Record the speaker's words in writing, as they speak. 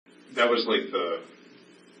That was like the,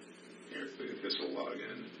 here, if this will log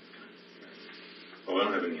in. Oh, I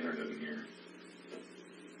don't have any internet in here.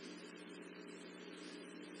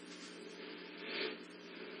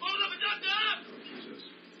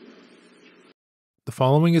 The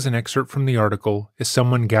following is an excerpt from the article, Is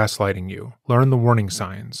Someone Gaslighting You? Learn the Warning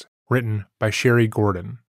Signs, written by Sherry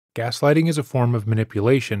Gordon. Gaslighting is a form of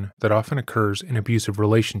manipulation that often occurs in abusive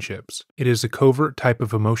relationships. It is a covert type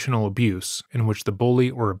of emotional abuse in which the bully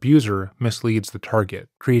or abuser misleads the target,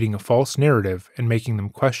 creating a false narrative and making them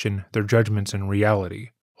question their judgments and reality.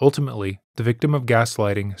 Ultimately, the victim of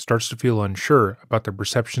gaslighting starts to feel unsure about their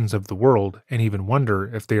perceptions of the world and even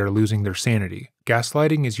wonder if they are losing their sanity.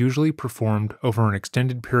 Gaslighting is usually performed over an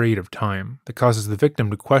extended period of time that causes the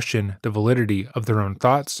victim to question the validity of their own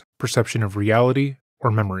thoughts, perception of reality, or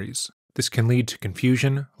memories. This can lead to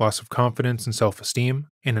confusion, loss of confidence and self-esteem,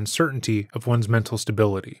 and uncertainty of one's mental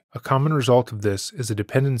stability. A common result of this is a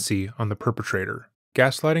dependency on the perpetrator.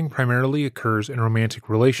 Gaslighting primarily occurs in romantic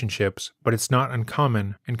relationships, but it's not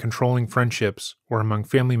uncommon in controlling friendships or among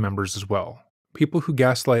family members as well. People who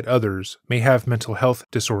gaslight others may have mental health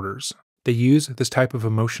disorders. They use this type of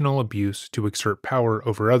emotional abuse to exert power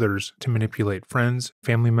over others to manipulate friends,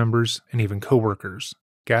 family members, and even coworkers.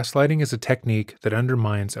 Gaslighting is a technique that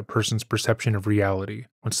undermines a person's perception of reality.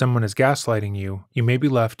 When someone is gaslighting you, you may be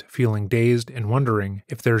left feeling dazed and wondering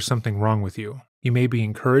if there is something wrong with you. You may be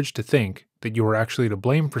encouraged to think that you are actually to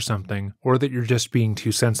blame for something or that you're just being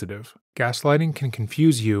too sensitive. Gaslighting can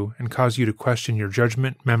confuse you and cause you to question your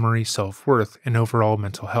judgment, memory, self-worth, and overall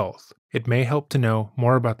mental health. It may help to know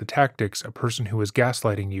more about the tactics a person who is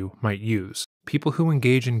gaslighting you might use. People who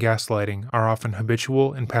engage in gaslighting are often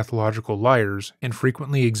habitual and pathological liars and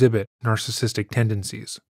frequently exhibit narcissistic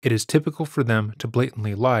tendencies. It is typical for them to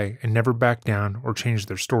blatantly lie and never back down or change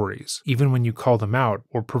their stories, even when you call them out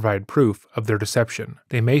or provide proof of their deception.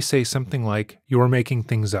 They may say something like, "You're making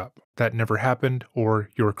things up," "That never happened," or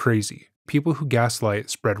 "You're crazy." People who gaslight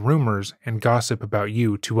spread rumors and gossip about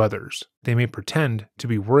you to others. They may pretend to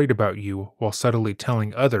be worried about you while subtly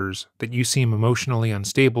telling others that you seem emotionally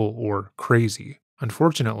unstable or crazy.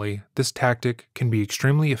 Unfortunately, this tactic can be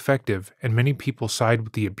extremely effective, and many people side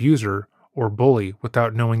with the abuser or bully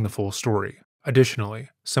without knowing the full story. Additionally,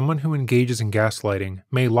 someone who engages in gaslighting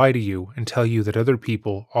may lie to you and tell you that other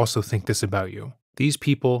people also think this about you. These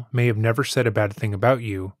people may have never said a bad thing about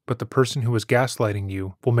you, but the person who is gaslighting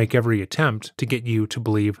you will make every attempt to get you to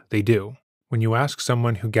believe they do. When you ask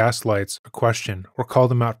someone who gaslights a question or call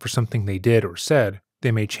them out for something they did or said,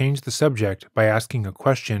 they may change the subject by asking a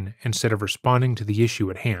question instead of responding to the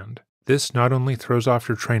issue at hand. This not only throws off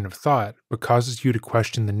your train of thought, but causes you to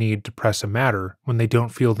question the need to press a matter when they don't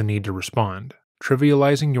feel the need to respond.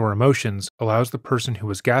 Trivializing your emotions allows the person who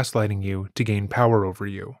is gaslighting you to gain power over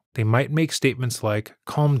you. They might make statements like,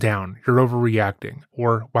 "Calm down, you're overreacting,"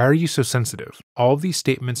 or "Why are you so sensitive?" All of these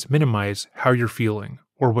statements minimize how you're feeling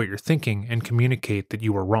or what you're thinking and communicate that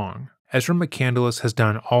you are wrong. Ezra McCandless has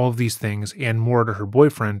done all of these things and more to her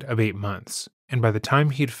boyfriend of 8 months. And by the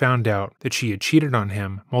time he had found out that she had cheated on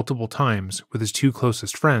him multiple times with his 2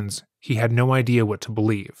 closest friends, he had no idea what to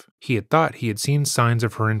believe. He had thought he had seen signs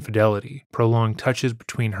of her infidelity, prolonged touches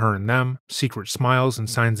between her and them, secret smiles and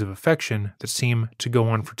signs of affection that seemed to go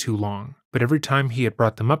on for too long. But every time he had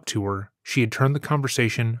brought them up to her, she had turned the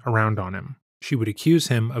conversation around on him. She would accuse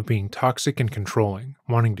him of being toxic and controlling,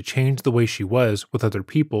 wanting to change the way she was with other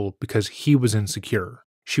people because he was insecure.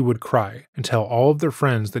 She would cry and tell all of their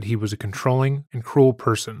friends that he was a controlling and cruel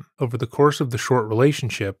person. Over the course of the short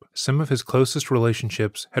relationship, some of his closest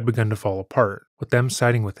relationships had begun to fall apart, with them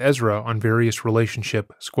siding with Ezra on various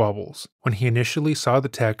relationship squabbles. When he initially saw the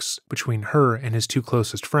texts between her and his 2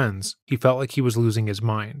 closest friends, he felt like he was losing his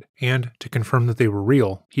mind, and to confirm that they were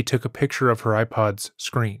real, he took a picture of her iPod's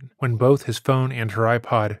screen. When both his phone and her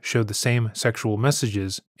iPod showed the same sexual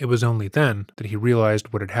messages, it was only then that he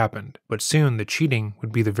realized what had happened. But soon the cheating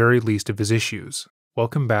would be the very least of his issues.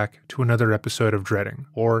 Welcome back to another episode of Dreading,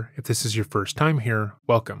 or if this is your first time here,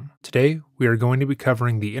 welcome. Today, we are going to be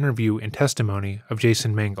covering the interview and testimony of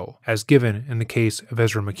Jason Mangle, as given in the case of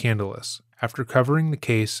Ezra McCandless. After covering the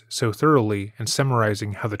case so thoroughly and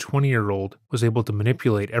summarizing how the 20-year-old was able to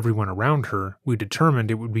manipulate everyone around her, we determined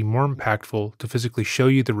it would be more impactful to physically show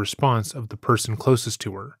you the response of the person closest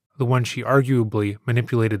to her, the one she arguably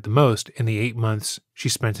manipulated the most in the 8 months she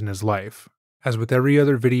spent in his life. As with every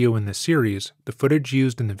other video in this series, the footage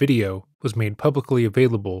used in the video was made publicly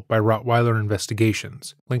available by Rottweiler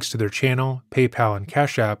Investigations. Links to their channel, PayPal, and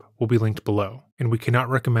Cashapp will be linked below, and we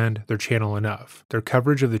cannot recommend their channel enough. Their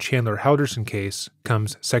coverage of the Chandler Halderson case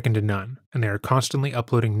comes second to none, and they are constantly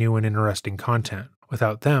uploading new and interesting content.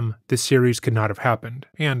 Without them, this series could not have happened,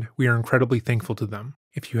 and we are incredibly thankful to them.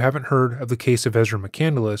 If you haven't heard of the case of Ezra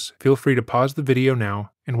McCandless, feel free to pause the video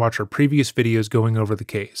now and watch our previous videos going over the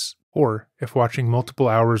case. Or, if watching multiple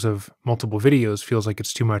hours of multiple videos feels like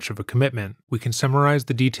it's too much of a commitment, we can summarize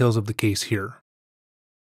the details of the case here.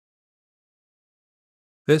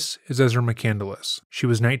 This is Ezra McCandless. She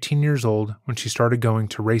was 19 years old when she started going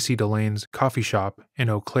to Racy Delane's coffee shop in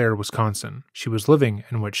Eau Claire, Wisconsin. She was living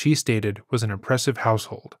in what she stated was an oppressive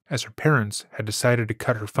household, as her parents had decided to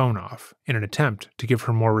cut her phone off in an attempt to give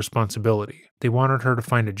her more responsibility. They wanted her to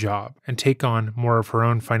find a job and take on more of her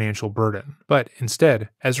own financial burden. But instead,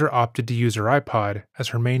 Ezra opted to use her iPod as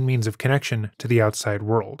her main means of connection to the outside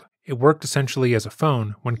world. It worked essentially as a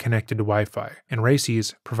phone when connected to Wi-Fi, and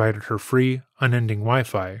Racy's provided her free, unending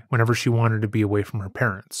Wi-Fi whenever she wanted to be away from her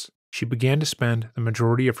parents. She began to spend the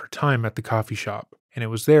majority of her time at the coffee shop, and it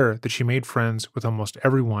was there that she made friends with almost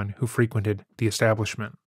everyone who frequented the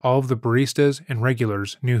establishment. All of the baristas and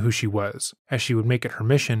regulars knew who she was, as she would make it her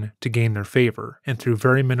mission to gain their favor, and through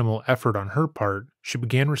very minimal effort on her part, she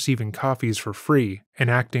began receiving coffees for free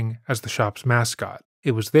and acting as the shop's mascot.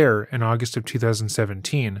 It was there in August of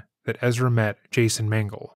 2017 that Ezra met Jason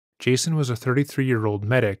Mangle. Jason was a 33-year-old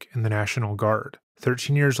medic in the National Guard,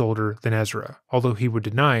 13 years older than Ezra, although he would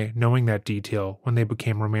deny knowing that detail when they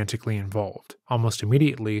became romantically involved. Almost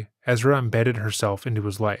immediately, Ezra embedded herself into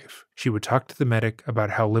his life. She would talk to the medic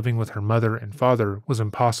about how living with her mother and father was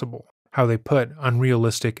impossible, how they put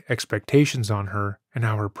unrealistic expectations on her, and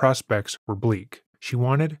how her prospects were bleak. She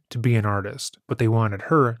wanted to be an artist, but they wanted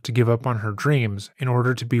her to give up on her dreams in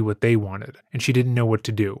order to be what they wanted, and she didn't know what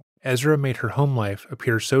to do. Ezra made her home life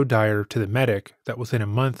appear so dire to the medic that within a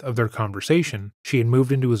month of their conversation, she had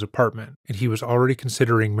moved into his apartment, and he was already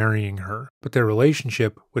considering marrying her. But their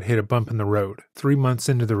relationship would hit a bump in the road. 3 months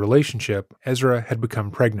into the relationship, Ezra had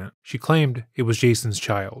become pregnant. She claimed it was Jason's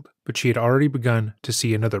child, but she had already begun to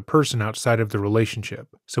see another person outside of the relationship,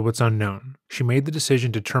 so it's unknown. She made the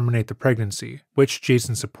decision to terminate the pregnancy, which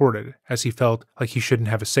Jason supported, as he felt like he shouldn't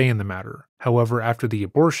have a say in the matter. However, after the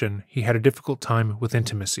abortion, he had a difficult time with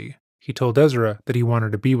intimacy. He told Ezra that he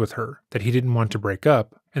wanted to be with her, that he didn't want to break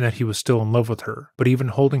up, and that he was still in love with her, but even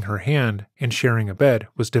holding her hand and sharing a bed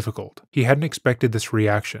was difficult. He hadn't expected this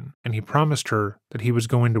reaction, and he promised her that he was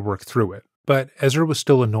going to work through it. But Ezra was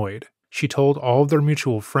still annoyed. She told all of their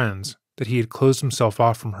mutual friends that he had closed himself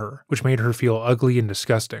off from her, which made her feel ugly and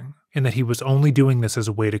disgusting, and that he was only doing this as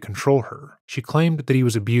a way to control her. She claimed that he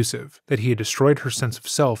was abusive, that he had destroyed her sense of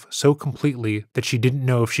self so completely that she didn't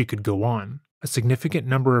know if she could go on. A significant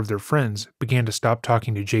number of their friends began to stop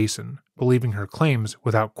talking to Jason, believing her claims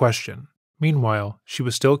without question. Meanwhile, she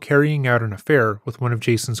was still carrying out an affair with one of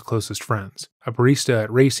Jason's closest friends, a barista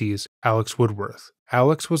at Racy's, Alex Woodworth.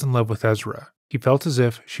 Alex was in love with Ezra. He felt as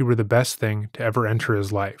if she were the best thing to ever enter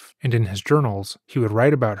his life, and in his journals, he would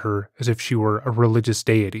write about her as if she were a religious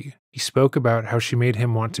deity. He spoke about how she made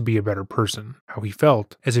him want to be a better person, how he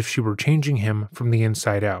felt as if she were changing him from the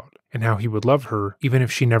inside out, and how he would love her even if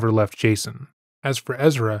she never left Jason. As for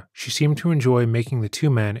Ezra, she seemed to enjoy making the two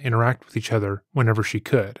men interact with each other whenever she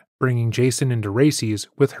could, bringing Jason into Racy's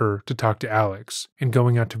with her to talk to Alex, and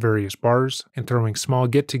going out to various bars and throwing small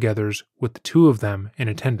get-togethers with the two of them in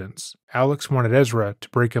attendance. Alex wanted Ezra to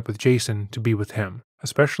break up with Jason to be with him,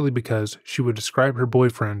 especially because she would describe her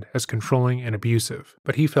boyfriend as controlling and abusive,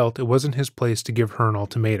 but he felt it wasn't his place to give her an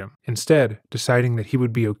ultimatum, instead deciding that he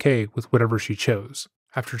would be okay with whatever she chose.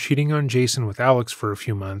 After cheating on Jason with Alex for a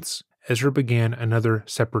few months, Ezra began another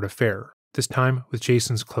separate affair, this time with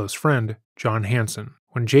Jason's close friend, John Hansen.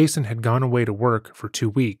 When Jason had gone away to work for 2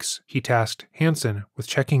 weeks, he tasked Hansen with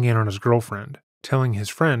checking in on his girlfriend, telling his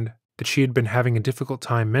friend that she had been having a difficult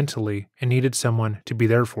time mentally and needed someone to be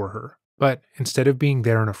there for her. But instead of being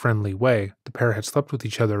there in a friendly way, the pair had slept with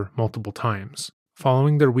each other multiple times.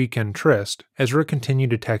 Following their weekend tryst, Ezra continued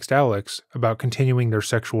to text Alex about continuing their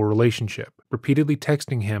sexual relationship, repeatedly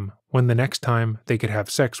texting him when the next time they could have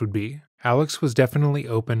sex would be. Alex was definitely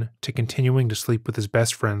open to continuing to sleep with his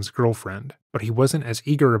best friend's girlfriend, but he wasn't as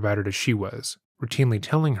eager about it as she was, routinely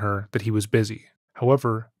telling her that he was busy.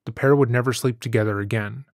 However, the pair would never sleep together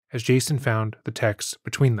again, as Jason found the texts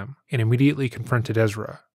between them and immediately confronted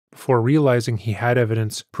Ezra. Before realizing he had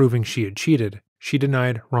evidence proving she had cheated, she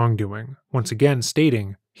denied wrongdoing, once again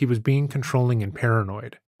stating he was being controlling and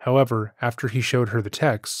paranoid. However, after he showed her the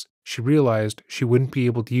texts, she realized she wouldn't be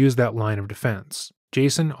able to use that line of defense.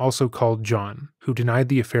 Jason also called John, who denied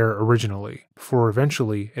the affair originally, before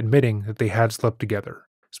eventually admitting that they had slept together.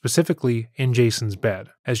 specifically in Jason's bed.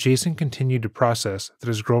 As Jason continued to process that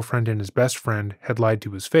his girlfriend and his best friend had lied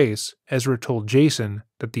to his face, Ezra told Jason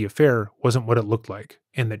that the affair wasn't what it looked like,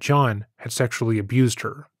 and that John had sexually abused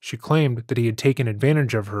her. She claimed that he had taken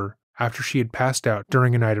advantage of her after she had passed out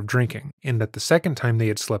during a night of drinking, and that the second time they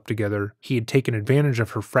had slept together, he had taken advantage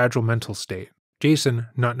of her fragile mental state. Jason,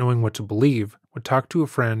 not knowing what to believe, would talk to a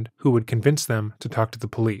friend who would convince them to talk to the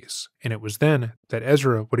police, and it was then that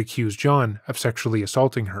Ezra would accuse John of sexually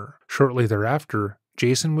assaulting her. Shortly thereafter,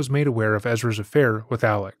 Jason was made aware of Ezra's affair with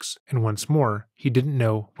Alex, and once more, he didn't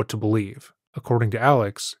know what to believe. According to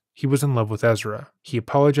Alex, he was in love with Ezra. He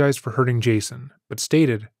apologized for hurting Jason, but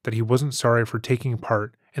stated that he wasn't sorry for taking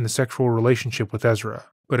part in the sexual relationship with Ezra.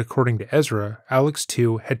 But according to Ezra, Alex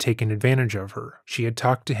too had taken advantage of her. She had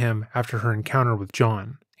talked to him after her encounter with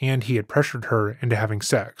John, and he had pressured her into having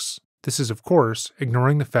sex. This is, of course,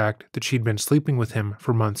 ignoring the fact that she'd been sleeping with him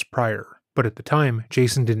for months prior. But at the time,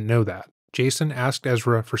 Jason didn't know that. Jason asked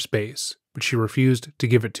Ezra for space, but she refused to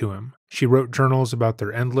give it to him. She wrote journals about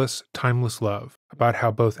their endless, timeless love, about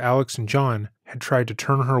how both Alex and John had tried to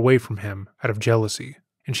turn her away from him out of jealousy,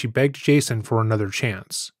 and she begged Jason for another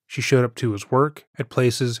chance. She showed up to his work, at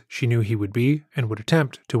places she knew he would be, and would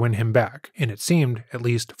attempt to win him back, and it seemed, at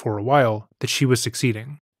least for a while, that she was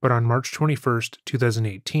succeeding. But on March 21st,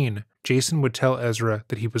 2018, Jason would tell Ezra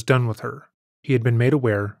that he was done with her. He had been made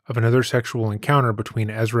aware of another sexual encounter between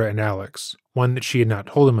Ezra and Alex, one that she had not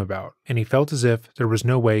told him about, and he felt as if there was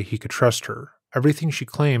no way he could trust her. Everything she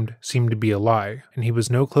claimed seemed to be a lie, and he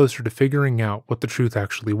was no closer to figuring out what the truth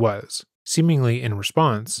actually was. Seemingly in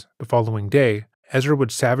response, the following day, Ezra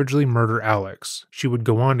would savagely murder Alex. She would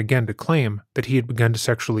go on again to claim that he had begun to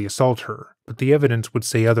sexually assault her, but the evidence would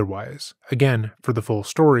say otherwise. Again, for the full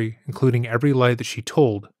story, including every lie that she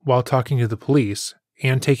told, while talking to the police,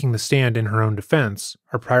 and taking the stand in her own defense,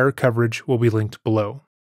 our prior coverage will be linked below.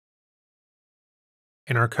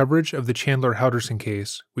 In our coverage of the Chandler Halderson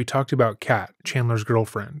case, we talked about Kat, Chandler's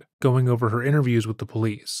girlfriend, going over her interviews with the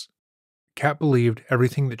police. Kat believed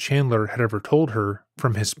everything that Chandler had ever told her,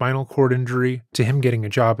 from his spinal cord injury to him getting a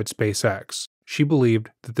job at SpaceX. She believed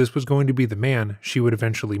that this was going to be the man she would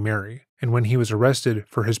eventually marry, and when he was arrested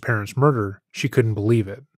for his parents' murder, she couldn't believe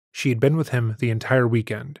it. She had been with him the entire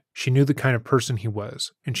weekend. She knew the kind of person he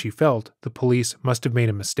was, and she felt the police must have made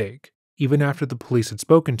a mistake. Even after the police had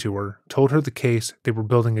spoken to her, told her the case they were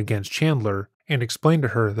building against Chandler, and explained to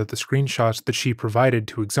her that the screenshots that she provided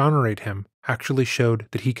to exonerate him actually showed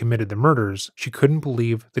that he committed the murders, she couldn't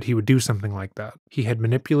believe that he would do something like that. He had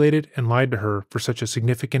manipulated and lied to her for such a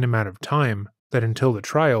significant amount of time that until the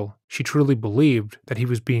trial, she truly believed that he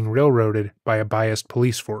was being railroaded by a biased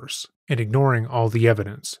police force, and ignoring all the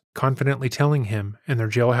evidence, confidently telling him in their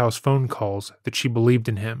jailhouse phone calls that she believed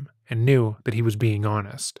in him and knew that he was being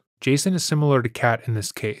honest. Jason is similar to Kat in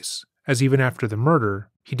this case, as even after the murder,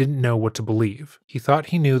 he didn't know what to believe. He thought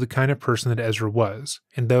he knew the kind of person that Ezra was,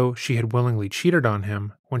 and though she had willingly cheated on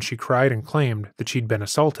him when she cried and claimed that she'd been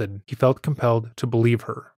assaulted, he felt compelled to believe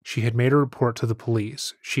her. She had made a report to the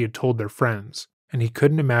police, she had told their friends, and he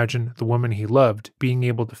couldn't imagine the woman he loved being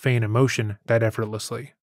able to feign emotion that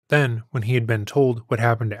effortlessly. Then, when he had been told what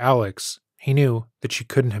happened to Alex, he knew that she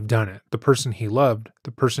couldn't have done it. The person he loved,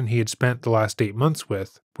 the person he had spent the last 8 months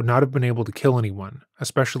with, would not have been able to kill anyone,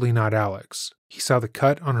 especially not Alex. He saw the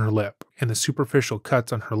cut on her lip and the superficial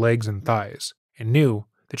cuts on her legs and thighs, and knew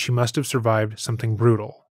that she must have survived something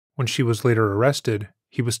brutal. When she was later arrested,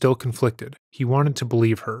 he was still conflicted. He wanted to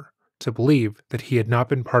believe her, to believe that he had not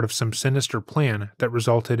been part of some sinister plan that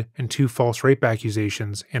resulted in 2 false rape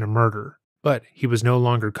accusations and a murder. But he was no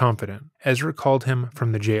longer confident. Ezra called him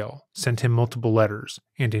from the jail, sent him multiple letters,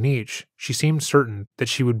 and in each, she seemed certain that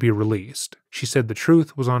she would be released. She said the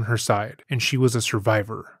truth was on her side, and she was a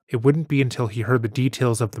survivor. It wouldn't be until he heard the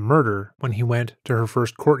details of the murder, when he went to her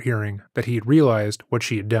first court hearing, that he had realized what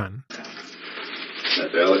she had done.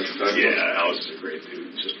 That's Alex you're talking about? Yeah, Alex is a great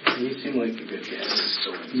dude. He seemed like a good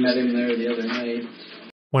guy. Met him there the other night.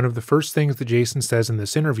 One of the first things that Jason says in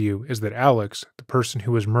this interview is that Alex, the person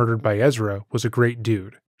who was murdered by Ezra, was a great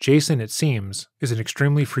dude. Jason, it seems, is an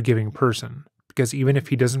extremely forgiving person, because even if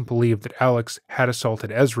he doesn't believe that Alex had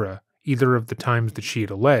assaulted Ezra either of the times that she had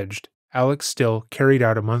alleged, Alex still carried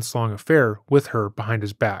out a months-long affair with her behind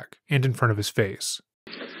his back and in front of his face.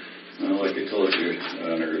 Well, like I told you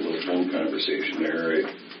on our little phone conversation there,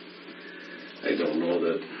 I don't know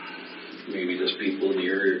that maybe just people in the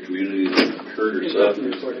area community that heard or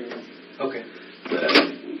something Okay. that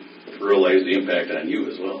realize the impact on you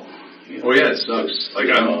as well. You know? Oh yeah, it sucks. Like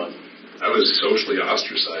I was socially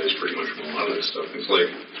ostracized pretty much from a lot of this stuff. It's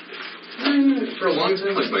like for a long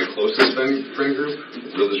time, like my closest friend group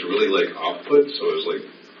was really like off-put. So it was like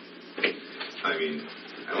I mean,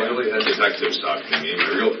 I only really had detectives talking to me.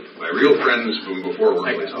 My real friends from before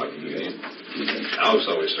weren't really talking to me. Alex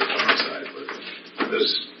always stuck on my side, but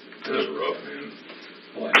this was rough, man.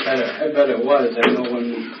 Well, I bet it was. I know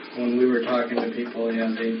when we were talking to people, they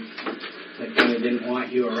kind of didn't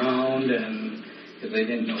want you around, and because they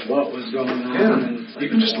didn't know what was going on. Yeah, and it's like,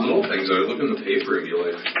 even just little things. I would look in the paper and be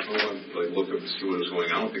like, look up to see what was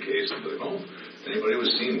going on with the case, and be like, anybody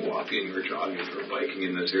was seen walking or jogging or biking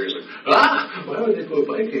in this area? It's like, why would they go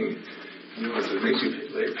biking? You know, it makes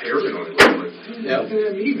you paranoid. Like, looking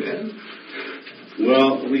at me, man.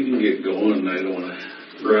 Well, we can get going. I don't want to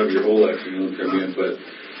grab your whole afternoon from you, but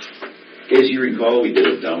as you recall, we did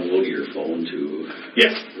a download to your phone too.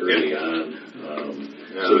 Early on.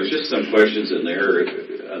 So there's just some questions in there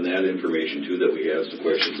on that information too that we have some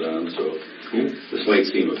questions on. So this might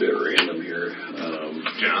seem a bit random here.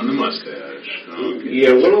 John the mustache. Okay.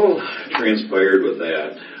 Yeah, what all transpired with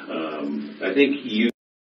that? I think you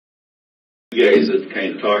guys had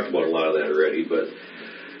kind of talked about a lot of that already, but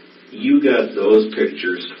you got those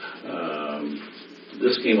pictures.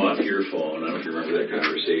 This came off your phone. I don't know if you remember that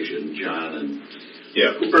conversation, John and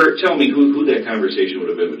Or tell me who that conversation would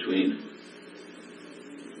have been between.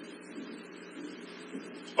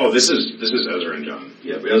 Oh, this is Ezra and John.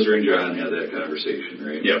 Yep, Ezra and John had that conversation,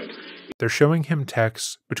 right? Yep. They're showing him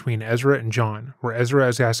texts between Ezra and John, where Ezra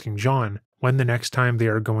is asking John when the next time they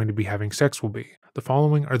are going to be having sex will be. The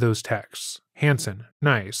following are those texts. Hanson,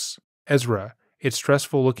 nice. Ezra, it's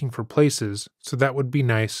stressful looking for places, so that would be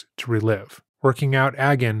nice to relive. Working out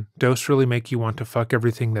again, dose really make you want to fuck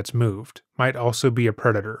everything that's moved. Might also be a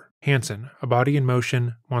predator. Hanson, a body in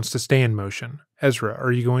motion, wants to stay in motion. Ezra,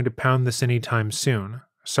 are you going to pound this anytime soon?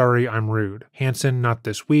 Sorry, I'm rude. Hanson, not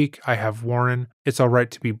this week. I have Warren. It's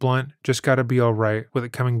alright to be blunt. Just gotta be alright with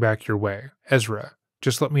it coming back your way. Ezra,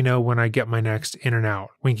 just let me know when I get my next in and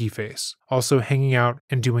out. Winky face. Also, hanging out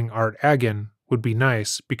and doing art again would be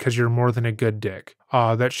nice because you're more than a good dick.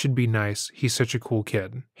 Aw, that should be nice. He's such a cool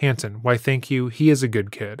kid. Hanson, why thank you. He is a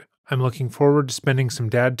good kid. I'm looking forward to spending some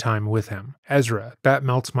dad time with him. Ezra, that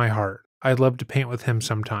melts my heart. I'd love to paint with him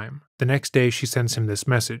sometime. The next day she sends him this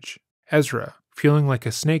message. Ezra, feeling like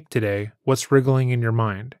a snake today. What's wriggling in your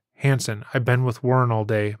mind? Hanson, I've been with Warren all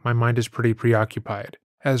day. My mind is pretty preoccupied.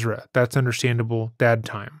 Ezra, that's understandable. Dad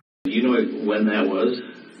time. Do you know when that was?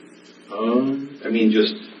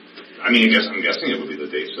 I'm guessing it would be the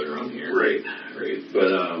dates that are on here. Right.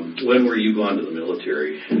 But when were you gone to the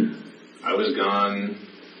military? I was gone.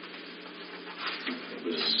 It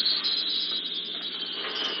was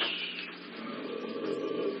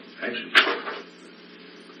actually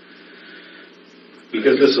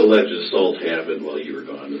because this alleged assault happened while you were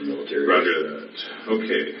gone to the military. Roger that.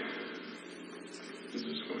 Okay. This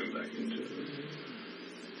is going back into it.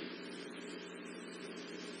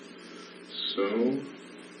 So.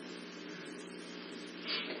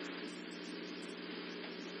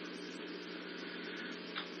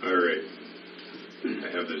 Alright.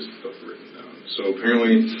 I have this stuff written down. So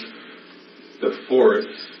apparently the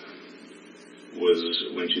 4th was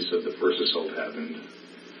when she said the first assault happened.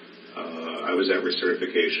 I was at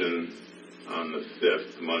recertification on the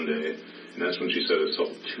 5th, Monday, and that's when she said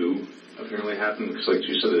assault 2 apparently happened. Because like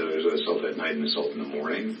she said, there was an assault at night and assault in the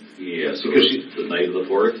morning. Yeah, so because the night of the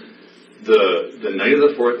 4th? The night of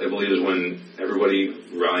the 4th, I believe, is when everybody,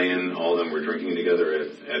 Ryan, all of them were drinking together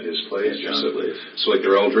at his place. At John's place. So like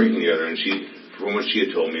they're all drinking together, and from what she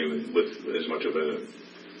had told me, with as much of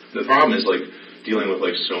the problem is like dealing with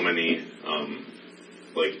like so many,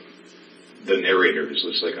 like the narrators.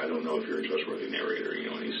 It's like I don't know if you're a trustworthy narrator, in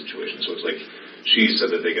any situation. So it's like she said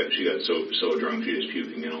that she got so drunk she was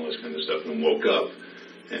puking and all this kind of stuff, and woke up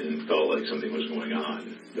and felt like something was going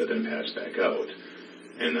on, but then passed back out.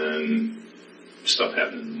 And then stuff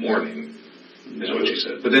happened in the morning, is what she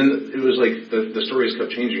said. But then it was like the stories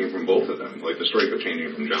kept changing from both of them. Like the story kept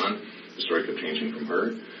changing from John, the story kept changing from her.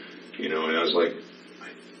 And I was like,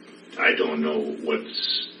 I don't know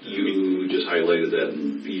what's... You just highlighted that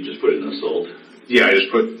and you just put it in assault? Yeah, I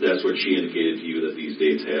just put... That's what she indicated to you that these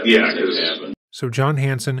dates happened. Yeah, because... So John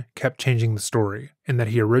Hanson kept changing the story, in that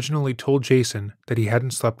he originally told Jason that he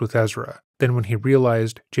hadn't slept with Ezra. Then when he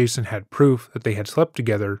realized Jason had proof that they had slept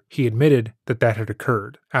together, he admitted that that had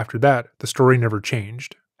occurred. After that, the story never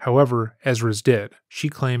changed. However, Ezra's did. She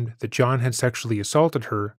claimed that John had sexually assaulted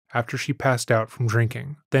her after she passed out from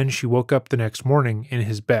drinking. Then she woke up the next morning in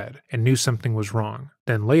his bed and knew something was wrong.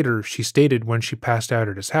 Then later, she stated when she passed out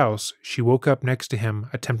at his house, she woke up next to him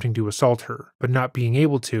attempting to assault her, but not being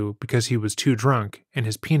able to because he was too drunk and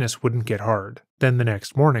his penis wouldn't get hard. Then the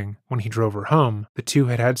next morning, when he drove her home, the two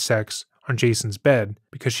had had sex on Jason's bed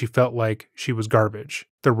because she felt like she was garbage.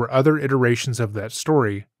 There were other iterations of that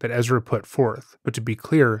story that Ezra put forth, but to be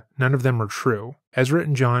clear, none of them are true. Ezra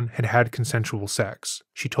and John had had consensual sex.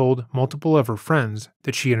 She told multiple of her friends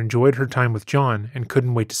that she had enjoyed her time with John and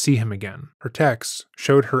couldn't wait to see him again. Her texts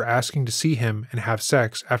showed her asking to see him and have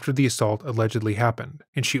sex after the assault allegedly happened,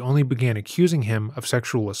 and she only began accusing him of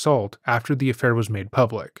sexual assault after the affair was made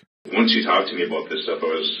public. Once you talked to me about this stuff, I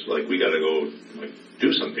was like, we gotta go, like,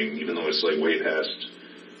 do something, even though it's, like, way past,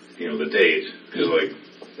 the date. Because, like,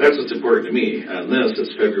 that's what's important to me. On this,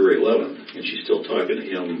 it's February 11th, and she's still talking to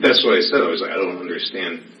him. That's what I said. I was like, I don't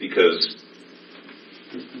understand, because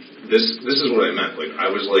this is what I meant. Like,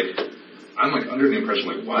 I'm like under the impression,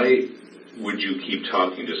 like, why would you keep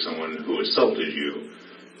talking to someone who assaulted you?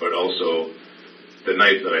 But also, the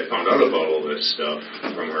night that I found out about all this stuff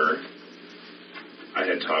from her, I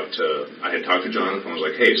had talked to Jonathan. I was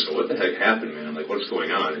like, hey, so what the heck happened, man? Like, what's going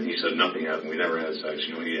on? And he said, nothing happened. We never had sex.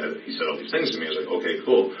 He said all these things to me. I was like, okay,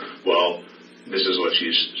 cool. Well, this is what she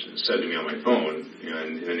said to me on my phone.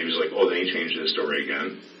 And then he was like, oh, then he changed his story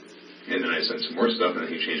again. And then I sent some more stuff, and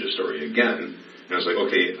then he changed his story again. And I was like,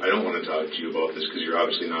 okay, I don't want to talk to you about this because you're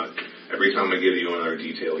obviously not. Every time I give you another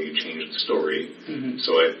detail, you change the story. Mm-hmm.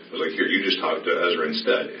 So I was like, here, you just talk to Ezra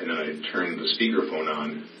instead. And then I turned the speakerphone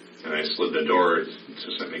on, and I slid the door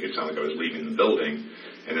to make it sound like I was leaving the building.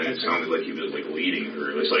 And then it sounded like he was, like, leading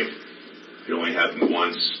her. It was like, it only happened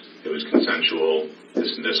once. It was consensual.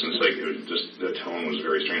 This and this. And it's like, it was just, the tone was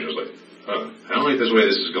very strange. I was like, I don't like this way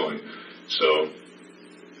this is going. So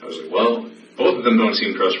I was like, well, both of them don't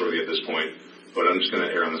seem trustworthy at this point, but I'm just going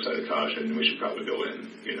to err on the side of caution, and we should probably go in,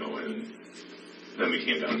 and then we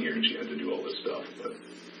came down here, and she had to do all this stuff, but...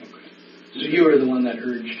 Okay. So you were the one that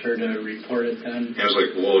urged her to report it then? And I was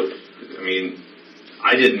like, well,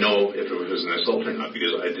 I didn't know if it was an assault or not,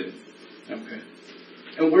 because I didn't... Okay.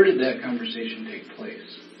 And where did that conversation take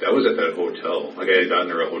place? That was at that hotel. Like, I had gotten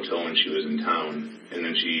her a hotel when she was in town, and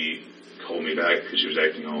then she called me back because she was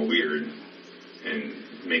acting all weird, and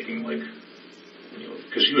making, like...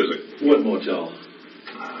 because she was like... What motel?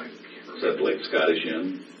 Is that like Scottish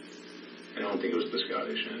Inn? I don't think it was the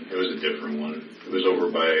Scottish Inn. It was a different one. It was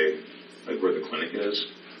over by, like, where the clinic is.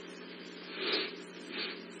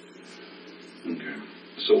 Okay.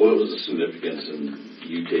 So what was the significance in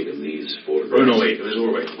you taking these photographs? Oh, no, wait. It was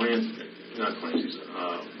over by not Clancy's.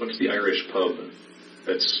 What's the Irish pub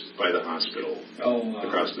that's by the hospital?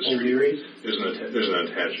 Across the street. O'Leary's? There's an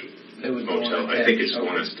attached motel. I think it's the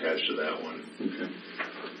one that's attached to that one. Okay.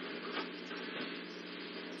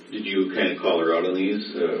 Did you kind of call her out on these?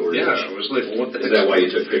 I was like, well, what the heck? Is that why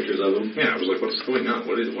you took pictures of them? Yeah, I was like, what's going on?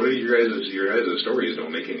 What are your guys' stories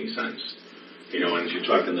don't make any sense? And you're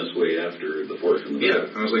talking this way after the fourth and the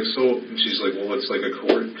fifth. Yeah, I was like, so, and she's like, well, it's like a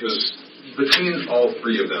court, because between all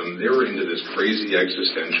three of them, they were into this crazy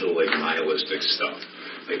existential, like, nihilistic stuff.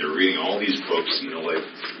 Like, they're reading all these books, like,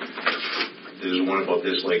 there's one about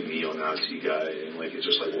this, like, neo-Nazi guy, and, like, it's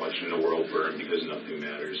just like watching the world burn because nothing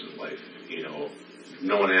matters in life,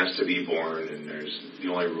 No one has to be born, and the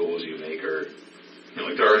only rules you make are,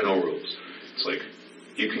 like, there are no rules. It's like,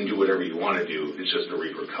 you can do whatever you want to do, it's just the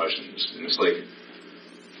repercussions. And it's like,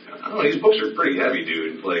 I don't know, these books are pretty heavy,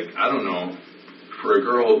 dude. Like, I don't know, for a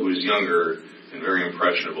girl who's younger and very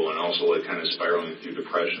impressionable and also, like, kind of spiraling through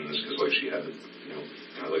depressions, because, like, she had,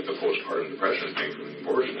 kind of like the postpartum depression thing from the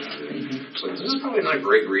abortion and everything. Mm-hmm. So, like, this is probably not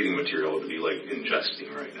great reading material to be, like,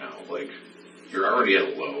 ingesting right now. Like, you're already at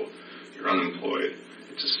a low, you're unemployed.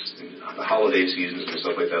 It's just the holiday seasons and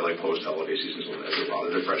stuff like that, like post-holiday seasons, there's a lot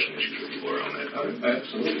of depression issues with people around that time.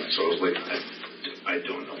 Absolutely. So I was like, I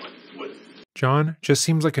don't know what. John just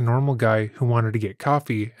seems like a normal guy who wanted to get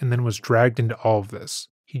coffee and then was dragged into all of this.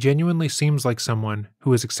 He genuinely seems like someone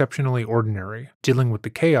who is exceptionally ordinary, dealing with the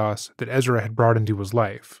chaos that Ezra had brought into his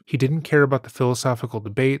life. He didn't care about the philosophical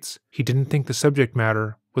debates, he didn't think the subject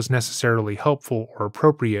matter was necessarily helpful or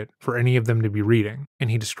appropriate for any of them to be reading, and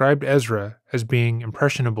he described Ezra as being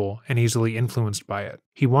impressionable and easily influenced by it.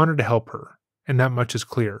 He wanted to help her, and that much is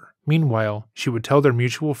clear. Meanwhile, she would tell their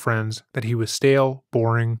mutual friends that he was stale,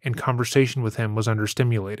 boring, and conversation with him was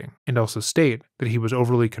understimulating, and also state that he was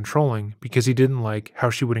overly controlling because he didn't like how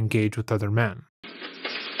she would engage with other men.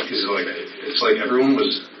 It's like everyone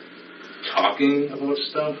was talking about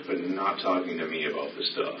stuff, but not talking to me about the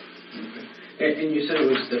stuff. Okay. And you said it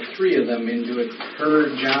was the three of them into it,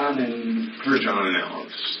 her, John, and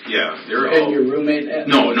Alex. Yeah, they're and all... your roommate?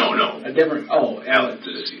 No. A different... Alex,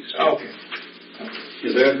 the deceased. Oh, okay.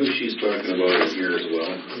 Is that who she's talking about in here as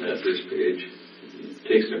well, on that first page?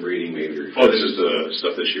 Take some reading, maybe. This is the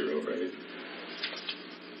stuff that she wrote, right?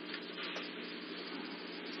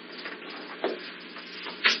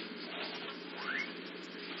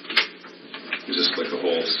 Is this like the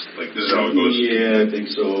whole, like this is how it goes? Yeah, I think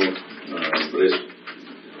so. But it's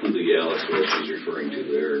who the Alex was she's referring to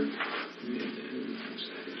there.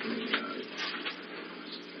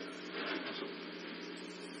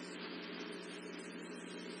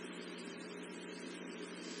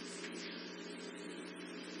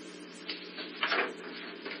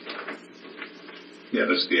 Yeah,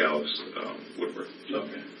 that's the Alex Woodworth.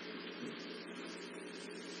 Okay.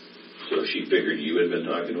 So she figured you had been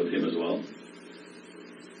talking with him as well?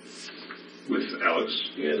 With Alex?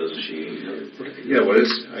 Yeah, doesn't she? Yeah, what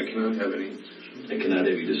is? I cannot have any. I cannot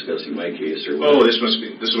have you discussing my case or what? Oh, this was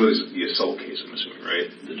the assault case, I'm assuming, right?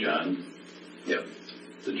 The John? Yeah.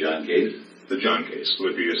 The John case? The John case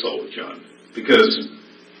would be assault with John. Because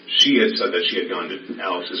she had said that she had gone to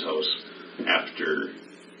Alex's house after.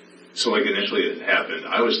 So, like, initially it happened.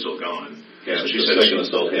 I was still gone. Yeah, so she she said said second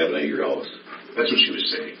assault happened at your house. That's what she was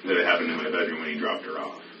saying, that it happened in my bedroom when he dropped her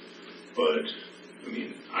off. But, I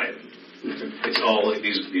mean, it's all, like,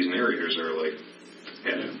 these narrators are, like,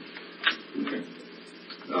 yeah. Okay.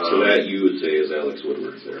 So that you would say is Alex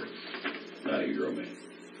Woodworth there, not your roommate.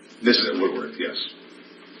 This is Woodworth, yes.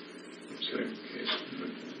 Okay. Is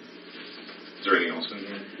there anything else in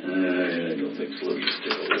here? I don't think so. Let me just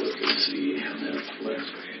take a look and see on that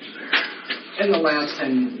last page there. And the last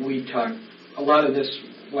time we talked, a lot of this,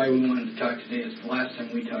 why we wanted to talk today is the last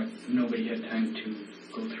time we talked, nobody had time to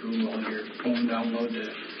go through all your phone download,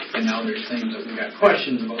 and now there's things that we got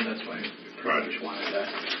questions about. That's why we just wanted to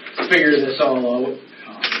figure this all out.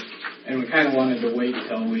 And we kind of wanted to wait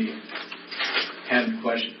until we had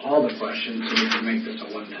all the questions so we could make this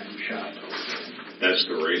a one-time shot. That's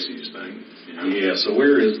the Racy's thing. Yeah, so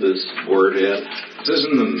where is this board at? It says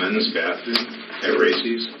in the men's bathroom at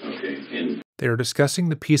Racy's. Okay. And They are discussing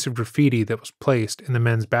the piece of graffiti that was placed in the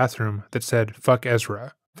men's bathroom that said, "Fuck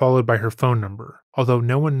Ezra," followed by her phone number. Although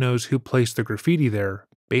no one knows who placed the graffiti there,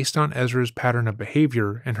 based on Ezra's pattern of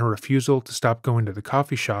behavior and her refusal to stop going to the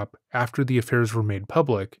coffee shop after the affairs were made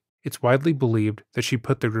public, it's widely believed that she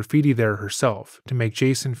put the graffiti there herself to make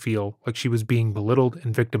Jason feel like she was being belittled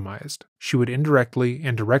and victimized. She would indirectly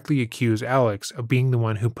and directly accuse Alex of being the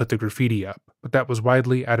one who put the graffiti up, but that was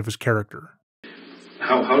widely out of his character.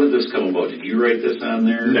 how did this come about? Did you write this on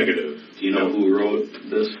there? Negative. Do you know who wrote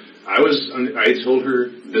this? I told her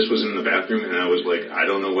this was in the bathroom, and I was like, I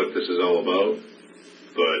don't know what this is all about,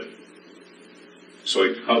 but, so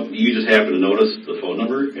You just happened to notice the phone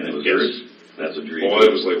number, and it was yes. yours? That's what drew you. Well, I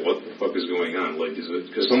was like, what the fuck is going on? Like, is it,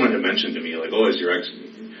 because someone had mentioned to me, like, oh, is your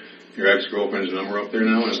ex-girlfriend's number up there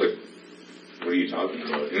now? And I was like, what are you talking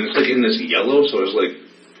about? And it's like in this yellow, so I was like,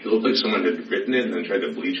 it looked like someone had written it and then tried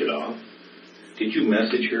to bleach it off. Did you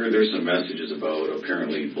message her? There's some messages about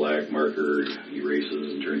apparently black marker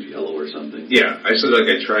erases and turns yellow or something. Yeah, I said, like,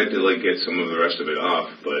 I tried to, like, get some of the rest of it off,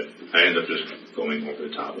 but I ended up just going over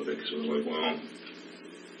the top of it, because I was like, well...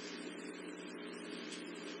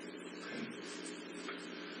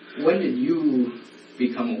 When did you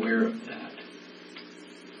become aware of that?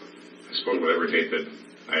 I suppose whatever date that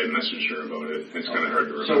I had messaged her about it. It's kind of hard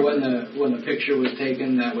to remember. So when the picture was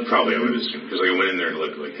taken, that was... Probably I would assume, because I went in there to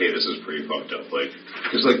look like, hey, this is pretty fucked up. Like,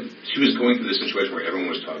 because like she was going through this situation where everyone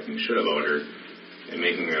was talking shit about her and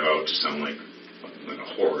making her out to sound like a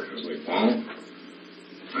whore. I was like, well,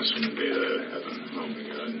 that's from the day that happened. Oh my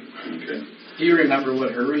god. Okay. Do you remember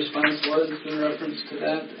what her response was in reference to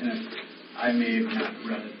that? And I may have not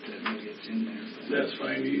read it. Maybe it's in there. That's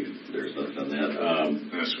fine. There's nothing on that.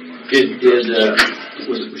 That's from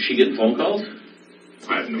was she getting phone calls?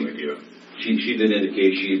 I have no idea. She did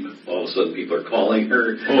indicate all of a sudden people are calling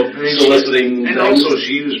her, soliciting. And also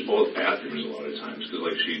she used both bathrooms a lot of times because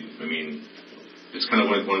like it's kind of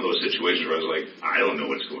like one of those situations where I was like, I don't know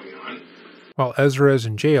what's going on. While Ezra is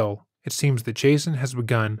in jail, it seems that Jason has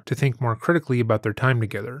begun to think more critically about their time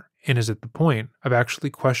together, and is at the point of actually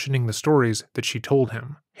questioning the stories that she told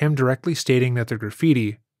him. Him directly stating that the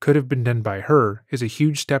graffiti could have been done by her is a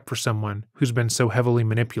huge step for someone who's been so heavily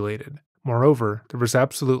manipulated. Moreover, there was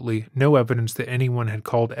absolutely no evidence that anyone had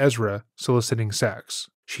called Ezra soliciting sex.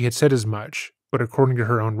 She had said as much, but according to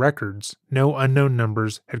her own records, no unknown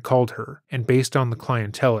numbers had called her, and based on the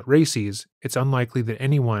clientele at Racy's, it's unlikely that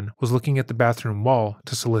anyone was looking at the bathroom wall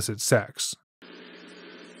to solicit sex.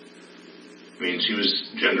 I mean, she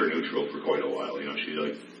was gender neutral for quite a while. You know, she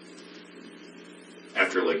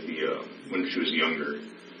after like when she was younger,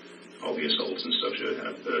 all the assaults and stuff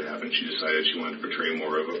that had happened, she decided she wanted to portray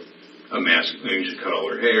more of a masculine. She cut all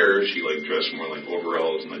her hair. She like dressed more like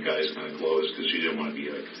overalls and the guys kind of clothes because she didn't want to be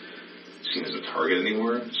like seen as a target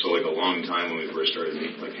anymore. So like a long time when we first started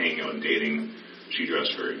like hanging out and dating, she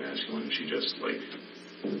dressed very masculine. She just like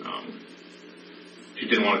she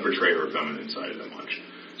didn't want to portray her feminine side that much.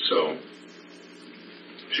 So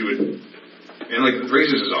she would, and like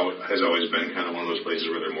Raises has always been kind of one of those places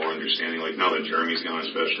where they're more understanding. Like now that Jeremy's gone,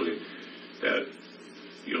 especially, that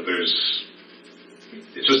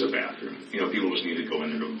it's just a bathroom. People just need to go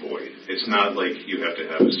in and avoid. It's not like you have to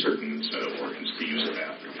have a certain set of organs to use a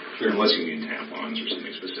bathroom, unless you need tampons or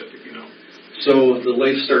something specific. So the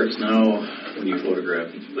life starts now when you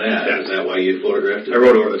photograph that. Is that why you photographed it? I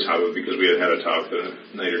wrote over the top of it because we had a talk the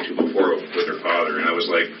night or two before with her father, and I was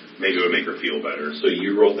like, maybe it would make her feel better. So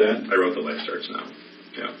you wrote that? I wrote the life starts now.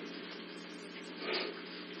 Yeah.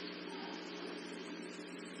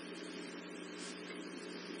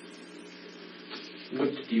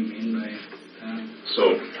 What did you mean by that?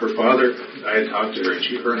 So her father, I had talked to her, and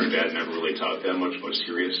her and her dad never really talked that much about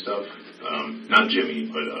serious stuff. Not Jimmy,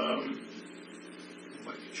 but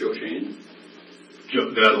Joe Shane?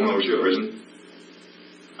 The other one that was in prison?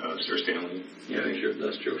 Sir Stanley? Yeah,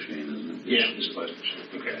 that's Joe Shane, isn't it? Yeah. Is it last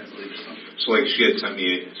name? Okay, I believe so. So, like, she had sent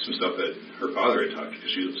me some stuff that her father had talked to,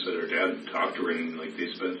 because she said her dad talked to her, and, like, they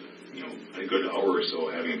spent, a good hour or so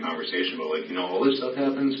having a conversation about, like, all this stuff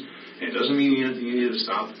happens, and it doesn't mean you need to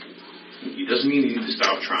stop. It doesn't mean you need to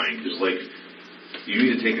stop trying, because, like, you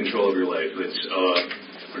need to take control of your life. It's,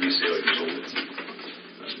 what do you say, like,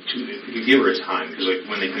 you give her a time, because like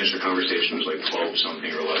when they finished the conversation, it was like 12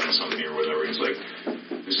 something or 11 something or whatever. It's like,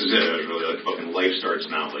 this is it. It was really like, fucking life starts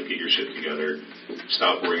now. Like, get your shit together.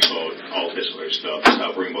 Stop worrying about all this other stuff.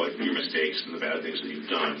 Stop worrying about your mistakes and the bad things that you've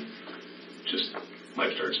done. Just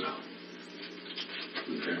life starts now.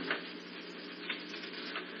 Okay.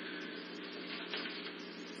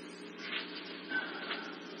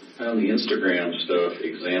 On the Instagram stuff,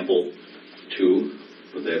 example 2,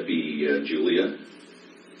 would that be Julia?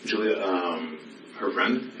 Her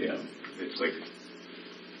friend? Yeah. It's like,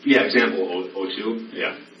 yeah, example 02?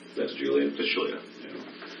 Yeah. That's Julia? That's Julia. Yeah.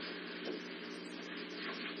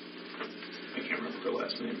 I can't remember her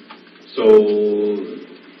last name. So,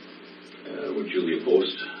 would Julia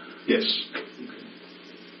post? Yes. Okay.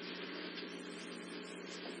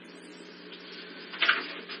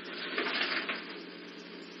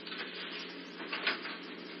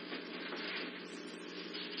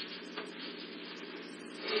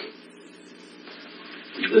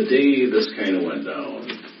 The day this kind of went down.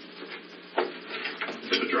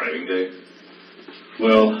 Is it a driving day?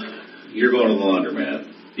 Well, you're going to the laundromat.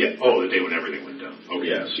 Yeah. Oh, the day when everything went down. Okay.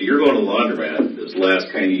 Yeah, so you're going to the laundromat. This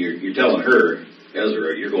last kind of, you're telling her,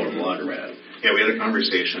 Ezra, you're going to the laundromat. Yeah, we had a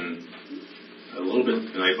conversation a little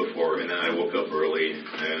bit the night before, and then I woke up early and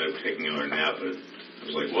I ended up taking another nap. But I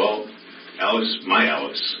was like, well, my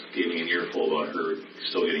Alex gave me an earful about her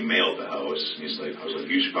still getting mail at the house. And I was like,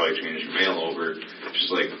 you should probably change your mail over. She's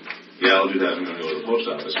like, yeah, I'll do that. I'm going to go to the post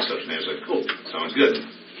office and stuff. And I was like, cool, sounds good.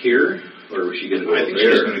 Here? Or was she going to go I think there?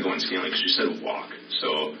 she was going to go in Stanley because she said walk.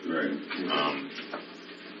 So, right.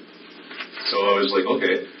 So I was like,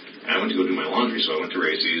 okay. And I went to go do my laundry, so I went to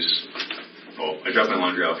Racy's. I dropped my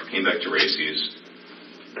laundry off, came back to Racy's.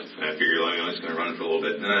 And I figured, I was going to run for a little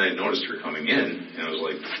bit. And then I noticed her coming in, and I was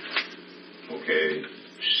like, okay.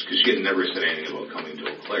 Because she had never said anything about coming to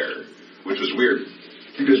Eau Claire, which was weird.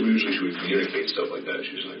 Because usually she would communicate stuff like that.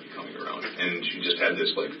 She was like coming around. And she just had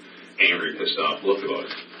this, like, angry, pissed off look about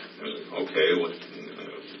it. I was like, okay, what?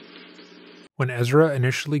 When Ezra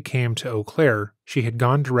initially came to Eau Claire, she had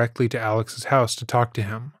gone directly to Alex's house to talk to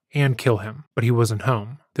him and kill him, but he wasn't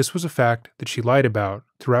home. This was a fact that she lied about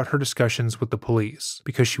throughout her discussions with the police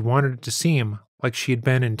because she wanted it to seem like she had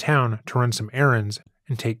been in town to run some errands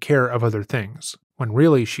and take care of other things, when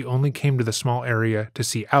really she only came to the small area to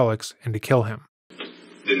see Alex and to kill him.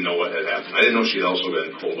 Didn't know what had happened. I didn't know she'd also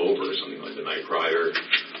been pulled over or something like the night prior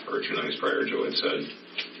or 2 nights prior, Joe had said.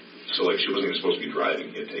 So, like, she wasn't even supposed to be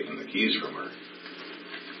driving. He had taken the keys from her.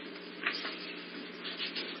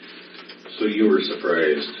 So you were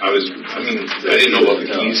surprised. I didn't know about the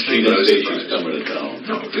keys thing, but I was she surprised. was coming to town.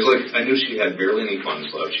 No, because, like, I knew she had barely any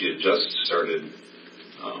funds left. She had just started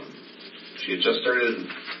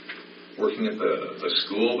working at the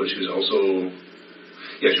school, but she was also,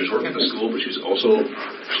 she was working at the school, but she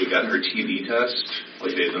had gotten her TB test.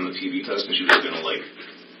 Like, they had done the TB test, and she was going to, like,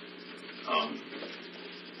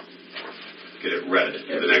 get it read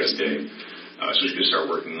the next day. So she could start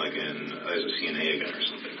working like as a CNA again or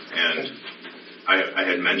something. And I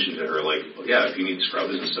had mentioned to her, like, yeah, if you need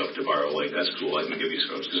scrubs and stuff to borrow, like, that's cool, I can give you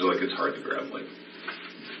scrubs. Because, like, it's hard to grab. Like,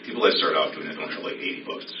 people that start off doing it don't have, like, $80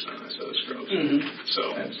 to spend on a set of scrubs. Mm-hmm.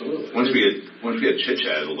 So, absolutely. Once we had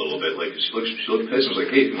chit-chatted a little bit, like, she looked pissed and was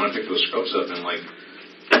like, hey, if you want to pick those scrubs up and, like,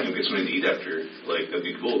 get something to eat after, like, that'd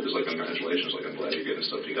be cool. Because, like, congratulations, like, I'm glad you're getting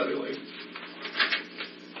stuff together. Like,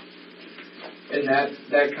 And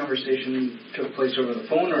that conversation took place over the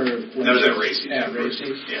phone, or that was at Racey's? At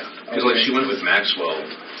Racey's, yeah. Because like she went with Maxwell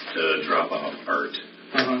to drop off art.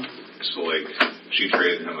 So like she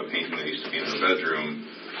traded him a painting that used to be in her bedroom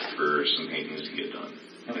for some paintings he had done,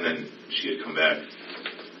 and then she had come back.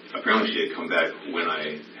 Apparently, she had come back when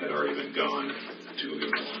I had already been gone to go get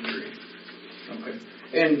her laundry. Okay.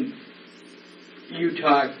 And you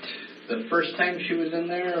talked the first time she was in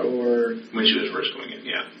there, or? When she was first going in,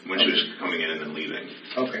 yeah. When she was coming in and then leaving.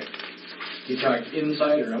 Okay. You talked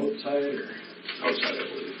inside or outside, or? Outside, I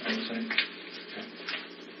believe. Outside. Okay.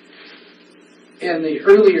 And the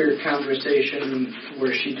earlier conversation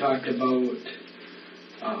where she talked about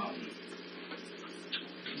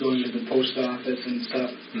going to the post office and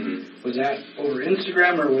stuff, was that over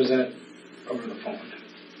Instagram or was that over the phone?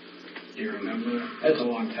 Do you remember? That's a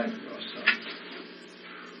long time ago, so.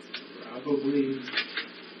 Probably,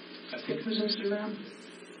 I think it was Instagram.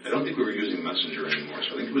 I don't think we were using Messenger anymore,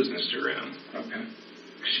 so I think it was Instagram. Okay.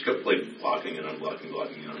 She kept like blocking and unblocking,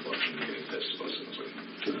 blocking and unblocking, and getting pissed about it. I was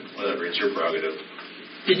like, whatever, it's your prerogative.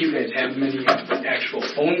 Did you guys have many actual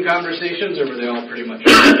phone conversations, or were they all pretty much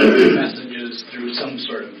messages through some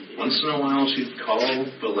sort of media? Once in a while she'd call,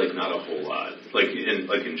 but like not a whole lot. Like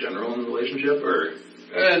in general in the relationship, or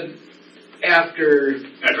after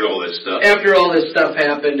all this stuff. After all this stuff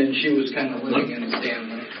happened, and she was kind of living in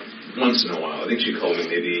Stanley. Once in a while, I think she called me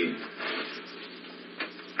maybe.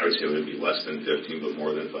 I would say it would be less than 15, but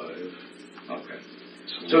more than 5. Okay.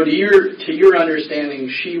 So to your understanding,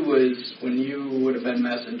 she was, when you would have been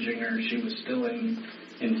messaging her, she was still in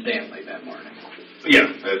Stanley that morning?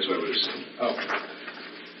 Yeah, that's what I would assume. Okay.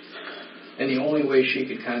 And the only way she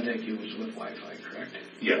could contact you was with Wi-Fi, correct?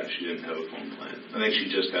 Yeah, she didn't have a phone plan. I think she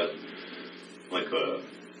just had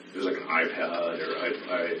it was like an iPad or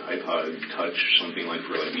iPod Touch, something like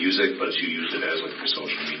for like music, but she used it as like a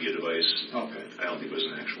social media device. Okay. I don't think it was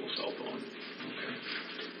an actual cell phone. Okay.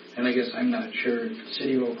 And I guess I'm not sure,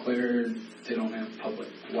 City of Eau Claire, they don't have public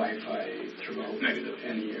Wi-Fi throughout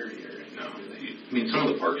any area. No. I mean, some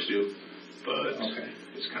of the parks do, but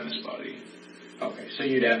it's kind of spotty. Okay, so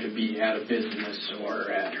you'd have to be at a business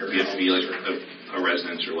or at her house. You have to be like a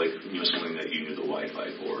residence or like, something that you knew the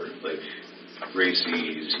Wi-Fi for. Like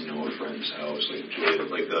Gracie's, a friend's house. Like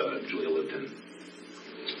Julia lived in,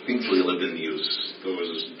 I think Julia lived in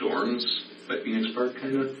those dorms by Phoenix Park,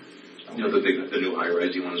 kind of. The new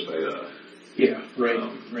high-rise ones by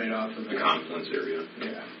right off of the Confluence area.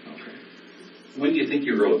 Yeah. Okay. When do you think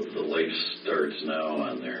you wrote "The Life Starts Now"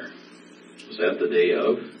 on there? Was that the day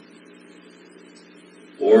of,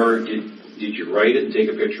 or did you write it and take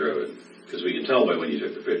a picture of it? Because we can tell by when you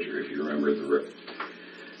took the picture if you remember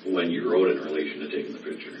when you wrote it in relation to taking the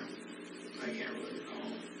picture. I can't really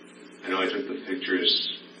recall. I know I took the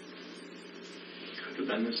pictures. Could have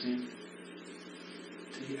been the same.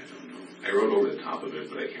 I don't know. I wrote over the top of it,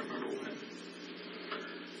 but I can't remember when.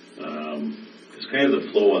 It's kind of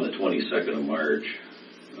the flow on the 22nd of March.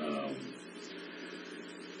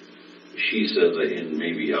 She says, and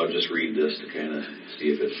maybe I'll just read this to kind of see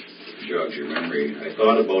if it jogs your memory. I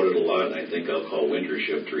thought about it a lot, and I think I'll call winter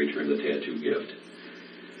shift to return the tattoo gift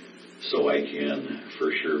so I can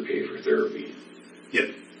for sure pay for therapy.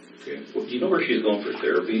 Yep. Okay. Well, do you know where she's going for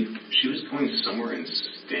therapy? She was going somewhere in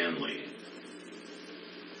Stanley.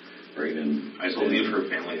 Right in. I believe her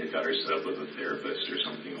family had got her set up with a therapist or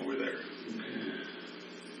something over there. Okay.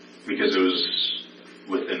 Because it was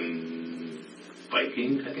within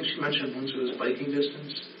biking. I think she mentioned once it was biking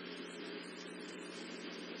distance.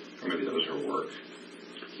 Or maybe that was her work.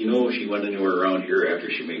 She went anywhere around here after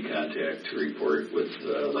she made contact to report with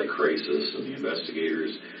crisis and the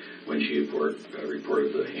investigators when she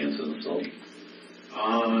reported the Hansen assault?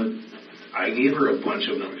 I gave her a bunch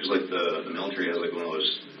of numbers. Like the military has like one of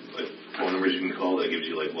those phone numbers you can call that gives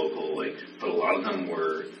you like local but a lot of them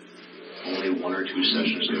were only 1 or 2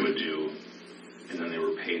 sessions they would do, and then they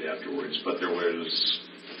were paid afterwards. But there was,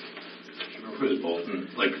 I can't remember if it was Bolton.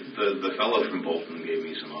 Like the fellow from Bolton gave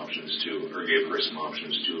me some options too, or gave her some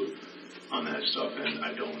options too on that stuff, and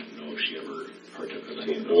I don't know if she ever partook of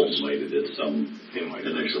any of those. Bolton might have did some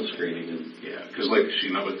initial screening. Yeah, because she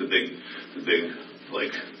met with the big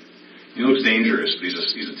he looks dangerous, but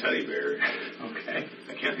he's a teddy bear. Okay.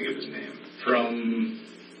 I can't think of his name. From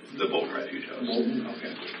the Bolton Refuge House. Bolton,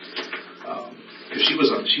 okay.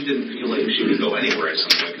 Because she didn't feel like she could go anywhere at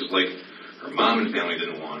some point. Because her mom and family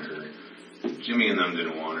didn't want her. Jimmy and them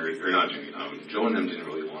didn't want her, or not Jimmy. Joe and them didn't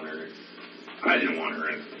really want her. I didn't want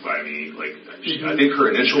her by me. I think her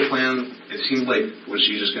initial plan, it seemed like, was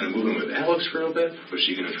she just going to move in with Alex for a bit? Was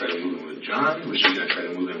she going to try to move in with John? Was she going to try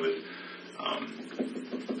to move in with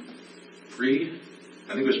Bree?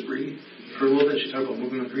 I think it was Bree. for a little bit. She talked about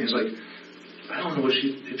moving with her. He's like, I don't know if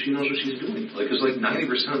she knows what she's doing. Like, because like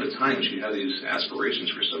 90% of the time she had these aspirations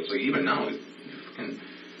for stuff. It's like even now,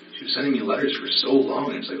 she was sending me letters for so long,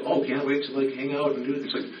 and it's like, oh, can't wait to like hang out and do it.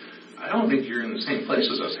 It's like, I don't think you're in the same place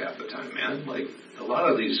as us half the time, man. Like, a lot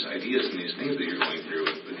of these ideas and these things that you're going through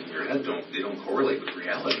in your head don't correlate with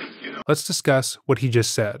reality, you know? Let's discuss what he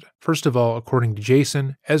just said. First of all, according to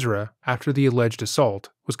Jason, Ezra, after the alleged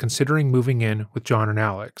assault, was considering moving in with John and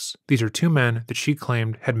Alex. These are two men that she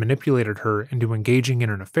claimed had manipulated her into engaging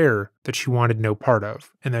in an affair that she wanted no part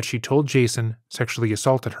of, and that she told Jason sexually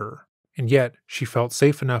assaulted her. And yet, she felt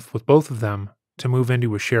safe enough with both of them to move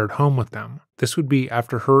into a shared home with them. This would be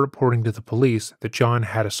after her reporting to the police that John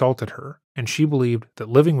had assaulted her, and she believed that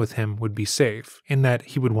living with him would be safe, and that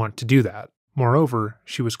he would want to do that. Moreover,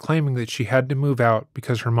 she was claiming that she had to move out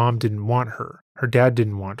because her mom didn't want her, her dad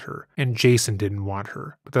didn't want her, and Jason didn't want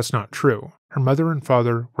her, but that's not true. Her mother and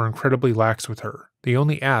father were incredibly lax with her. They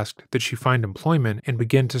only asked that she find employment and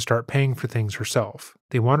begin to start paying for things herself.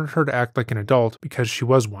 They wanted her to act like an adult because she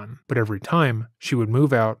was one, but every time, she would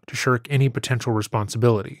move out to shirk any potential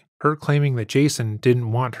responsibility. Her claiming that Jason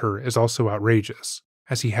didn't want her is also outrageous,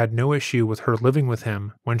 as he had no issue with her living with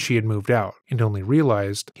him when she had moved out, and only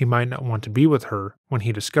realized he might not want to be with her when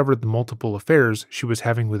he discovered the multiple affairs she was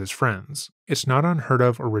having with his friends. It's not unheard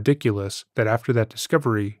of or ridiculous that after that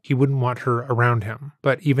discovery, he wouldn't want her around him,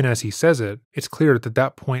 but even as he says it, it's clear that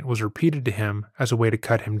that point was repeated to him as a way to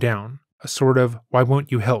cut him down. A sort of, why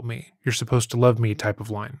won't you help me? You're supposed to love me type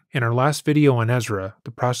of line. In our last video on Ezra,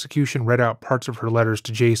 the prosecution read out parts of her letters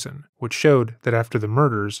to Jason, which showed that after the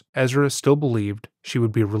murders, Ezra still believed she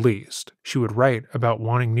would be released. She would write about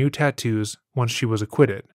wanting new tattoos once she was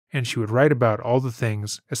acquitted, and she would write about all the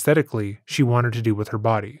things, aesthetically, she wanted to do with her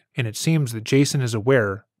body. And it seems that Jason is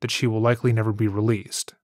aware that she will likely never be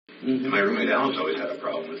released. And my roommate Alex always had a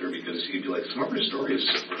problem with her because he'd be like, some of her stories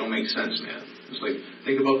don't make sense, man. It's like,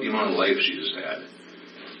 think about the amount of life she just had.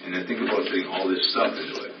 And then think about putting all this stuff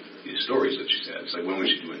into it, these stories that she's had. It's like, when was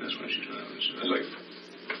she doing this, when was she doing that? I was like,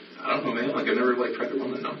 I don't know, man. Like, I've never, like, tried to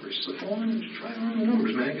run the numbers. She's like, well, why don't you try to run the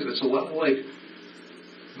numbers, man? Because it's a lot of, like,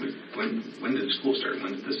 when did school start?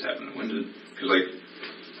 When did this happen? Because, like,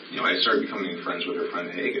 you know, I started becoming friends with her friend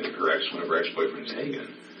Hagen, one of her ex-boyfriends, Hagen.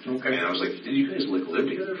 Okay. And I was like, did you guys, like, live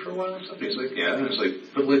together for a while and stuff? And he's like, yeah. And I was like,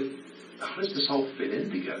 but, like, how does this all fit in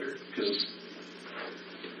together? Because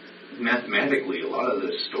mathematically, a lot of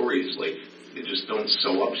the stories, like, they just don't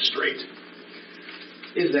sew up straight.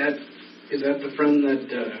 Is that the friend that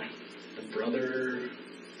the brother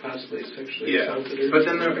possibly sexually assaulted her? But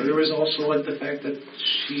then there was also, like, the fact that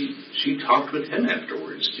she talked with him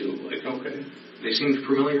afterwards, too. Like, okay. They seemed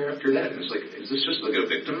familiar after that. And it's like, is this just, like, a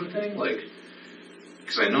victim thing? Like,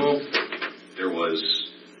 because I know there was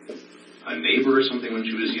a neighbor or something when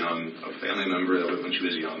she was young, a family member that when she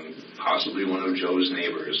was young, possibly one of Joe's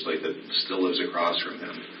neighbors, like, that still lives across from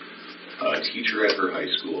him, a teacher at her high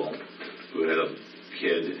school who had a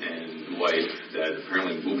kid and wife that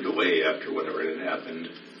apparently moved away after whatever had happened.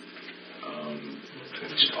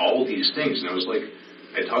 Just all these things. And I was like,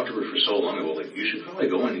 I talked to her for so long ago, like, you should probably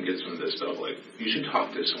go in and get some of this stuff. Like, you should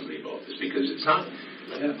talk to somebody about this because it's not...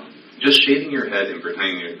 Just shaving your head and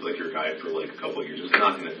pretending like you're a guy for like a couple of years is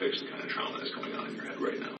not going to fix the kind of trauma that's going on in your head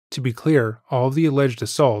right now. To be clear, all of the alleged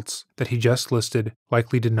assaults that he just listed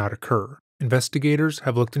likely did not occur. Investigators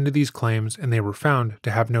have looked into these claims and they were found to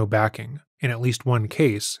have no backing. In at least one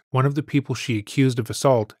case, one of the people she accused of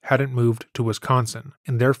assault hadn't moved to Wisconsin,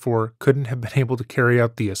 and therefore couldn't have been able to carry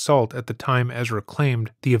out the assault at the time Ezra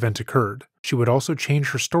claimed the event occurred. She would also change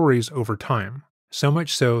her stories over time. So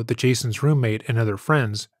much so that Jason's roommate and other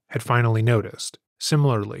friends had finally noticed.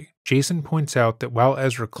 Similarly, Jason points out that while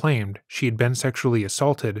Ezra claimed she had been sexually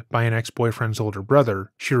assaulted by an ex-boyfriend's older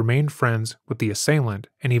brother, she remained friends with the assailant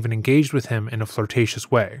and even engaged with him in a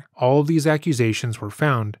flirtatious way. All of these accusations were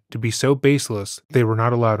found to be so baseless they were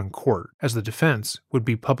not allowed in court, as the defense would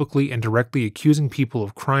be publicly and directly accusing people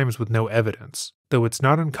of crimes with no evidence. Though it's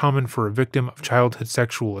not uncommon for a victim of childhood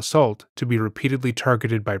sexual assault to be repeatedly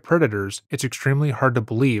targeted by predators, it's extremely hard to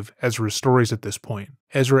believe Ezra's stories at this point.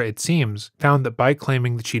 Ezra, it seems, found that by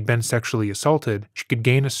claiming that she'd been sexually assaulted, she could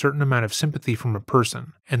gain a certain amount of sympathy from a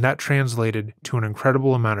person, and that translated to an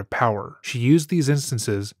incredible amount of power. She used these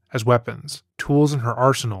instances as weapons, tools in her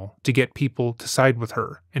arsenal, to get people to side with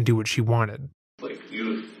her and do what she wanted. Like,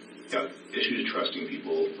 you've got issues trusting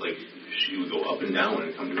people, like, she would go up and down when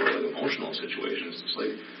it comes to, like, emotional situations. It's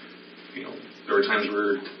like, you know, there were times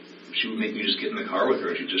where she would make me just get in the car with her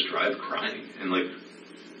and she'd just drive crying. And, like,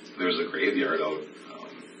 there was a graveyard out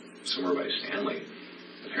somewhere by Stanley.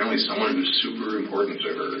 Apparently someone who's super important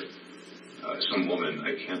to her some woman,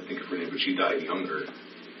 I can't think of her name, but she died younger.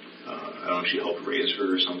 I don't know if she helped raise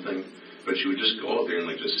her or something, but she would just go out there and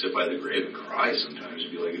like just sit by the grave and cry sometimes.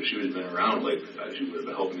 It'd be like, if she would have been around, like she would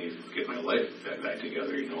have helped me get my life back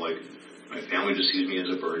together. You know, like my family just sees me as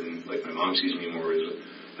a burden. Like my mom sees me more as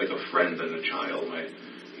like a friend than a child.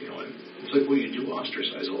 You know, and it's like, well, you do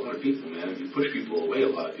ostracize a lot of people, man. You push people away a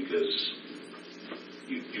lot because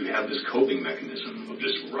you have this coping mechanism of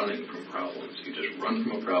just running from problems. You just run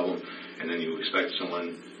from a problem, and then you expect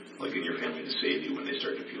someone like in your family to save you when they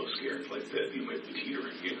start to feel scared, like that you might be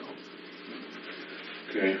teetering, you know.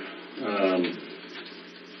 Okay.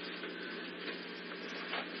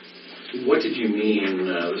 What did you mean?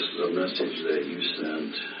 This is a message that you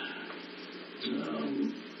sent.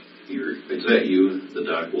 Is that you, the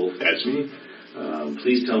Doc Wolf? That's me.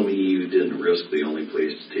 Please tell me you didn't risk the only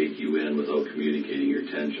place to take you in without communicating your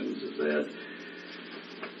intentions. Is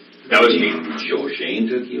that was me? Joe Shane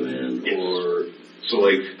took you in, yes. Or so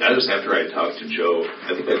like that was after I talked to Joe.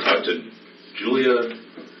 I think I talked to Julia,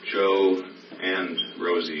 Joe, and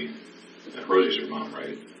Rosie. Rosie's her mom,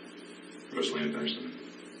 right? Rosalie Anderson.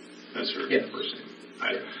 That's her first name.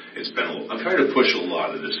 I'm trying to push a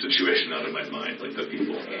lot of this situation out of my mind, like the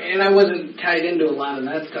people. And I wasn't tied into a lot of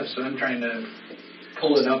that stuff, so I'm trying to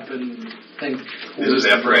pull it up and think. This is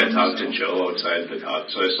after I had talked to Joe outside the cop,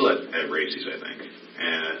 so I was still at Racey's, I think.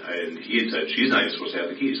 And he had said, she's not even supposed to have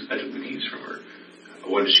the keys. I took the keys from her.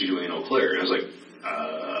 What is she doing in Eau Claire? And I was like,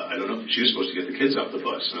 I don't know. She was supposed to get the kids off the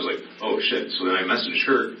bus. And I was like, oh shit. So then I messaged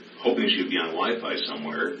her, hoping she would be on Wi-Fi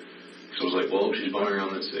somewhere. So I was like, well, she's bumming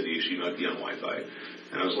around the city. She might be on Wi-Fi.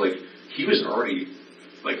 And I was like, he was already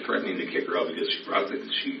like threatening to kick her out because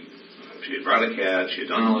she had brought a cat. She had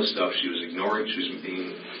done all this stuff. She was ignoring. She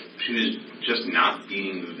was just not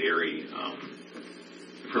being very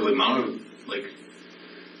for the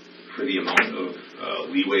amount of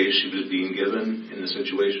leeway she was being given in the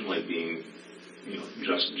situation, like being, you know,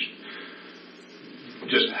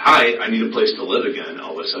 just hi, I need a place to live again.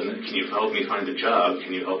 All of a sudden, can you help me find a job?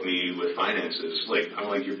 Can you help me with finances? Like, I'm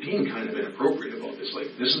like, you're being kind of inappropriate about this. Like,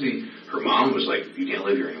 her mom was like, you can't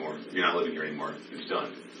live here anymore. You're not living here anymore. It's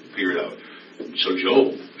done. Figure it out. So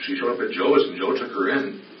she showed up at Joe's, and Joe took her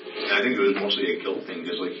in. And I think it was mostly a guilt thing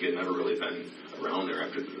because like he had never really been around there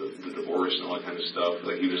after the divorce and all that kind of stuff.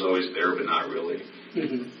 Like he was always there, but not really.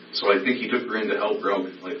 Mm-hmm. So I think he took her in to help her out,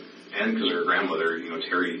 and because her grandmother, you know,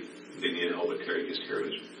 Terry. They needed help with Terry because Terry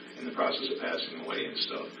was in the process of passing away and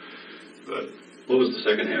stuff. But what was the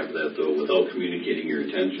second half of that, though? Without communicating your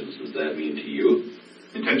intentions, does that mean to you?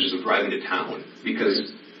 Intentions of driving to town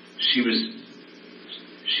because she was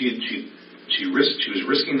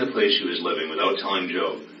risking the place she was living without telling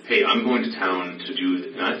Joe, hey, I'm going to town to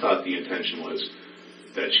do. And I thought the intention was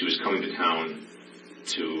that she was coming to town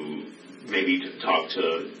to maybe to talk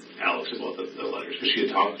to Alex about the letters, because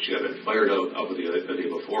she had been fired out the day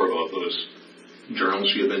before about those journals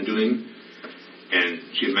she had been doing, and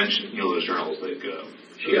she had mentioned, you know, those journals, like,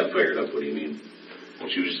 she got fired up, what do you mean? Well,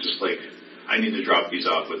 she was just like, I need to drop these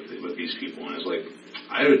off with these people, and I was like,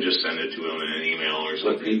 I would just send it to them in an email or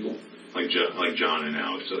something. What people? Like John and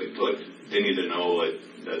Alex, so they need to know, like,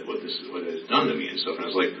 that what it's done to me and stuff, and I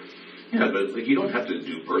was like, yeah, but like you don't have to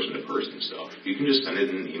do person-to-person stuff. You can just send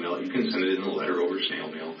it in an email. You can send it in a letter over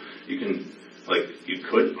snail mail. You can, you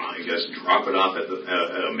could, I guess, drop it off at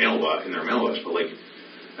a mailbox, in their mailbox, but like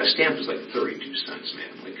a stamp is like 32 cents,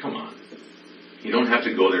 man. Like, come on. You don't have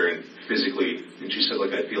to go there and physically. And she said,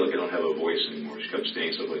 like, I feel like I don't have a voice anymore. She kept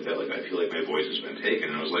saying stuff like that. Like, I feel like my voice has been taken.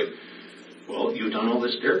 And I was like, well, you've done all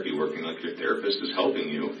this therapy work, and like your therapist is helping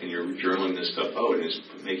you, and you're journaling this stuff out, and it's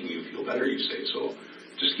making you feel better. You say so.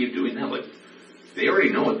 Just keep doing that. Like, they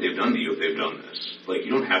already know what they've done to you if they've done this. Like,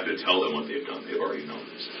 you don't have to tell them what they've done. They've already known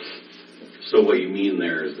this. So what you mean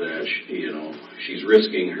there is that, she's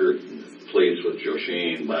risking her place with Joe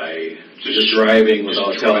Shane by just driving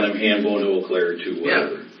without telling him, hey, I'm going to Eau Claire to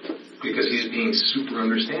whatever. Yeah, because he's being super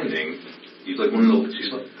understanding. He's like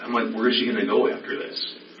I'm like, where is she going to go after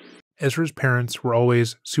this? Ezra's parents were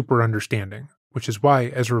always super understanding, which is why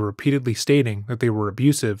Ezra repeatedly stating that they were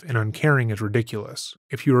abusive and uncaring is ridiculous.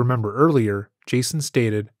 If you remember earlier, Jason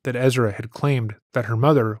stated that Ezra had claimed that her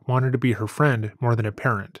mother wanted to be her friend more than a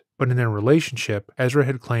parent, but in their relationship, Ezra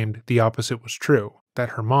had claimed the opposite was true,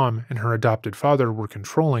 that her mom and her adopted father were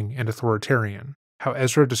controlling and authoritarian. How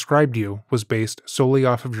Ezra described you was based solely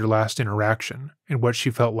off of your last interaction and what she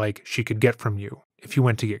felt like she could get from you. If you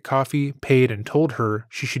went to get coffee, paid, and told her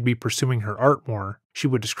she should be pursuing her art more, she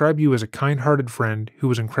would describe you as a kind-hearted friend who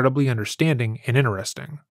was incredibly understanding and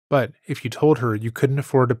interesting. But if you told her you couldn't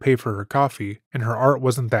afford to pay for her coffee and her art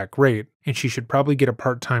wasn't that great and she should probably get a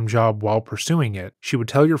part-time job while pursuing it, she would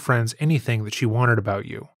tell your friends anything that she wanted about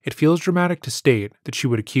you. It feels dramatic to state that she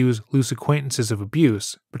would accuse loose acquaintances of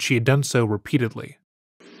abuse, but she had done so repeatedly.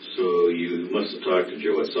 So you must have talked to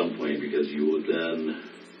Joe at some point, because you would then,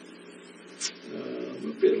 a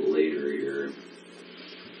bit later here,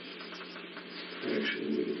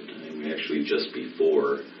 actually just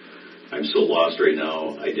before. I'm so lost right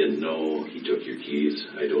now. I didn't know he took your keys.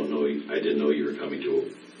 I didn't know you were coming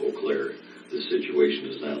to Eau Claire. The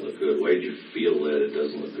situation does not look good. Why did you feel that it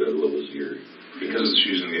doesn't look good? What was your... Because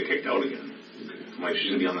she's going to get kicked out again. Okay. Like,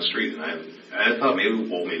 she's going to be on the street, and I thought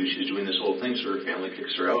maybe she's doing this whole thing so her family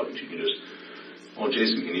kicks her out, and she can just, oh,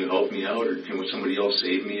 Jason, can you help me out, or can somebody else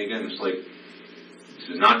save me again? It's like, this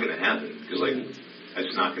is not going to happen, because, like,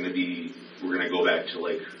 it's not going to be, we're going to go back to,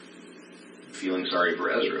 like, feeling sorry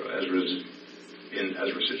for Ezra. Ezra's in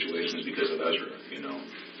Ezra's situations because of Ezra, you know.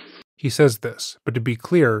 He says this, but to be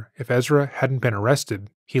clear, if Ezra hadn't been arrested,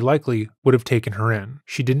 he likely would have taken her in.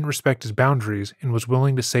 She didn't respect his boundaries and was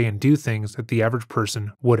willing to say and do things that the average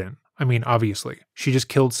person wouldn't. I mean, obviously, she just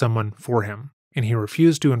killed someone for him, and he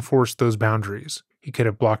refused to enforce those boundaries. He could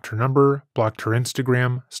have blocked her number, blocked her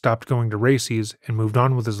Instagram, stopped going to races, and moved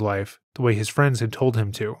on with his life the way his friends had told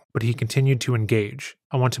him to, but he continued to engage.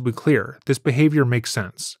 I want to be clear, this behavior makes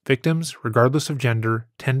sense. Victims, regardless of gender,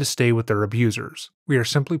 tend to stay with their abusers. We are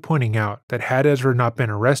simply pointing out that had Ezra not been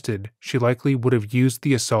arrested, she likely would have used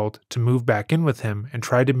the assault to move back in with him and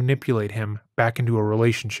try to manipulate him back into a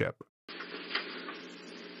relationship.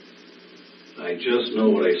 I just know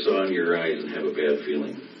what I saw in your eyes and have a bad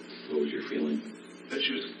feeling. What was your feeling? That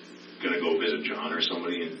she was going to go visit John or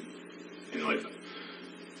somebody, and like,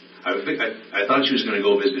 I thought she was going to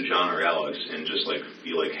go visit John or Alex and just, like,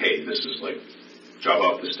 be like, hey, this is, like, drop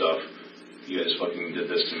off the stuff, you guys fucking did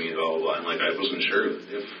this to me, blah, blah, blah, and, like, I wasn't sure if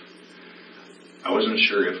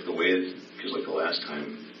the way, because, like, the last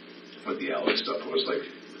time with the Alex stuff,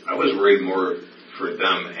 I was worried more for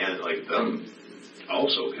them and, like, them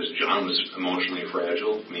also, because John was emotionally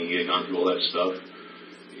fragile. I mean, he had gone through all that stuff,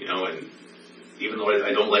 you know, and even though I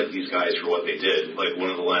don't like these guys for what they did, like, one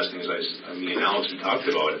of the last things me and Alex had talked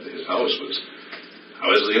about at his house was, I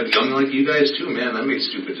was young like you guys too, man. I made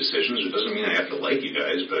stupid decisions. It doesn't mean I have to like you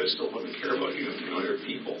guys, but I still fucking care about you. You know, you're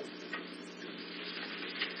people.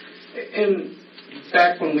 And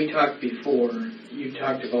back when we talked before, you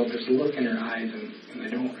talked about this look in her eyes, and I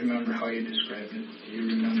don't remember how you described it. Do you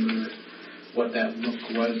remember what that look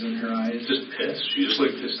was in her eyes? Just pissed. She just,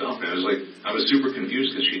 like, pissed off. And I was super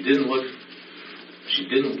confused because she didn't look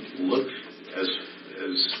as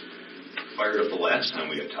fired up the last time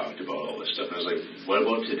we had talked about all this stuff. And I was like, what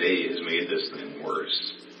about today has made this thing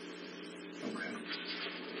worse? Okay.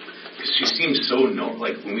 Because she seemed so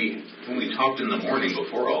like when we talked in the morning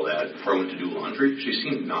before all that, before I went to do laundry, she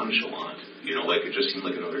seemed nonchalant. You know, like it just seemed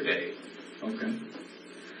like another day. Okay.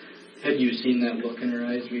 Had you seen that look in her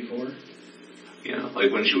eyes before? Yeah,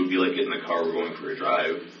 like when she would be like, get in the car, we're going for a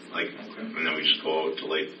drive, like, okay. And then we just go out to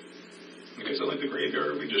like I said, like the graveyard,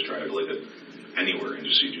 or we just drive to like anywhere, and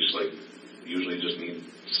you just like usually just need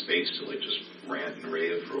space to like just rant and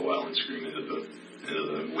rave for a while and scream into the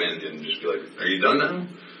wind and just be like, are you done now?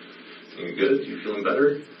 Are you good? You feeling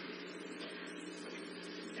better?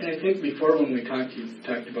 And I think before when we talked, you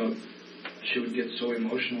talked about she would get so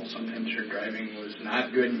emotional. Sometimes her driving was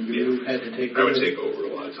not good, and you had to take over. I would take over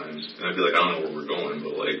a lot of times, and I'd be like, I don't know where we're going,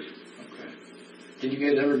 but like. Okay. Did you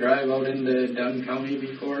guys ever drive out into Dunn County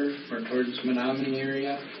before, or towards Menominee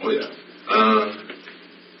area? Oh yeah.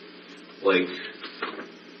 Like,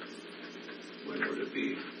 when would it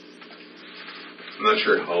be? I'm not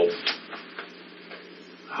sure how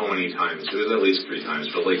many times. It was at least 3 times,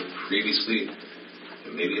 but like previously.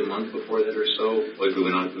 Maybe a month before that or so. Like we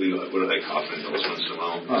would like Hoffman Hills once in a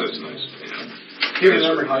while. Oh. That's nice. Yeah. Do you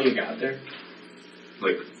remember how you got there?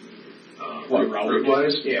 Like, what route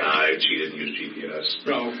wise? Yeah. I cheated and used GPS.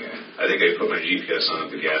 Oh, okay. I think I put my GPS on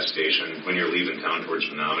at the gas station when you're leaving town towards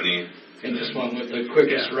Menominee. And this one with the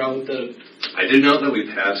quickest route. I did know that we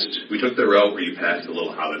took the route where you passed the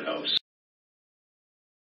little Hobbit house.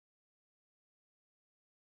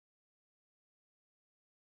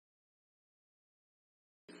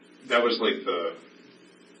 That was like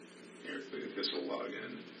here, this will log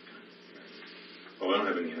in. Oh, I don't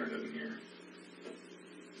have any internet in here.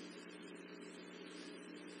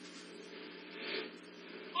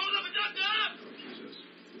 Oh, Jesus.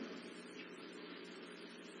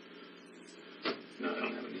 No, I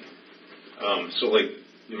don't have any. So like,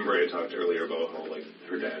 remember I talked earlier about how like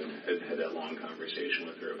her dad had that long conversation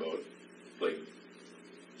with her about like,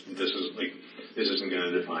 this is like, this isn't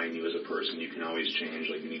going to define you as a person. You can always change.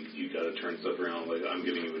 Like, you got to turn stuff around. Like, I'm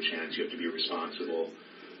giving you a chance. You have to be responsible.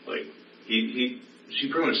 Like, she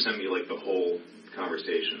pretty much sent me, like, the whole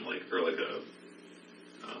conversation, like, or like a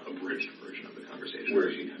abridged version of the conversation.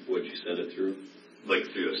 What'd you send it through? Like,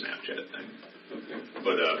 through the Snapchat thing. Okay.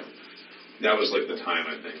 But that was, like, the time,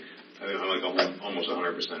 I think. I'm like almost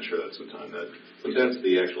 100% sure that's the time that... But that's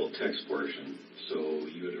the actual text portion, so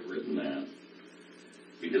you would have written that.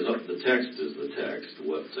 Because the text is the text,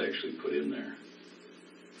 what's actually put in there.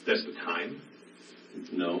 That's the time?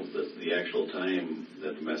 No, that's the actual time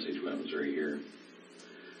that the message went was right here.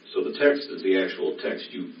 So the text is the actual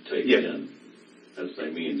text you typed in. That's what I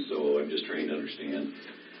mean, so I'm just trying to understand.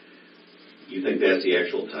 You think that's the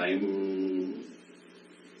actual time?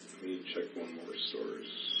 Let me check one more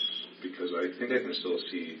source, because I think I can still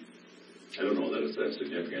see... I don't know that it's that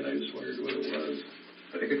significant, I just wondered what it was.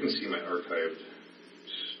 I think I can see my archived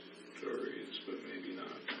stories, but maybe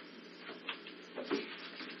not.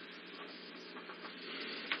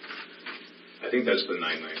 I think that's the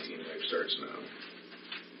 9/19 type starts now.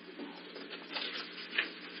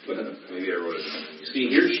 But maybe I wrote it down. See,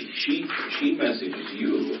 here she messages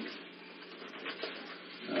you.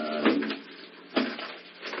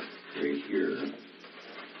 Right here.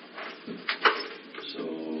 So,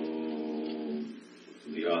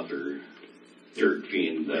 the author,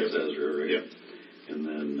 Gene, that's Ezra, right? Yep. And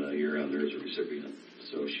then you're on there as a recipient.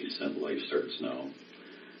 So she sent Life Starts Now.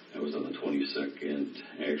 That was on the 22nd.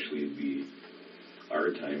 Actually, it'd be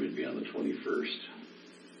our time, it'd be on the 21st.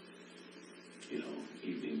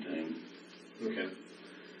 Evening time. Okay.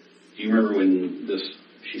 Do you remember when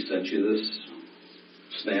she sent you this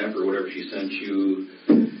snap or whatever she sent you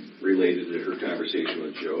related to her conversation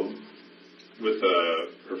with Joe? With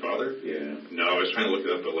her father? Yeah. No, I was trying to look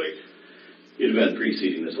it up, but like... It had been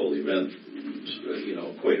preceding this whole event,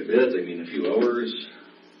 quite a bit. I mean, a few hours.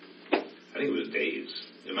 I think it was days.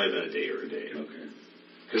 It might have been a day or a day. Okay.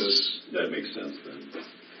 Because that makes sense then.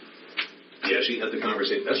 Yeah, she had the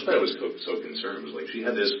conversation. That's why I was so concerned. Was like she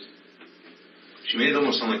had this. She made it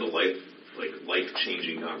almost sound like a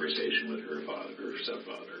life-changing conversation with her father, her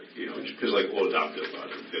stepfather. Because adoptive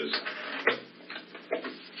father, because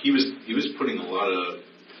he was putting a lot of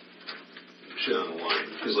shit on the line.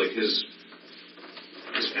 Because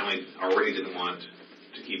his family already didn't want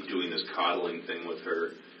to keep doing this coddling thing with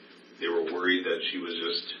her. They were worried that she was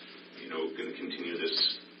just going to continue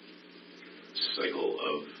this cycle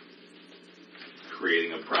of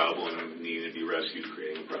creating a problem, needing to be rescued,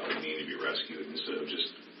 creating a problem, needing to be rescued, instead of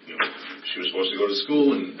just, she was supposed to go to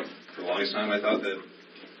school, and for the longest time I thought that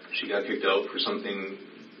she got kicked out for something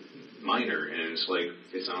minor, and it's like,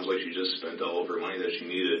 it sounds like she just spent all of her money that she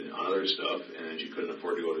needed on other stuff, and she couldn't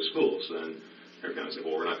afford to go to school, so then her parents said,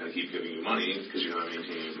 well, we're not going to keep giving you money, because you're not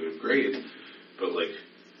maintaining a good grade, but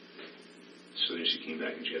so then she came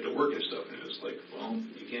back and she had to work and stuff, and it was like, well,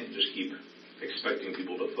 you can't just keep expecting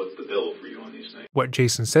people to foot the bill for you on these things. What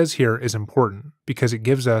Jason says here is important because it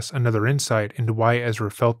gives us another insight into why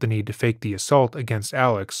Ezra felt the need to fake the assault against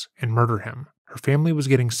Alex and murder him. Her family was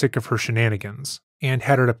getting sick of her shenanigans and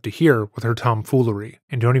had it up to here with her tomfoolery.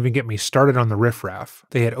 And don't even get me started on the riffraff.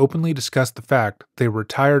 They had openly discussed the fact they were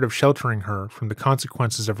tired of sheltering her from the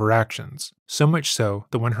consequences of her actions. So much so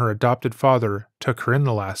that when her adopted father took her in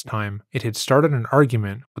the last time, it had started an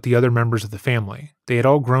argument with the other members of the family. They had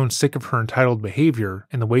all grown sick of her entitled behavior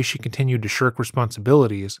and the way she continued to shirk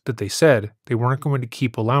responsibilities that they said they weren't going to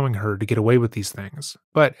keep allowing her to get away with these things.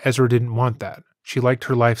 But Ezra didn't want that. She liked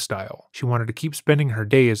her lifestyle. She wanted to keep spending her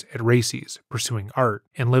days at races, pursuing art,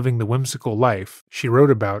 and living the whimsical life she wrote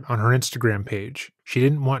about on her Instagram page. She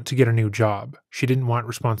didn't want to get a new job. She didn't want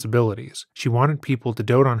responsibilities. She wanted people to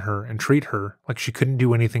dote on her and treat her like she couldn't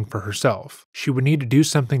do anything for herself. She would need to do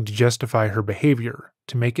something to justify her behavior,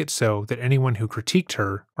 to make it so that anyone who critiqued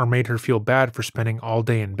her or made her feel bad for spending all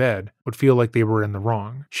day in bed would feel like they were in the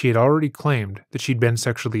wrong. She had already claimed that she'd been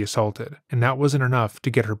sexually assaulted, and that wasn't enough to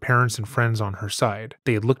get her parents and friends on her side.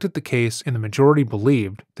 They had looked at the case and the majority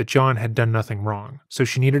believed that John had done nothing wrong, so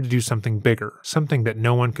she needed to do something bigger, something that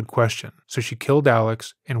no one could question. So she killed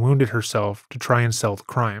Alex and wounded herself to try and sell the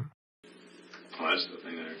crime. Oh, that's the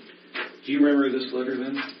thing there. Do you remember this letter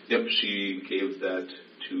then? Yep, she gave that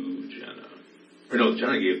to Jenna. Or no,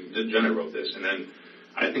 Jenna wrote this, and then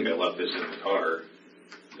I think I left this in the car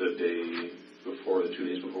the day before, the 2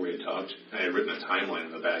 days before we had talked. I had written a timeline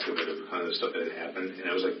on the back of it of kind of the stuff that had happened, and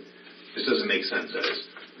I was like, this doesn't make sense, guys.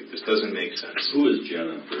 This doesn't make sense. Who is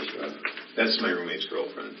Jenna, first off? That's my roommate's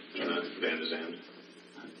girlfriend, Jenna Van de Zand.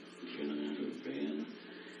 Jenna Van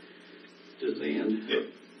de Zand? Yep.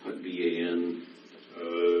 What, V-A-N?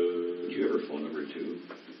 Do you have her phone number too?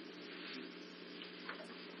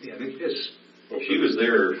 Yeah, I think this. She was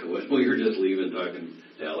there when we were just leaving, talking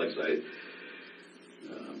to Alex.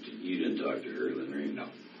 You didn't talk to her then, right? No.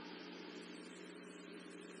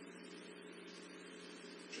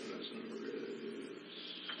 Jenna's number is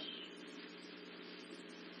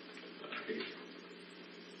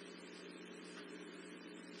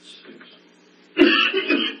 6.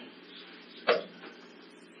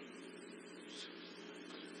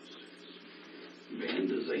 Van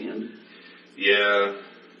de Zand? Yeah.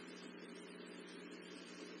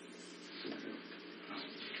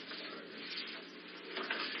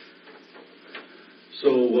 So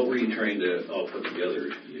what were you trying to all put together,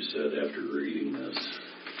 you said, after reading this?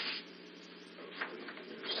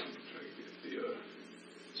 Try to get the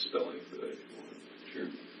spelling for that if you want. Sure.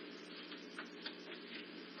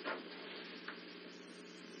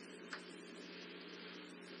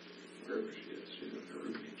 Wherever she is, she's in her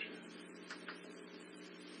room each.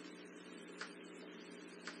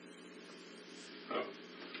 Oh.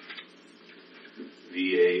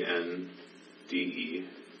 VANDE,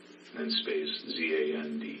 and then space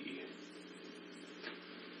ZANDE.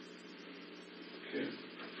 Okay.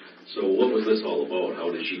 So what was this all about? How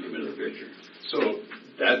did she come into the picture? So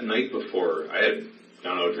that night before, I had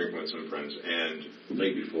gone out drinking with some friends, and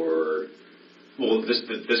Night before. well,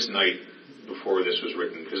 this night before this was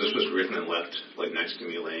written, because this was written and left like next to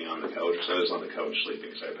me laying on the couch. So I was on the couch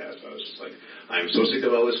sleeping, so I passed out. I was just like, I'm so sick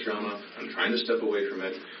of all this drama. I'm trying to step away from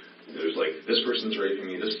it. There's like, this person's raping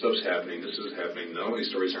me, this stuff's happening, this is happening, none of these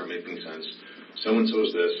stories aren't making sense.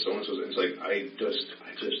 So-and-so's this, so-and-so's that. It's like, I just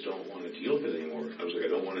don't want to deal with it anymore. I was like, I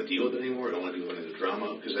don't want to deal with it anymore. I don't want to deal with any of the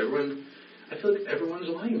drama, because I feel like everyone's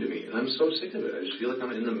lying to me, and I'm so sick of it. I just feel like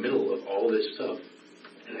I'm in the middle of all this stuff,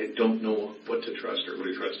 and I don't know what to trust or who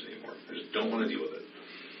to trust anymore. I just don't want to deal with it.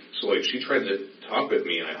 So like, she tried to talk with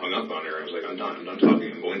me, and I hung up on her. I was like, I'm done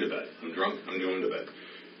talking, I'm going to bed. I'm drunk, I'm going to bed.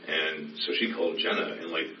 And so she called Jenna,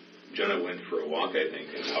 and like, Jenna went for a walk, I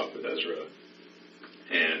think, and talked with Ezra.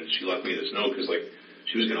 And she left me this note because, like,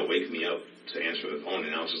 she was going to wake me up to answer the phone,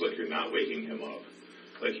 and now it's just like, you're not waking him up.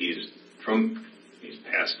 Like, he's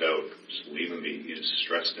passed out. Just leave him be. He's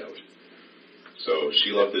stressed out. So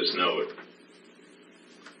she left this note.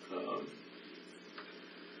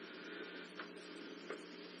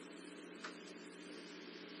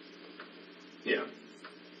 Yeah.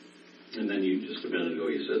 And then you, just a minute ago,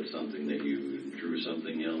 you said something that you drew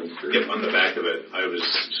something else? Or? Yep, on the back of it. I was,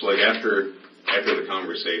 so like after the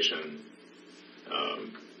conversation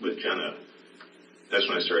with Jenna, that's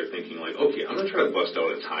when I started thinking like, okay, I'm going to try to bust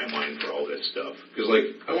out a timeline for all this stuff. Because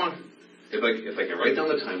like, if I can write down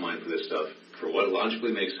the timeline for this stuff, for what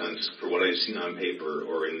logically makes sense, for what I've seen on paper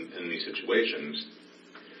or in these situations,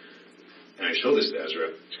 and I show this to Ezra,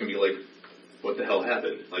 it's going to be like, what the hell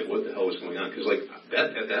happened? Like, what the hell was going on? Because, like,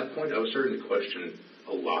 at that point, I was starting to question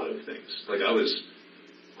a lot of things. Like, I was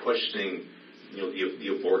questioning, the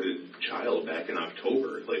aborted child back in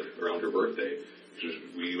October, like, around her birthday.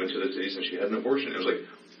 We went to the cities and she had an abortion. It was like,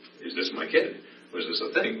 is this my kid? Was this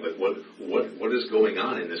a thing? Like, what is going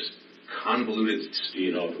on in this convoluted... Do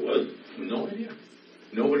you know if it was? No idea.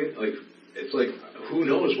 Nobody, like, it's like, who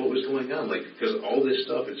knows what was going on? Like, because all this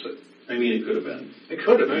stuff, it's like... I mean, it could have been. It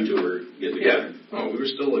could have been. You two were getting together. Yeah. Oh, we were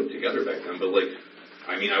still like together back then, but like,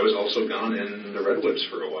 I mean, I was also gone in the Redwoods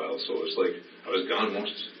for a while, so it was like I was gone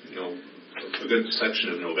most, a good section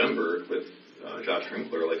of November with Josh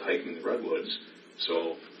Trinkler, like hiking the Redwoods.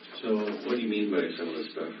 So what do you mean by some of this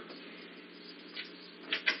stuff?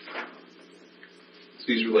 So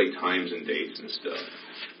these were like times and dates and stuff.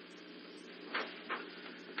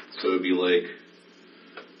 So it'd be like,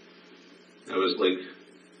 I was like,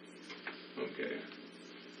 okay.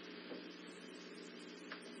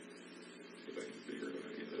 See if I can figure out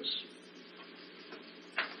any of this.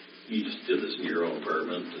 You just did this in your own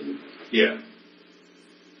apartment, and Yeah.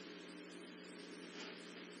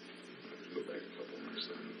 Let's go back a couple months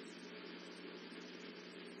then.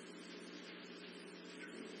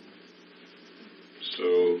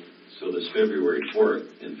 so this February 4th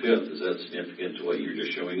and 5th, is that significant to what you're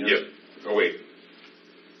just showing us? Yep. Oh wait.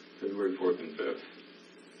 February 4th and 5th.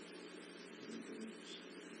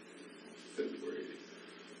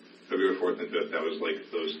 February 4th and 5th, that was like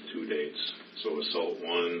those 2 dates. So assault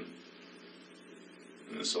 1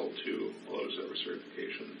 and assault 2 while I was at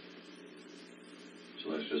certification.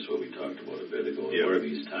 So that's just what we talked about a bit ago. Yep. What are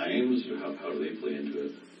these times, or how do they play into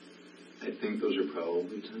it? I think those are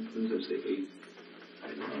probably times. I'd say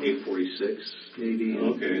 8:46 maybe.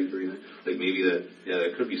 Okay. 8:39. Like maybe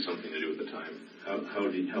that could be something to do with the time.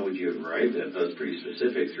 How would you arrive at? That's pretty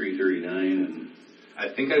specific. 3:39 and. I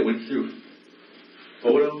think I went through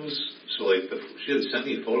photos. So like she had sent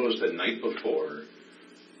me photos the night before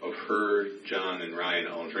of her, John, and Ryan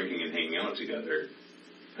all drinking and hanging out together.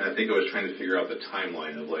 And I think I was trying to figure out the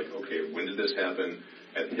timeline of like, okay, when did this happen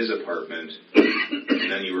at his apartment,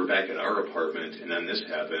 and then you were back at our apartment, and then this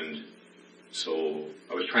happened. So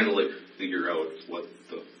I was trying to like figure out what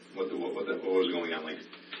was going on. Like,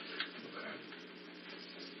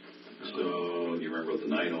 so you remember what the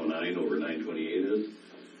 909 over 928 is?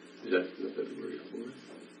 Is that February 4th?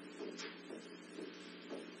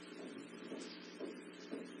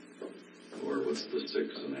 Or what's the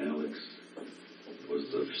 6th and Alex? Was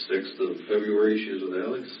the 6th of February she was with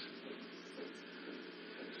Alex?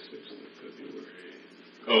 6th of February.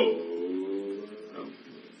 Oh.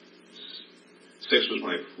 6th was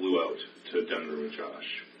when I flew out to Denver with Josh.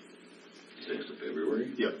 6th of February?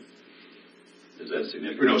 Yep. Is that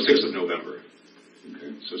significant? Or no, 6th of November.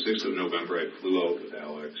 Okay. So 6th of November, I flew out with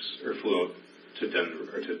Alex, or flew out to Denver,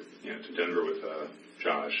 to Denver with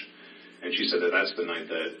Josh, and she said that that's the night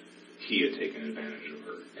that he had taken advantage of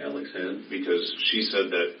her. Alex had? Because she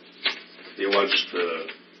said that they watched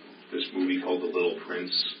this movie called The Little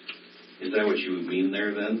Prince. Is that what you mean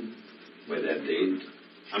there then, by that date?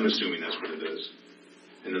 I'm assuming that's what it is.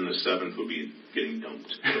 And then the 7th would be getting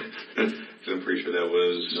dumped. So I'm pretty sure that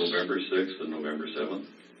was November 6th and November 7th?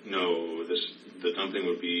 No, the dumping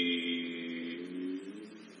would be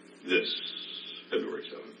this February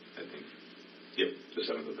 7th, I think. Yep, the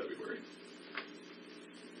 7th of February.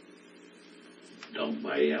 Dumped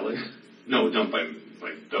by Alex? No, dumped by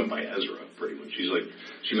Ezra, pretty much.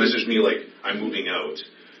 She messaged me like, I'm moving out.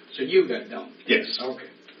 So you got dumped? Yes. Okay.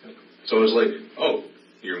 So I was like, oh,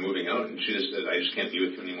 you're moving out? And she just said, I just can't be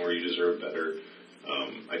with you anymore. You deserve better.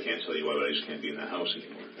 I can't tell you why, but I just can't be in that house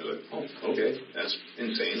anymore. I was like, oh, okay, that's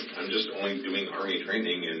insane. I'm just only doing Army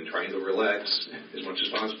training and trying to relax as much as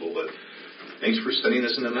possible, but thanks for sending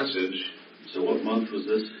this in a message. So what month was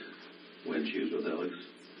this when she was with Alex?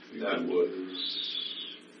 That was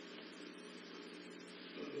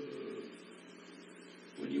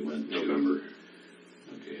when you went November.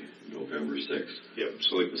 Okay, November 6th. Yep,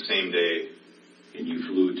 so like the same day. And you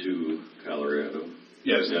flew to Colorado?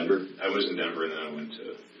 Yes, Denver? I was in Denver and then I went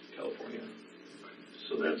to California.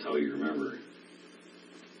 So that's how you remember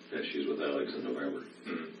that she's with Alex in November.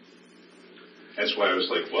 Mm-hmm. That's why I was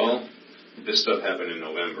like, well, this stuff happened in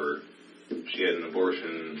November. She had an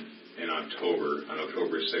abortion in October, on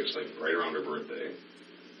October 6th, like right around her birthday.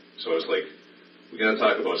 So I was like, we got to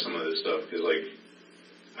talk about some of this stuff because, like,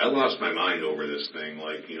 I lost my mind over this thing.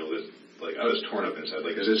 Like, you know, this, like I was torn up inside.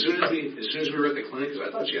 Like, 'cause as soon as we were at the clinic, because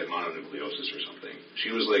I thought she had mononucleosis or something.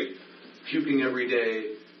 She was like puking every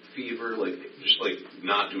day, fever, like just like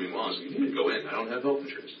not doing well. I was like, you need to go in. I don't have health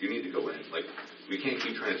insurance. You need to go in. Like, we can't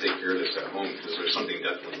keep trying to take care of this at home because there's something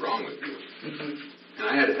definitely wrong with you. Mm-hmm. And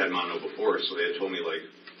I had mono before, so they had told me like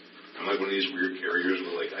I'm like one of these weird carriers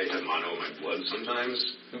where like I have mono in my blood sometimes.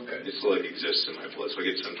 Okay. It still like exists in my blood, so I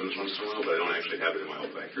get symptoms once in a while, but I don't actually have it in my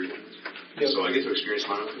olfactory glands. Yep. So I get to experience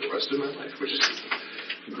mono for the rest of my life, which is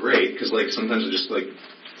great because like sometimes I just like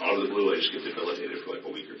out of the blue I just get debilitated for like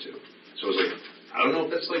a week or two. So I was like, I don't know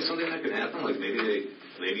if that's like something that can happen. Like maybe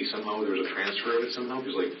somehow there was a transfer of it somehow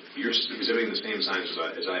because like you're exhibiting the same signs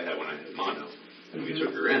as I had when I had mono. And we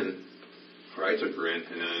took her in. Or I took her in,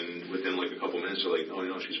 and then within like a couple minutes, they're like, "Oh, you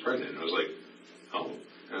know, she's pregnant." And I was like, "Oh,"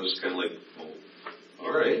 and I was kind of like, "Well,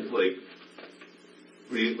 all right." Like,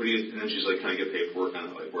 what do you? And then she's like, "Can I get paperwork on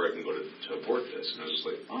it, like where I can go to abort this?" And I was just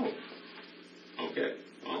like, "Oh, okay.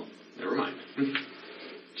 Well, never mind."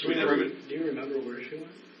 So do you remember where she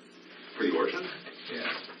went? For the abortion?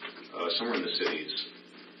 Yeah. Somewhere in the cities.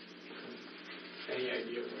 Any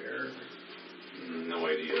idea where? No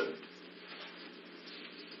idea.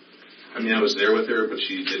 I mean, I was there with her, but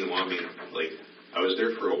she didn't want me, like, I was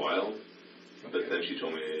there for a while, but then she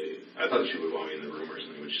told me, I thought she would want me in the room or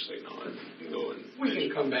something, but she's like, no, I can go in. We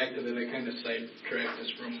can come back to that. I kind of sidetracked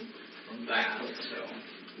us from that, so.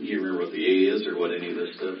 Do you remember what the A is or what any of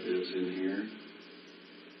this stuff is in here?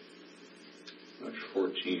 March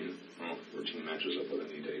 14. Well, 14 matches up with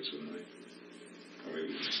any dates, doesn't it? Or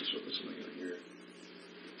maybe we can just put something in here.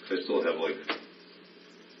 Because I still have, like,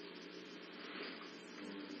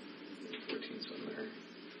 14's on there.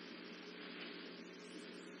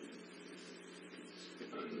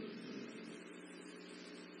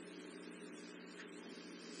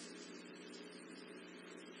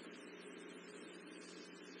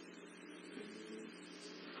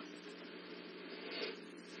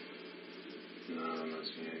 No, I'm not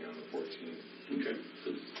seeing anything on the 14th. Okay. So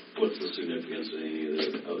what's the significance of any of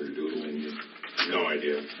the other doodling? No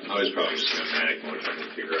idea. I was probably just in a manic mode trying to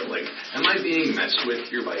figure out, like, am I being messed with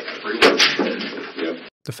here by everyone? Yep.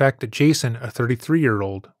 The fact that Jason, a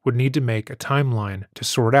 33-year-old, would need to make a timeline to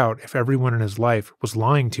sort out if everyone in his life was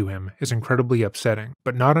lying to him is incredibly upsetting,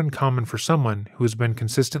 but not uncommon for someone who has been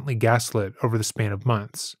consistently gaslit over the span of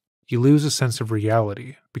months. You lose a sense of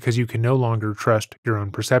reality because you can no longer trust your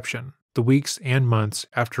own perception. The weeks and months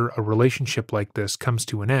after a relationship like this comes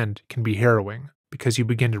to an end can be harrowing because you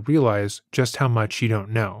begin to realize just how much you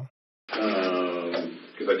don't know.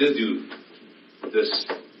 Because I did do this.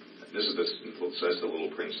 That's the Little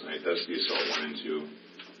Prince night. That's the assault 1 and 2,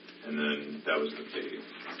 and then that was the day.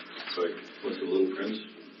 So like, what's the Little Prince?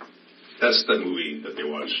 That's the movie that they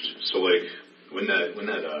watched. So like when that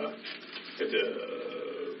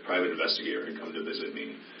private investigator had come to visit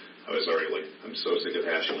me, I was already like, I'm so sick of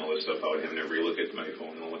hashing all this stuff out, having to relook at my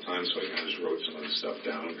phone all the time. So I kind of just wrote some of the stuff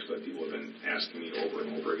down because people have been asking me over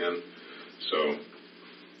and over again. So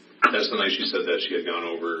that's the night she said that she had gone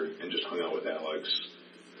over and just hung out with Alex.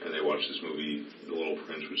 And they watched this movie, The Little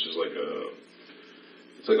Prince, which is like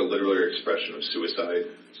a literary expression of suicide.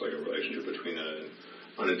 It's like a relationship between an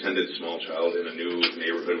unintended small child in a new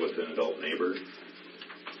neighborhood with an adult neighbor,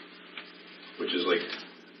 which is like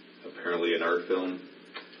apparently an art film.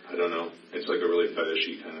 I don't know. It's like a really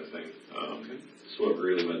fetishy kind of thing. So what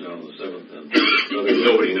really went down on the 7th then?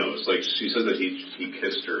 Nobody knows. Like she said that he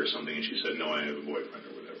kissed her or something, and she said, "No, I have a boyfriend"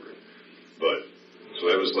 or whatever. But. So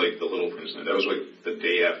that was like the Little Prince night. That was like the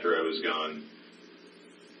day after I was gone.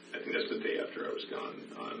 I think that's the day after I was gone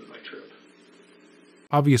on my trip.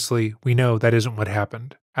 Obviously, we know that isn't what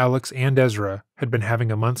happened. Alex and Ezra had been having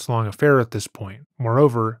a months-long affair at this point.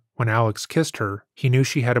 Moreover, when Alex kissed her, he knew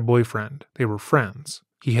she had a boyfriend. They were friends.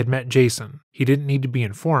 He had met Jason. He didn't need to be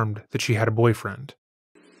informed that she had a boyfriend.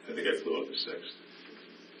 I think I flew out the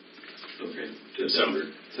 6th. Okay.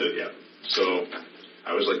 December. Yeah. So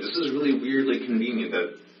I was like, this is really weirdly convenient that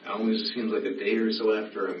it always seems like a day or so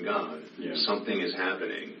after I'm gone, something is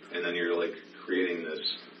happening, and then you're like creating this,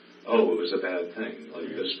 oh, it was a bad thing. Like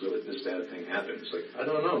this bad thing happened. It's like, I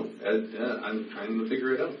don't know. I'm trying to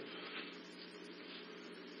figure it out.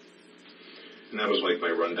 And that was like my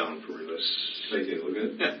rundown for this. Take a look at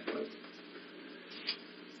it. Yeah.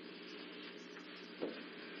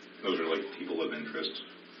 Those are like people of interest.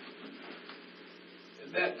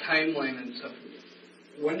 That timeline and stuff,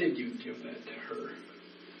 when did you give that to her?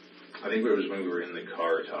 I think it was when we were in the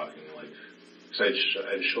car talking, like, because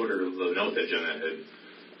I showed her the note that Jenna had,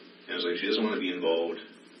 and I was like, she doesn't want to be involved,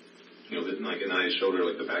 you know, and I showed her,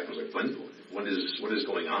 like, the back, and I was like, what is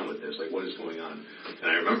going on with this? Like, what is going on?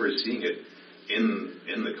 And I remember seeing it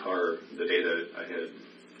in the car the day that I had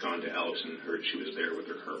gone to Alex and heard she was there with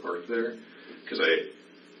her car parked there, because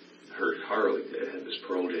her car, like, it had this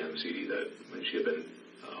Pearl Jam CD that when she had been,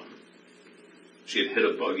 she had hit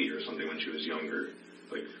a buggy or something when she was younger.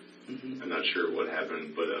 Like, I'm not sure what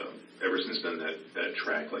happened, but ever since then that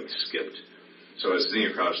track, like, skipped. So I was sitting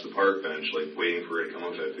across the park bench, like, waiting for her to come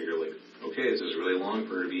up, so I figured, like, okay, this is really long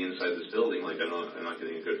for her to be inside this building. Like, I'm not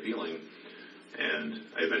getting a good feeling. And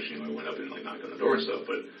I eventually went up and, like, knocked on the door and stuff,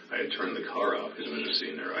 but I had turned the car off because it was just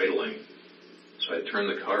sitting there idling. So I had turned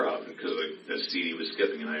the car off because, like, the CD was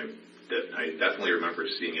skipping, and I definitely remember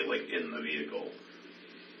seeing it, like, in the vehicle.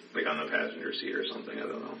 Like on the passenger seat or something, I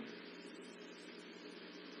don't know.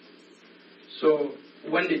 So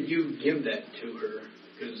when did you give that to her?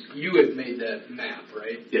 Because you had made that map,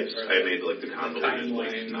 right? Yes, or I made like the convoluted, like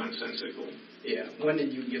timeline. nonsensical. Yeah. When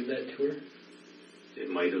did you give that to her? It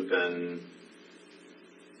might have been,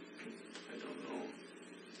 I don't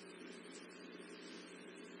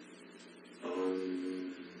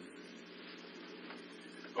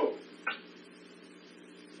know.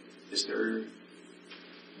 Is there?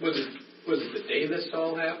 Was it the day this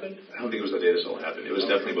all happened? I don't think it was the day this all happened. It was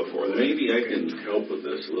definitely before that. Maybe I can help with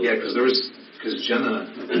this a little bit. Because Jenna,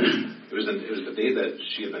 it was the day that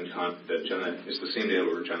she had been that Jenna. It's the same day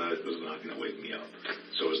where Jenna was not going to wake me up.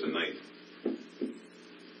 So it was the night.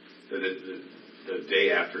 The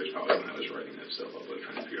day after is probably when I was writing that stuff up, like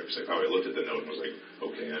trying to figure out. Because I probably looked at the note and was like,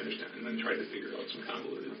 okay, I understand, and then tried to figure out some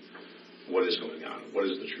convoluted. What is going on? What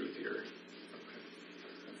is the truth here?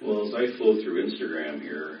 Well, as I flow through Instagram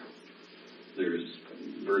here, there's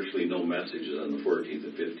virtually no messages on the 14th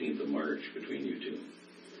and 15th of March between you two.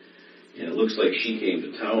 And it looks like she came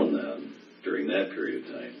to town then, during that period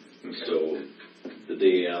of time. Okay. So the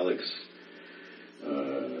day Alex,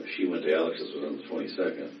 she went to Alex's was on the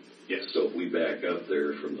 22nd. Yes. So if we back up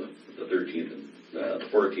there from the 13th and the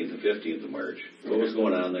 14th and 15th of March, what was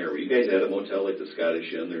going on there? Were you guys at a motel like the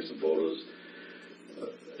Scottish Inn? There's some photos.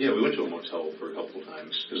 Yeah, we went to a motel for a couple of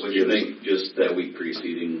times. Like, you think just that week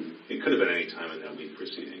preceding? It could have been any time in that week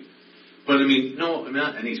preceding. But, I mean, no,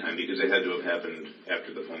 not any time, because it had to have happened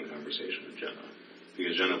after the phone conversation with Jenna.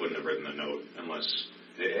 because Jenna wouldn't have written the note unless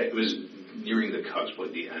it was nearing the cusp,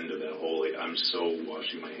 like the end of that whole, like, I'm so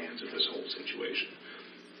washing my hands of this whole situation.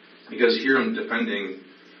 Because here I'm defending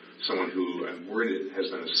someone who I'm worried has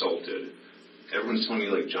been assaulted. Everyone's telling me,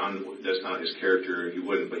 like, John, that's not his character, he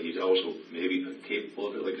wouldn't, but he's also maybe capable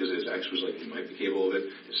of it, like, because his ex was like, he might be capable of it,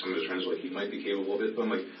 some of his friends were like, he might be capable of it, but I'm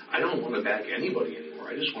like, I don't want to back anybody anymore,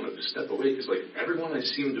 I just want to step away, because, like, everyone I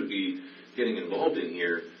seem to be getting involved in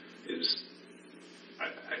here is,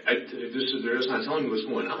 they're just not telling me what's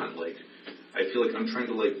going on, like, I feel like I'm trying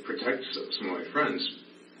to, like, protect some of my friends,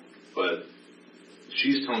 but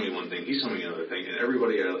she's telling me one thing, he's telling me another thing, and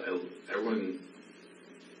everybody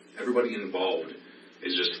involved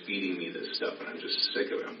is just feeding me this stuff, and I'm just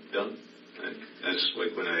sick of it. I'm done. And that's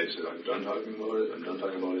like when I said, I'm done talking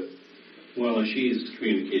about it. Well, and she's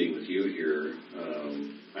communicating with you here.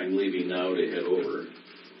 I'm leaving now to head over.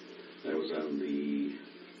 That was on the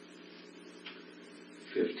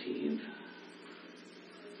 15th.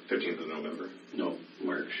 15th of November? No,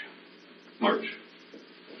 March. March.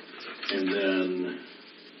 And then,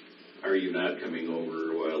 are you not coming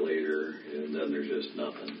over a while later? And then there's just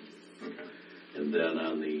nothing. Okay. And then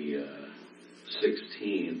on the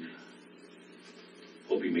 16th,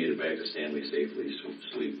 hope you made it back to Stanley safely. So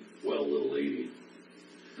sleep well, little lady.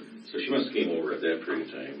 So she must have came over at that period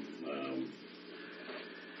of time.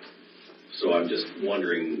 So I'm just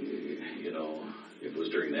wondering, if it was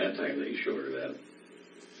during that time that you showed her that.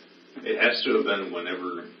 It has to have been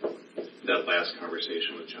whenever that last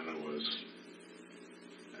conversation with Jenna was.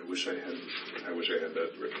 I wish I had that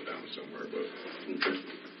written down somewhere, but.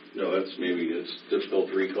 No, it's difficult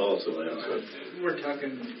to recall some of that stuff. We're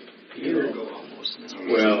talking a year ago almost.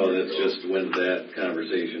 Well, it's just when that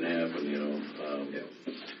conversation happened, Yeah.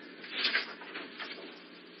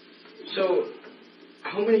 So,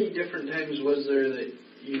 how many different times was there that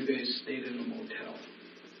you guys stayed in a motel?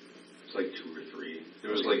 It's like 2 or 3. It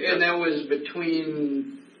was like, and that was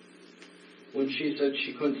between when she said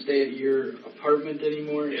she couldn't stay at your apartment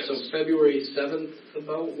anymore. Yes. So February 7th,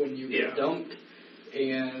 about when you Yeah. got dumped,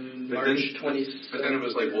 and but March then, 27th. But then it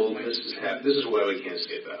was like, well, this is why we can't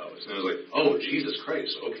stay at the house. And I was like, oh, Jesus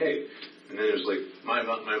Christ, okay. And then it was like, my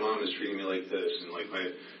mom is treating me like this, and like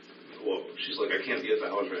she's like, I can't be at the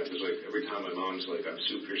house right now, because like every time my mom's like, I'm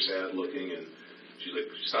super sad looking, and she's like,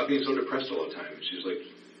 stop being so depressed all the time. And she's like,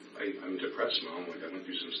 I'm depressed, Mom. Like, I went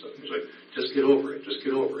through some stuff. And he's like, just get over it. Just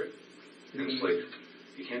get over it. And it's like,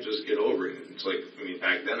 you can't just get over it. It's like, I mean,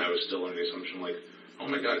 back then I was still under the assumption, like, oh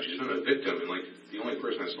my God, she's been a victim, and like, the only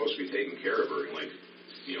person that's supposed to be taking care of her, and like,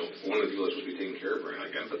 one of the people that's supposed to be taking care of her and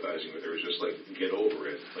like empathizing with her was just like, get over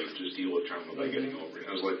it. Like, just deal with trauma by getting over it.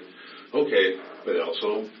 And I was like, okay, but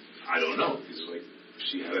also, I don't know. Because like,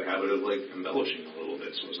 she had a habit of like embellishing a little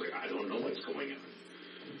bit. So I was like, I don't know what's going on.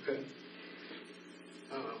 Okay.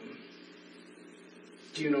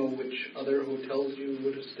 Do you know which other hotels you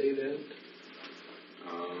would have stayed at?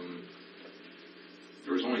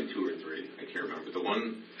 There was only 2 or 3. I can't remember. But the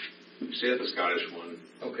one, we stayed at the Scottish one.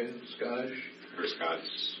 Okay, Scottish. Or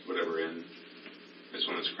Scott's, whatever inn. This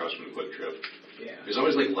one that's across from the Quick Trip. Yeah. It was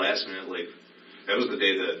always like last minute, like, that was the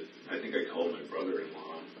day that I think I called my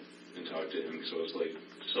brother-in-law and talked to him, because I was like,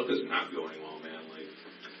 stuff is not going well, man. Like,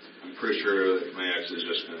 I'm pretty sure that my ex has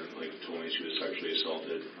just been, like, told me she was sexually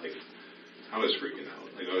assaulted. Like, I was freaking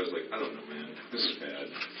out. Like, I was like, I don't know, man. This is bad.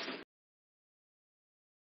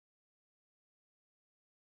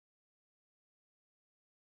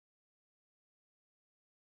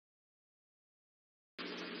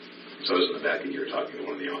 So I was in the back of here talking to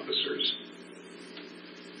one of the officers.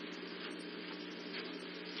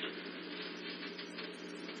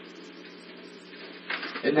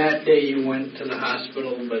 And that day you went to the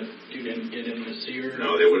hospital, but you didn't get in to see her?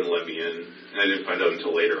 No, they wouldn't let me in. And I didn't find out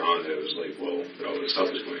until later on that it was like, well, all this stuff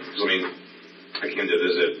is going on. So, I mean, I came to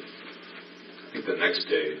visit, I think the next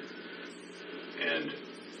day, and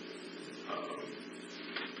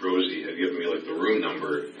Rosie had given me, like, the room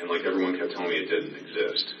number, and, like, everyone kept telling me it didn't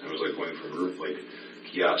exist. I was, like, going from room, like,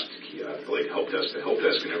 kiosk to kiosk, like, help desk to help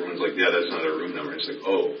desk, and everyone's like, yeah, that's not a room number. And it's like,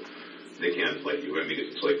 oh, they can't let you in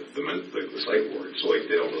because it's, like, the psych ward. So, like,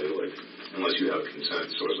 they don't really, like, unless you have consent.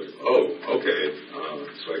 So I was like, oh, okay.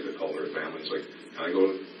 So I could call her family. It's like, can I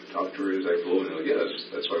go talk to her? Is that cool? And they're like, yes,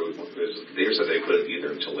 that's why we want this. They said they couldn't either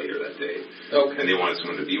until later that day. Okay. And they wanted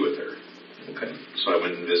someone to be with her. Okay. So I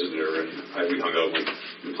went and visited her, and we hung out.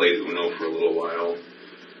 We played Uno for a little while.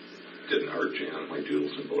 Did an art jam, like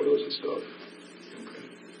doodles and photos and stuff. Okay.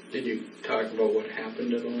 Did you talk about what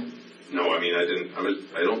happened at all? No, I mean, I didn't.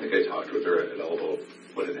 I don't think I talked with her at all about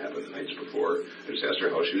what had happened the nights before. I just asked her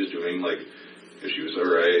how she was doing, like if she was all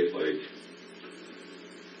right, like.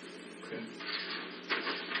 Okay.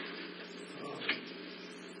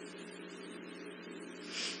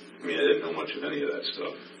 know much of any of that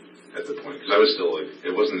stuff at the point, because I was still like,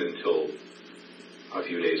 it wasn't until a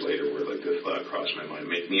few days later where like the thought crossed my mind.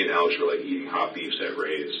 Me and Alex were like eating hot beefs at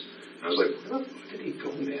Ray's, and I was like, where the fuck did he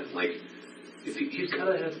go, man? Like, if he's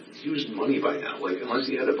gotta have used money by now. Like, unless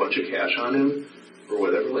he had a bunch of cash on him or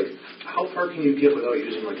whatever. Like, how far can you get without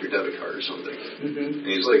using like your debit card or something? And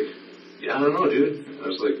he's like, yeah, I don't know, dude. And I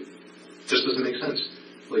was like, just doesn't make sense.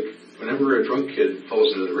 Like, whenever a drunk kid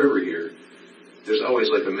falls into the river here, there's always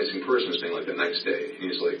like a missing person thing like the next day.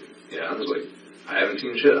 And he's like, yeah. I was like, I haven't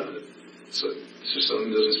seen shit on it. So it's just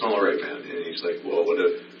something doesn't smell right, man. And he's like, well, what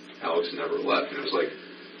if Alex never left? And I was like,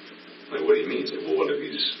 what do you mean? He's like, well, what if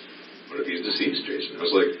he's deceased, Jason? I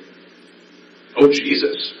was like, oh,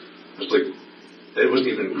 Jesus. I was like, that wasn't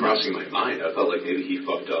even crossing my mind. I thought like maybe he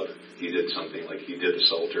fucked up. He did something, like he did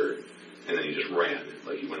assault her, and then he just ran.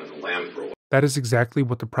 Like he went on the lam for a while. That is exactly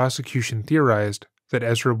what the prosecution theorized that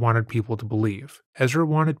Ezra wanted people to believe. Ezra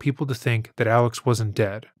wanted people to think that Alex wasn't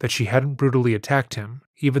dead, that she hadn't brutally attacked him,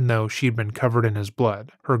 even though she had been covered in his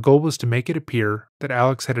blood. Her goal was to make it appear that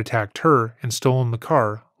Alex had attacked her and stolen the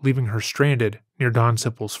car, leaving her stranded near Don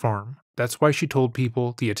Sippel's farm. That's why she told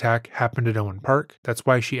people the attack happened at Owen Park, that's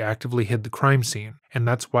why she actively hid the crime scene, and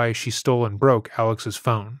that's why she stole and broke Alex's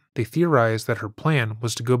phone. They theorized that her plan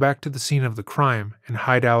was to go back to the scene of the crime and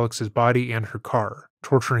hide Alex's body and her car,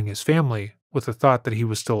 torturing his family with the thought that he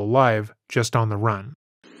was still alive, just on the run.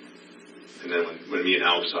 And then when me and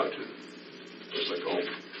Alex talked to him, it was like,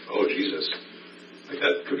 oh, Jesus. Like,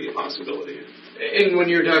 that could be a possibility. And when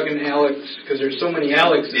you're talking Alex, because there's so many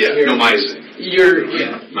Alexes here. Yeah, no, my thing. You're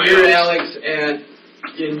Alex.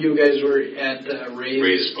 and you guys were at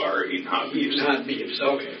Ray's bar eating hot beefs. Hot beefs,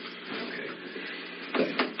 okay.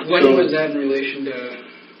 When was that in relation to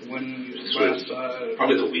when you last saw?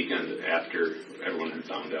 Probably the weekend after everyone had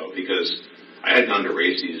found out, because I had gone to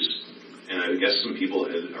Racey's, and I guess some people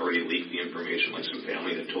had already leaked the information, like some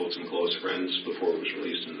family had told some close friends before it was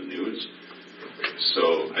released in the news.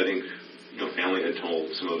 So I think, family had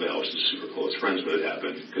told some of Alex's super close friends what had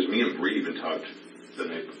happened, because me and Bree even talked the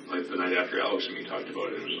night after Alex and me talked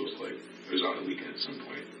about it, and it was on the weekend at some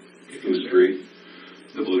point. Who's Bree?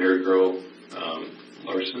 The blue-haired girl,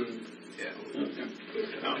 Larson. Yeah.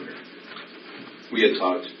 We had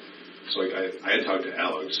talked, so I had talked to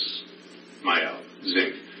Alex,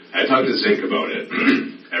 Zink. I had talked to Zink about it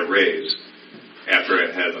at Ray's after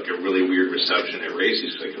I had like a really weird reception at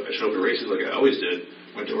Racey's. Like, I showed up at Racey's like I always did,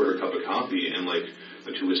 went to order a cup of coffee, and like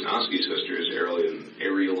the two Wisnowski sisters,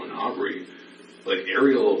 Ariel and Aubrey, like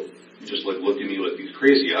Ariel just like looked at me with these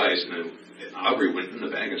crazy eyes, and then Aubrey went in the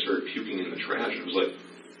bag and started puking in the trash. And I was like,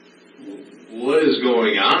 what is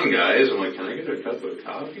going on, guys? I'm like, can I get a cup of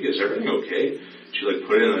coffee? Is everything okay? She like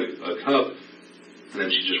put in a cup, and then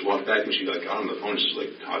she just walked back and she like got on the phone, just like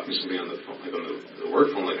talking to somebody on the phone, like on the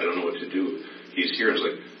work phone, like I don't know what to do. He's here. I was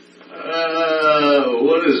like,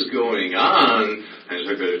 what is going on? I just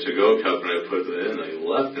took a to-go cup and I put it in and I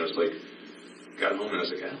left, and I was like, got home and I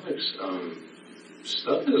was like, Alex,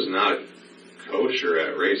 stuff is not kosher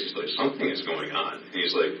at Racey's. Like, something is going on. And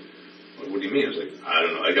he's like, what do you mean? I was like, I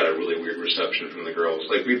don't know. I got a really weird reception from the girls.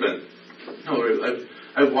 Like,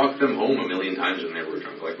 I've walked them home a million times when they were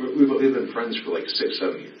drunk. Like, we've been friends for like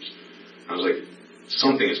 6-7 years. I was like,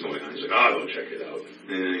 something is going on. He's like, I'll go check it out.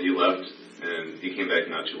 And then he left, and he came back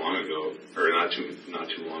not too long ago, or not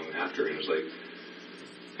too long after, and it was like,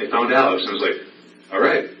 they found Alex, and I was like, all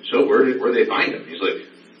right, so where'd they find him? He's like,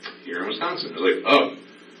 here in Wisconsin. I was like, oh,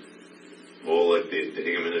 well, like, they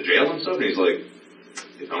take him into jail and stuff? And he's like,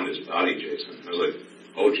 they found his body, Jason. I was like,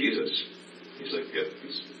 oh, Jesus. He's like, yeah,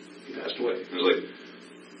 he passed away. I was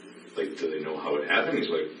like, do they know how it happened? He's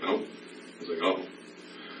like, no. I was like, oh,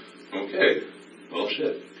 okay. Well,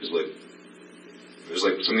 shit. Because, like, it was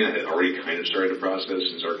like something I had already kind of started to process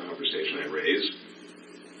since our conversation at Ray's.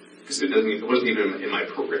 Because it wasn't even in my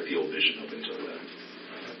peripheral vision up until then.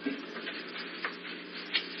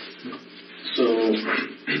 So,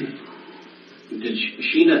 did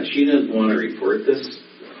she not want to report this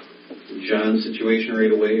John situation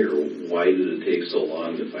right away, or why did it take so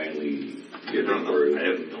long to finally get reported? I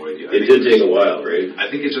have no idea. It did take a while, right? I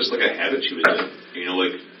think it's just like a habit she was in.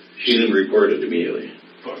 Like, she didn't report it immediately.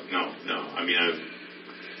 Fuck, no. I mean,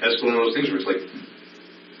 that's one of those things where it's like,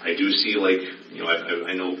 I do see, like,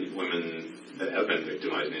 I know women that have been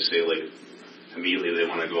victimized, and they say, like, immediately they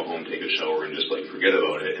want to go home, take a shower, and just, like, forget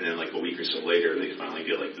about it, and then, like, a week or so later, they finally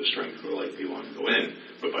get, like, the strength where, like, they want to go in,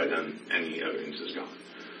 but by then, any evidence is gone.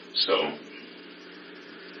 So,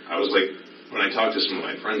 I was, like, when I talked to some of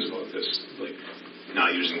my friends about this, like,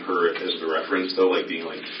 not using her as the reference, though, like, being,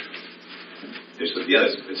 like, they said, yeah,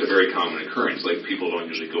 it's a very common occurrence. Like, people don't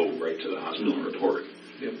usually go right to the hospital and report.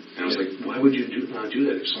 Yep. And I was like, why would you not do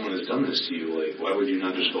that if someone has done this to you? Like, why would you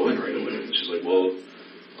not just go in right away? And she's like, well,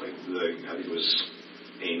 like, I think it was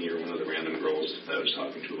Amy or one of the random girls that I was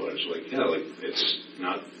talking to about it. She's like, yeah, like, it's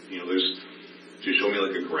not, she showed me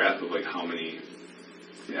like a graph of like how many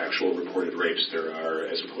actual reported rapes there are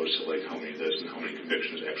as opposed to like how many this and how many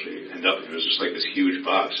convictions actually end up. And it was just like this huge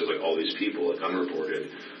box of like all these people, like unreported,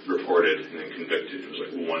 reported, and then convicted. It was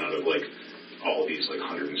like one out of like all these like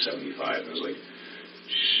 175. And I was like,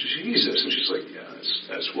 Jesus. And she's like, yeah,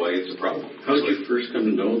 that's why it's a problem. How did you first come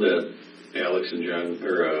to know that Alex and John,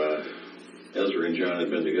 or Ezra and John had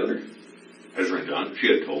been together? Ezra and John? She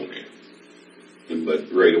had told me.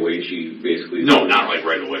 But right away she basically... No, not like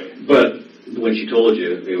right away. But when she told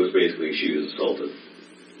you, it was basically she was assaulted.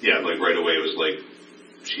 Yeah, like right away it was like,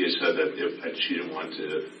 she had said that she didn't want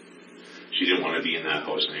to be in that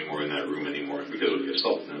house anymore, in that room anymore, because of the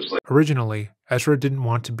assault. And it was like, originally, Ezra didn't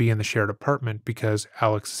want to be in the shared apartment because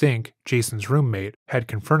Alex Zink, Jason's roommate, had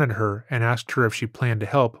confronted her and asked her if she planned to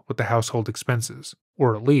help with the household expenses.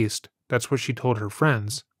 Or at least, that's what she told her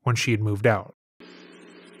friends when she had moved out.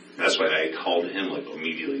 That's why I called him like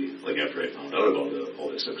immediately, like after I found out about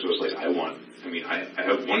all this stuff. Because it was like, I have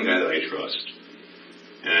one guy that I trust,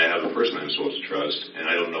 and I have a person I'm supposed to trust, and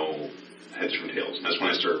I don't know heads from tails. And that's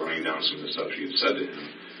when I started running down some of the stuff she had said to him.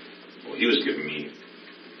 Well, he was giving me,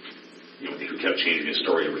 he kept changing his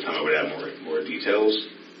story every time I would add more details.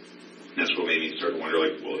 And that's what made me start to wonder,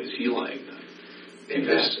 like, well, is he lying then? And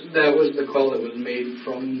that was the call that was made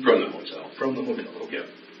from the hotel. From the hotel. Okay. Yeah.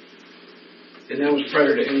 And that was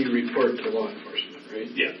prior to any report to law enforcement, right?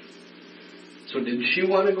 Yeah. So did she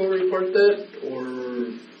want to go report that,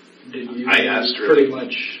 or did you? I asked her. Pretty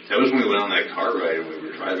much. That was when we went on that car ride and we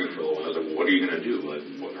were driving for a little while. I was like, well, what are you going to do?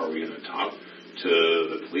 Like, are we going to talk to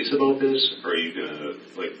the police about this? Or are you going to,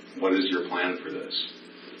 like, what is your plan for this?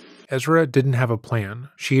 Ezra didn't have a plan.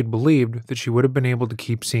 She had believed that she would have been able to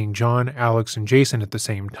keep seeing John, Alex, and Jason at the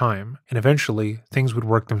same time, and eventually things would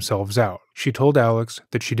work themselves out. She told Alex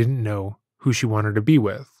that she didn't know who she wanted to be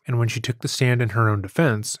with, and when she took the stand in her own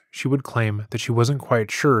defense, she would claim that she wasn't quite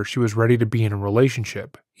sure she was ready to be in a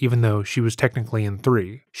relationship, even though she was technically in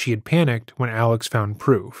 3. She had panicked when Alex found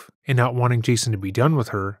proof, and not wanting Jason to be done with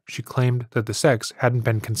her, she claimed that the sex hadn't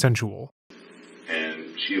been consensual.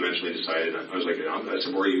 And she eventually decided, I was like, that's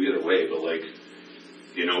where you get away, but like,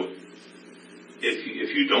 if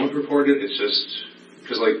you don't report it, it's just,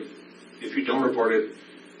 because like, if you don't report it,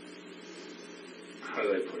 how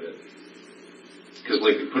did I put it? Because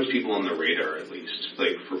like it puts people on the radar at least,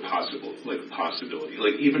 like for possibility.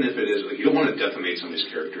 Like even if it is, like you don't want to defamate somebody's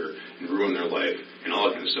character and ruin their life and all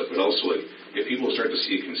that kind of stuff, but also like if people start to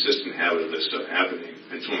see a consistent habit of this stuff happening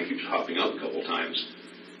and someone keeps popping up a couple times,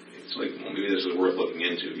 it's like, well, maybe this is worth looking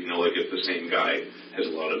into. Like if the same guy has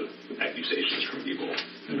a lot of accusations from people.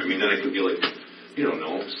 I mean, then it could be like, you don't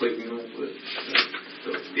know. It's like,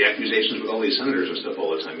 the accusations with all these senators and stuff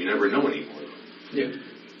all the time. You never know anymore. Yeah.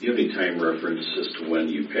 Do you have any time reference as to when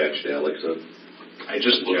you patched Alex up? I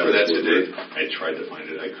just looked for that today. I tried to find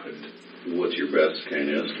it. I couldn't. What's your best kind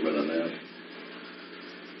of estimate on that?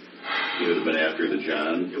 It would have been after the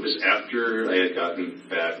John? It was after I had gotten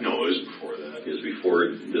back. No, it was before that. It was before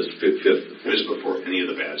this 5th? It was before any of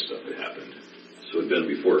the bad stuff had happened. So it had been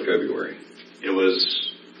before February? It was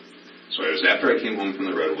after I came home from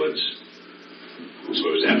the Redwoods. So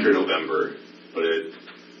it was after November, but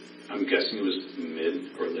I'm guessing it was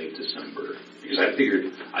mid or late December. Because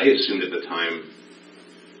I assumed at the time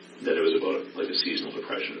that it was about like a seasonal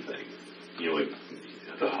depression thing. Like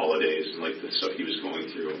the holidays and like the stuff he was going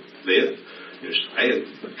through. I had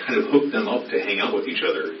kind of hooked them up to hang out with each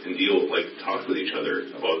other and talk with each other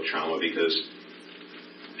about trauma because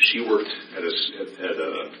she worked at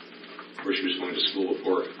where she was going to school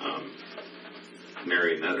before,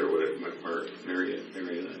 Marionette or whatever, or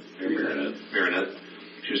Marinette.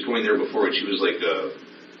 She was going there before, and she was like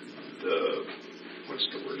what's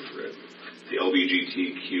the word for it? The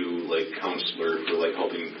LGBTQ counselor for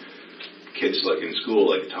helping kids in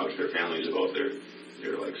school talk to their families about their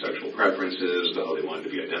sexual preferences, how they wanted to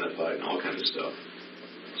be identified, and all kinds of stuff.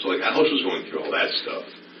 So Alex was going through all that stuff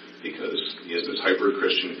because he has this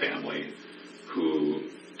hyper-Christian family who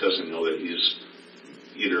doesn't know that he's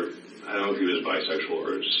either, I don't know if he was bisexual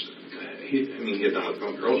or he had done with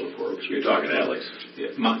girls before. You're talking to Alex. Yeah,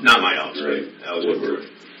 not my Alex, right? Alex Woodworth.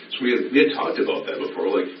 So we had talked about that before.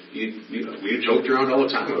 we joked around all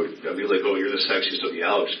the time. I'd be like, oh, you're the sexiest of the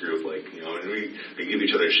Alex group, like, you know, and we give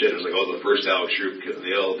each other shit. It was like, oh, the first Alex group,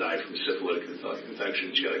 they all died from syphilitic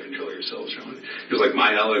infections. You got to control yourselves from it. It was like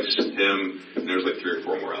my Alex, him, and there was like 3 or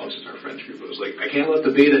 4 more Alexes in our friends group. It was like, I can't let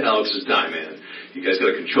the beta Alexes die, man. You guys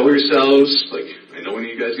got to control yourselves. Like, I know when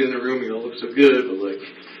you guys get in the room, you all look so good, but like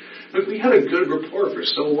we had a good rapport for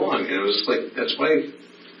so long, and it was like, that's why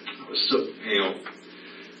I was so, you know,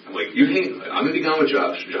 I'm like, I'm going to be gone with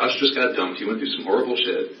Josh. Josh just got dumped. He went through some horrible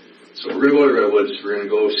shit. So we're going to go to Redwoods. We're going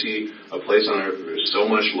to go see a place on earth where there's so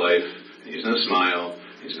much life. And he's going to smile.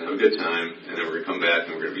 He's going to have a good time. And then we're going to come back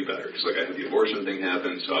and we're going to be better. Because, like, I had the abortion thing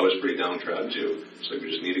happen, so I was pretty downtrodden, too. It's like,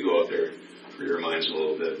 we just need to go out there, free our minds a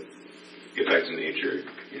little bit, get back to nature,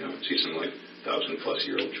 you know, see some, like,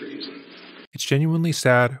 1,000-plus-year-old trees. And It's genuinely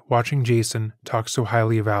sad watching Jason talk so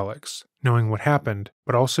highly of Alex, knowing what happened,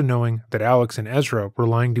 but also knowing that Alex and Ezra were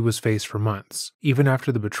lying to his face for months. Even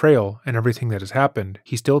after the betrayal and everything that has happened,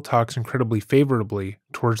 he still talks incredibly favorably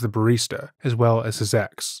towards the barista, as well as his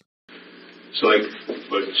ex. So, like,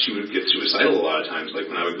 but she would get suicidal a lot of times. Like,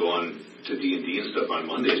 when I would go on to D&D and stuff on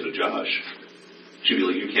Mondays with Josh, she'd be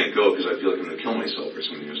like, you can't go because I feel like I'm going to kill myself or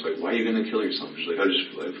something. It's like, why are you going to kill yourself? She's like, I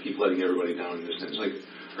keep letting everybody down in this. And it's like,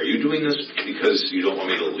 are you doing this because you don't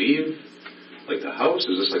want me to leave? Like, the house?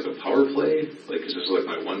 Is this like a power play? Like, is this like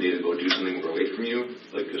my one day to go do something we're away from you?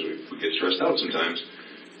 Like, because we get stressed out sometimes.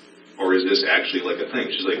 Or is this actually like a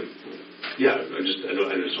thing? She's like, yeah, I just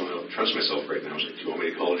don't trust myself right now. I was like, do you want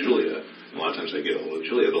me to call Julia? And a lot of times I get a hold of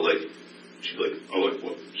Julia, but like, she'd be like, oh, like,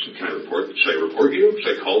 well, can I report? Should I report you? Should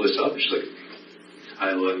I call this up? And she's like,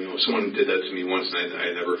 you know, someone did that to me once and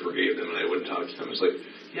I never forgave them and I wouldn't talk to them. It's like,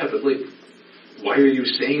 yeah, but like, why are you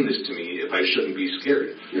saying this to me if I shouldn't be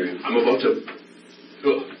scared? I'm about to,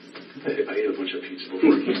 I ate a bunch of pizza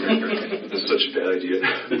before I came here. That's such a bad idea.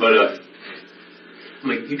 But, I'm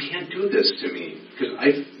like, you can't do this to me.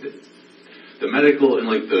 Because the medical and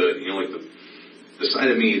like the side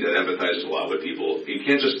of me that empathizes a lot with people, you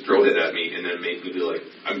can't just throw that at me and then make me be like,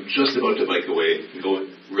 I'm just about to bike away and go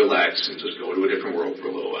relax and just go to a different world for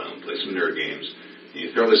a little while and play some nerd games. And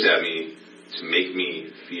you throw this at me to make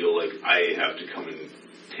me feel like I have to come and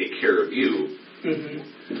take care of you. Mm-hmm.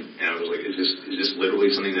 And I was like, is this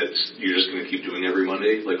literally something that you're just going to keep doing every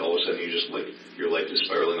Monday? Like, all of a sudden you just, like, your life is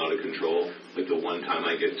spiraling out of control? Like, the one time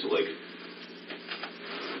I get to, like...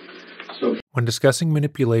 When discussing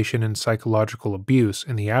manipulation and psychological abuse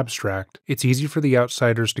in the abstract, it's easy for the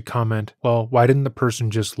outsiders to comment, well, why didn't the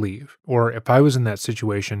person just leave? Or, if I was in that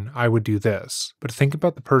situation, I would do this. But think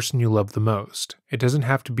about the person you love the most. It doesn't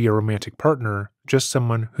have to be a romantic partner, just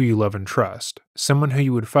someone who you love and trust. Someone who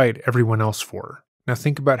you would fight everyone else for. Now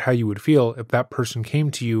think about how you would feel if that person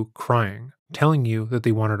came to you crying, telling you that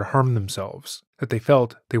they wanted to harm themselves, that they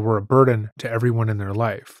felt they were a burden to everyone in their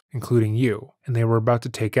life, including you, and they were about to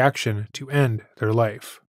take action to end their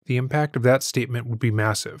life. The impact of that statement would be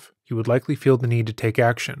massive. You would likely feel the need to take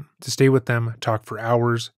action, to stay with them, talk for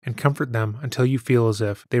hours, and comfort them until you feel as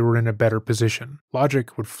if they were in a better position.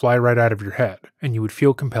 Logic would fly right out of your head, and you would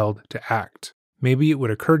feel compelled to act. Maybe it would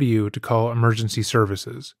occur to you to call emergency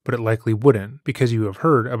services, but it likely wouldn't, because you have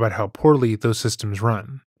heard about how poorly those systems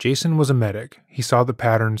run. Jason was a medic. He saw the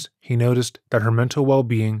patterns. He noticed that her mental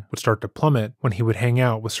well-being would start to plummet when he would hang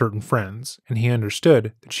out with certain friends, and he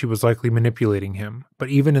understood that she was likely manipulating him. But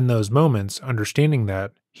even in those moments, understanding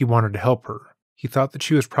that, he wanted to help her. He thought that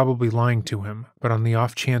she was probably lying to him, but on the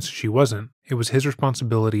off chance she wasn't, it was his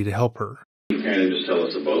responsibility to help her. Can you kind of just tell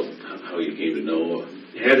us about how you came to know?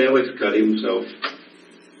 Had Alex cut himself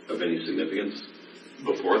of any significance?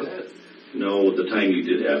 Before that? No, the time you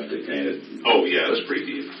did have to kind of... Oh, yeah, it was pretty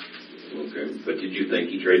deep. Okay, but did you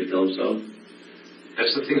think he tried to kill himself?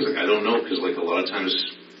 That's the thing, is like, I don't know, because like a lot of times,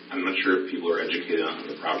 I'm not sure if people are educated on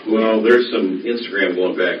the proper way. Well, there's some Instagram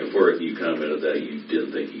going back and forth. You commented that you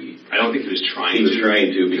didn't think he... I don't think he was trying to. He was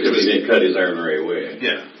trying to, because he didn't cut his arm the right way.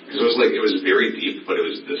 Yeah, because it was like, it was very deep, but it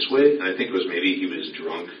was this way, and I think it was maybe he was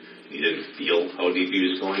drunk. He didn't feel how deep he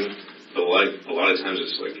was going. But a lot of times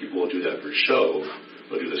it's like people will do that for show.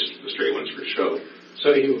 They'll do the straight ones for show.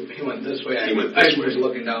 So he went this way. He went this way. I was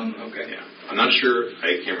looking down. Okay. Yeah. I'm not sure.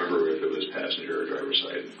 I can't remember if it was passenger or driver's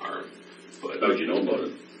side arm. But how did you know about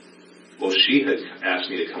it? Well, she had asked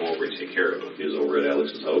me to come over and take care of him. He was over at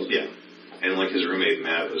Alex's house? Yeah. And like his roommate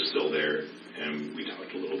Matt was still there, and we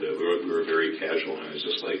talked a little bit. We were very casual, and I was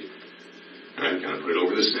just like, and I kind of put it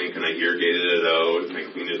over the sink, and I irrigated it out, and I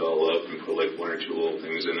cleaned it all up, and put like one or two little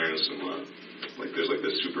things in there, and some, like there's like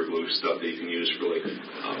this super glue stuff that you can use for like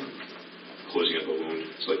closing up a wound.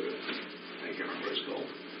 It's like, I can't remember what it's called.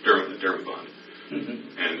 Dermabond.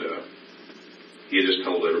 Mm-hmm. And he had just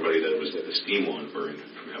told everybody that it was like the steam wand burned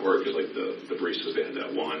from at work, because like the baristas, they had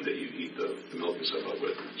that wand that you heat the milk and stuff up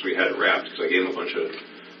with. So he had it wrapped, because I gave him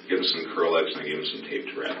some Curlex, and I gave him some tape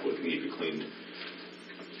to wrap with and keep it cleaned.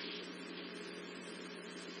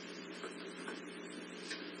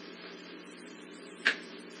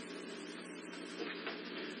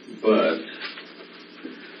 But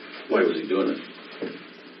why was he doing it?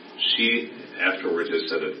 She afterwards has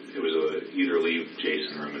said it was a either leave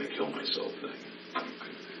Jason or I'm going to kill myself thing.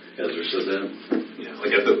 Ezra said that? Yeah,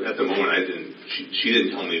 like at the moment she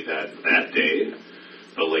didn't tell me that day,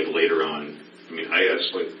 but like later on, I mean, I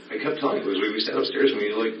kept telling her, we sat upstairs and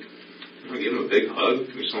we like, we gave him a big hug,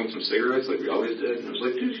 we smoked some cigarettes like we always did, and I was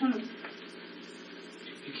like, dude,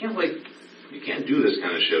 you can't do this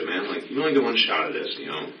kind of shit, man. Like, you only get one shot at this, you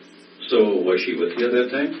know. So was she with you at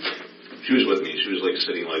that time? She was with me. She was like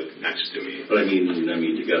sitting like next to me. But I mean,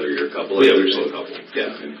 together you're a couple. Oh, yeah, we were still a couple.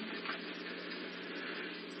 Yeah. Okay.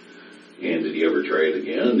 And did he ever try it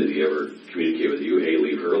again? Did he ever communicate with you? Hey,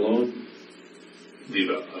 leave her alone. Leave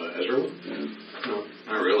Ezra? Yeah. No,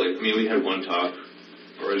 not really. I mean, we had one talk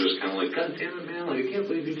where I was just kind of like, God damn it, man! Like, I can't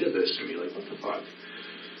believe you did this to me. Like, what the fuck?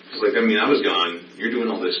 It's like, I mean, I was gone. You're doing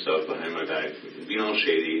all this stuff behind my back, being all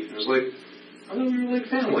shady. I was like, I thought we were like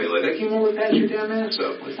family. Like, I came over to patch your damn ass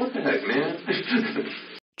up. Like, what the heck, man?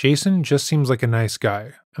 Jason just seems like a nice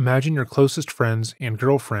guy. Imagine your closest friends and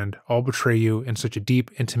girlfriend all betray you in such a deep,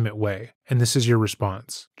 intimate way, and this is your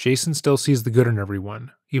response. Jason still sees the good in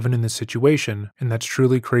everyone, even in this situation, and that's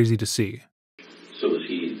truly crazy to see. So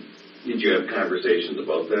did you have conversations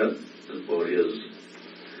about that? About his,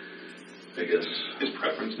 I guess, his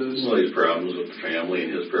preferences? Well, his problems with the family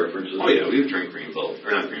and his preferences? Oh, yeah, we would drink Greenville.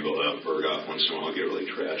 Or not Greenville, Berghoff once in a while, get really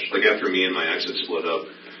trashed. Like, after me and my ex had split up,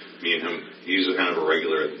 me and him, he's a kind of a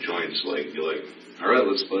regular at the joints, like, be like, all right,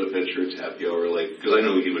 let's split a pitcher, it's happy hour, like, because I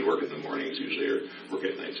know he would work in the mornings usually, or work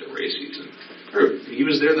at nights at races, or he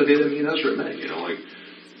was there the day that me and Ezra met, you know, like,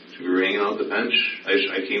 we were hanging out at the bench.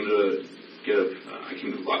 I came to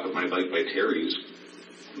lock up my bike by Terry's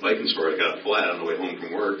biking store. I got it flat on the way home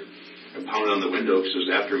from work. I pounded on the window because it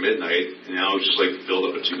was after midnight, and I was just like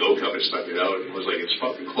filled up a to-go cup. I stuck it out, and it was like, it's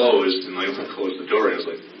fucking closed, and I closed the door, and I was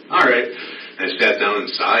like, all right. And I sat down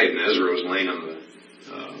inside, and Ezra was laying on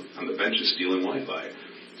the benches stealing Wi-Fi.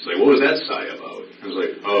 It's like, what was that sigh about? I was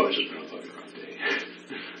like, oh, it's just been a fucking rough day.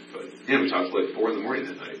 But yeah, we talked till like 4 in the morning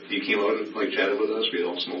that night. He came out and like chatted with us. We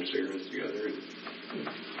all smoked cigarettes together. And,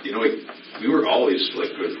 you know, we were always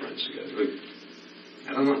like good friends together. Like,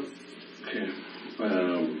 I don't know. Okay.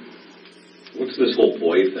 What's this whole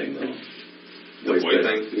boy thing though? The boy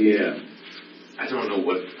thing? Yeah. I don't know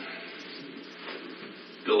what.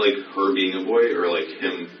 Like her being a boy or like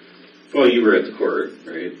him. Well, you were at the court,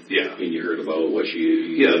 right? Yeah. And you heard about what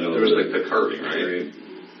she... Yeah, there was like the carving, right? Right.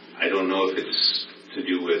 I don't know if it's to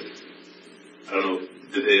do with... I don't know,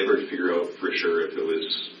 did they ever figure out for sure if it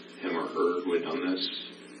was him or her who had done this?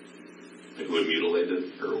 Like who had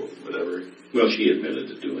mutilated or whatever? Well, she admitted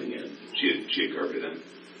to doing it. She had carved it in.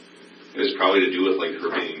 It was probably to do with like her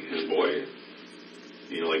being his boy.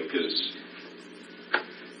 You know, like, because...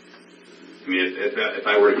 I mean, if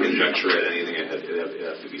I were to conjecture at anything, it'd have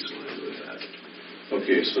to be something to do with that.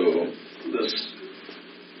 Okay, so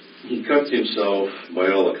he cut himself, by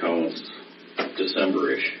all accounts,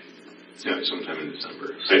 December-ish. Yeah, sometime in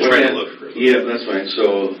December. So I tried to look for it. Yeah, that's fine.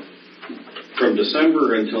 So from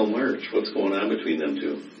December until March, what's going on between them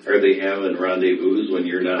two? Are they having rendezvous when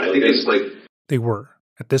you're not looking? I think it's like... They were.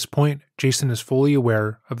 At this point, Jason is fully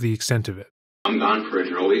aware of the extent of it. I'm gone for a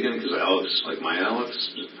drill weekend because Alex, like my Alex,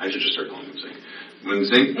 I should just start calling him Zink. When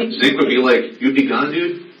Zink would be like, you'd be gone,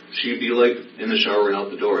 dude, she'd be like in the shower and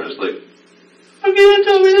out the door. And I was like, how can you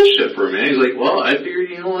tell me this shit for a minute? He's like, well, I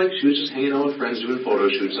figured, you know, like she was just hanging out with friends doing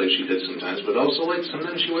photo shoots like she did sometimes, but also like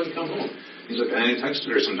sometimes she wouldn't come home. He's like, I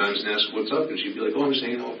texted her sometimes and asked what's up, and she'd be like, oh, I'm just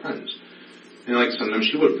hanging out with friends. And like sometimes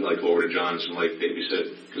she would like go over to John's and like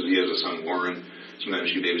babysit because he has a son, Warren.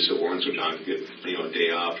 Sometimes she'd babysit Warren so John could get, you know, a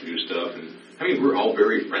day off to do stuff. And I mean, we were all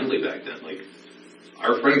very friendly back then. Like,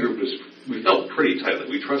 our friend group we felt pretty tight. Like,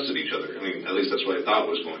 we trusted each other. I mean, at least that's what I thought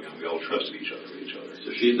was going on. We all trusted each other with each other.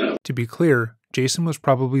 So she's not... To be clear, Jason was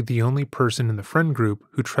probably the only person in the friend group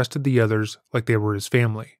who trusted the others like they were his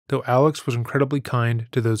family. Though Alex was incredibly kind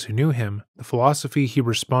to those who knew him, the philosophy he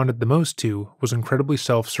responded the most to was incredibly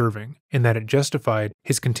self-serving, in that it justified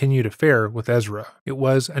his continued affair with Ezra. It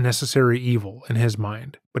was a necessary evil in his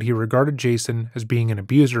mind, but he regarded Jason as being an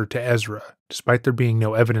abuser to Ezra, despite there being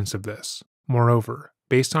no evidence of this. Moreover,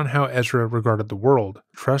 based on how Ezra regarded the world,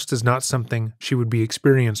 trust is not something she would be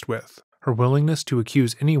experienced with. Her willingness to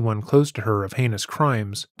accuse anyone close to her of heinous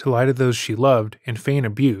crimes, to lie to those she loved, and feign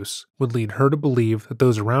abuse would lead her to believe that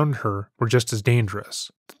those around her were just as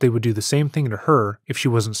dangerous, that they would do the same thing to her if she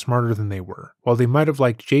wasn't smarter than they were. While they might have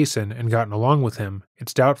liked Jason and gotten along with him,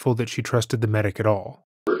 it's doubtful that she trusted the medic at all.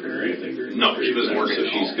 Or anything. No, she wasn't working. So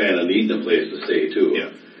she's kind of needing a place to stay too.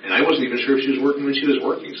 Yeah. And I wasn't even sure if she was working when she was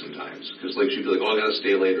working sometimes. Because, like, she'd be like, oh, I gotta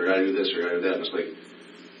stay late, or I gotta do this, or I gotta do that. And it's like,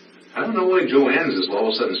 I don't know why Joanne's is all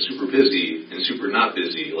of a sudden super busy and super not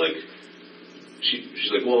busy. Like, she's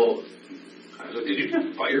like, well, I was like, did you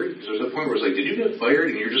get fired? Because there was a point where it's like, did you get fired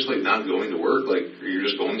and you're just, like, not going to work? Like, or you're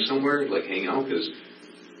just going somewhere, like, hang out? Because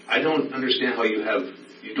I don't understand how you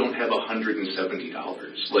don't have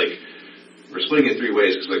 $170. Like, we're splitting it 3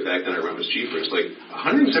 ways because, like, back then our rent was cheaper. It's like,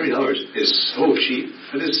 $170 is so cheap.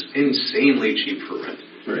 That is insanely cheap for rent.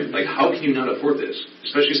 Right. Like, how can you not afford this?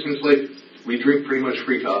 Especially since, like, we drink pretty much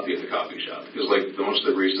free coffee at the coffee shop. Because, like, most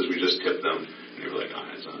of the baristas, we just tip them. And they were like,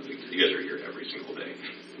 it's not a big deal. You guys are here every single day.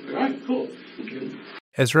 Like, all right, cool. Okay.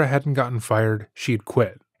 Ezra hadn't gotten fired, she had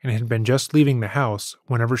quit, and had been just leaving the house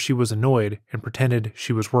whenever she was annoyed and pretended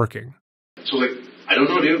she was working. So, like, I don't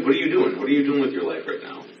know, dude. What are you doing? What are you doing with your life right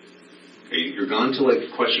now? You're gone to,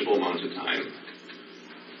 like, questionable amounts of time.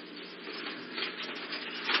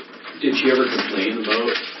 Did she ever complain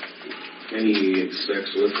about any sex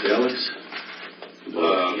with Alex?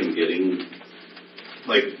 About him getting,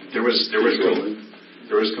 like, there was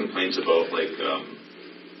complaints about, like,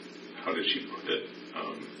 how did she put it?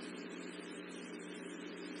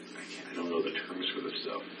 I don't know the terms for this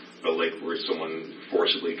stuff, but, like, where someone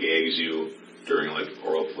forcibly gags you during, like,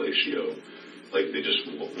 oral fellatio, like, they just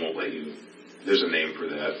won't let you. There's a name for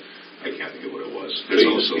that. I can't think of what it was. There's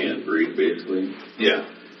also can't breathe, basically. Yeah.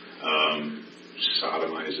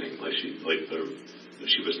 Sodomizing, like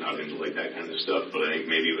she was not into, like, that kind of stuff, but I think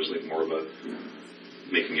maybe it was, like, more of a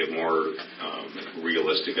making it more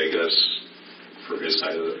realistic, I guess, for his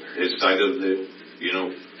side of the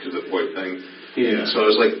to the point thing. Yeah. So I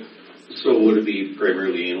was like, so would it be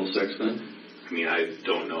primarily anal sex then? I mean, I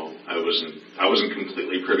don't know. I wasn't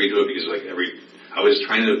completely privy to it because, like, I was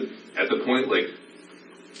trying to, at the point, like,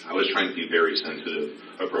 I was trying to be very sensitive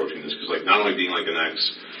approaching this because, like, not only being, like, an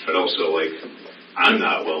ex, but also, like, I'm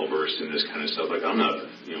not well versed in this kind of stuff. Like, I'm not,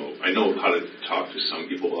 I know how to talk to some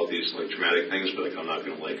people about these, like, traumatic things, but, like, I'm not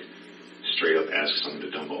going to, like, straight up ask someone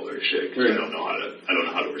to dump all their shit because I don't know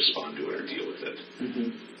how to respond to it or deal with it. Mm-hmm.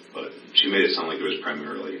 But she made it sound like it was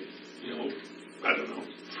primarily, I don't know,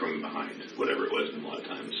 from behind, whatever it was, and a lot of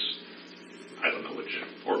times, I don't know which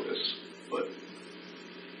orifice, but.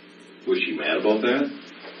 Was she mad about that?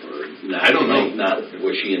 Or not? I don't know.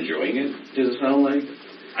 Was she enjoying it, does it sound like?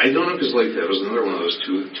 I don't know, because, like, that was another one of those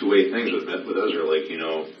two-way things with Ezra. Like,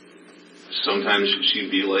 sometimes she'd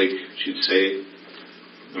be like, she'd say,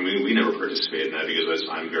 I mean, we never participated in that because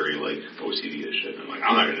I'm very, like, OCD as shit. I'm like,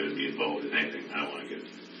 I'm not going to be involved in anything. I don't want to get,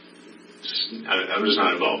 I'm just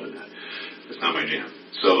not involved in that. It's not my jam.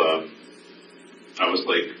 So, I was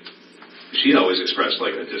like, she'd always expressed,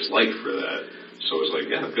 like, a dislike for that. So I was like,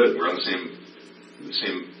 yeah, good. We're on the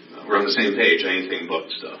same page. Anything but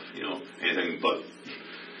stuff, anything but.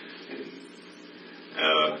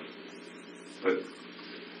 But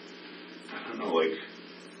I don't know, like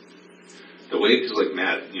the way, because, like,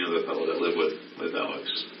 Matt, the fellow that lived with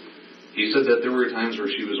Alex, he said that there were times where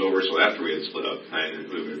she was over. So after we had split up,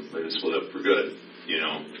 we had split up for good.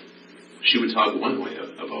 She would talk one way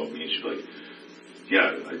about me. She'd be like,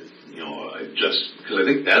 yeah, I just, because I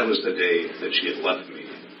think that was the day that she had left me,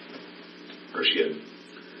 or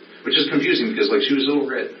which is confusing because, like, she was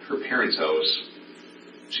over at her parents' house,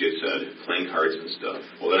 she had said, playing cards and stuff.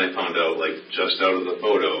 Well, then I found out, like, just out of the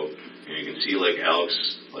photo, you can see, like, Alex,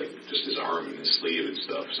 like, just his arm and his sleeve and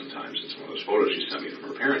stuff sometimes in some of those photos she sent me from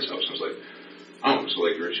her parents' house. I was like, oh, so,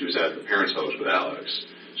 like, she was at her parents' house with Alex.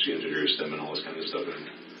 She introduced them and all this kind of stuff and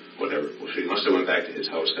whatever. Well, she must have went back to his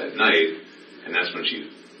house that night, and that's when she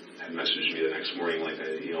had messaged me the next morning, like,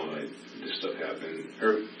 this stuff happened.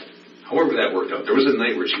 Or however that worked out. There was a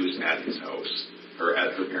night where she was at his house, or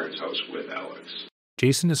at her parents' house with Alex.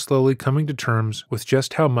 Jason is slowly coming to terms with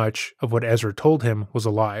just how much of what Ezra told him was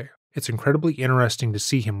a lie. It's incredibly interesting to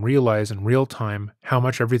see him realize in real time how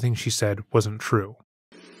much everything she said wasn't true.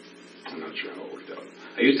 I'm not sure how it worked out.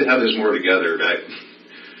 I used to have this more together back.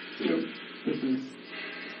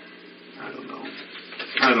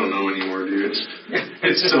 I don't know anymore, dude.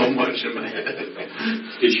 It's so much in my head.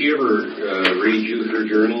 Did she ever read you her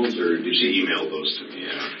journals, or did she email those to me?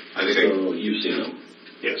 Yeah. I think so you've seen them?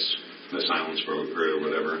 Yes. The silence broker or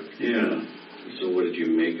whatever. Yeah. So what did you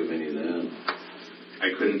make of any of that? I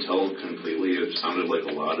couldn't tell completely. It sounded like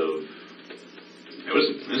a lot of It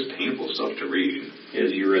was painful stuff to read.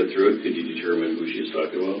 As you read through it, could you determine who she was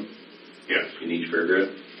talking about? Yeah. In each paragraph?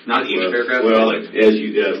 Not each paragraph. Well, but like, as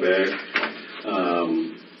you got back,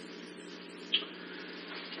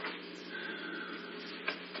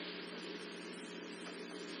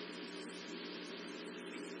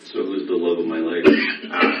 so who's the love of my life?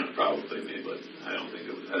 probably me, but I don't think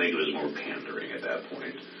it was. I think it was more pandering at that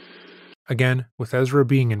point. Again, with Ezra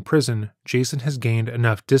being in prison, Jason has gained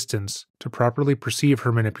enough distance to properly perceive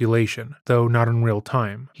her manipulation, though not in real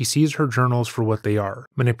time. He sees her journals for what they are,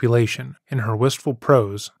 manipulation, and her wistful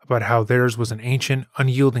prose about how theirs was an ancient,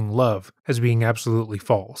 unyielding love as being absolutely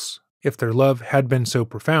false. If their love had been so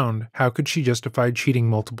profound, how could she justify cheating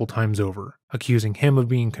multiple times over, accusing him of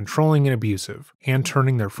being controlling and abusive, and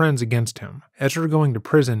turning their friends against him? Ezra going to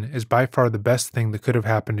prison is by far the best thing that could have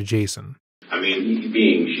happened to Jason. I mean,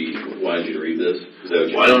 she wanted you to read this? Is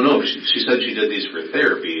that what Well, I don't know. She said she did these for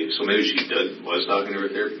therapy, so maybe she was talking to her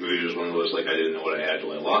therapist. Maybe it was one of those, like, I didn't know what I had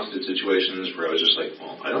till I lost it situations where I was just like,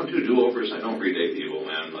 well, I don't do do-overs, I don't redate people,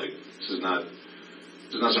 man. Like, this is not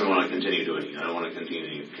something I want to continue doing. I don't want to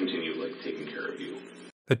continue like, taking care of you.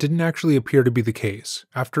 That didn't actually appear to be the case.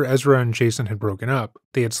 After Ezra and Jason had broken up,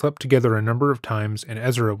 they had slept together a number of times, and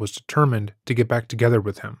Ezra was determined to get back together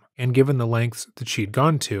with him. And given the lengths that she'd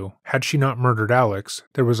gone to, had she not murdered Alex,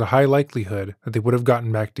 there was a high likelihood that they would have gotten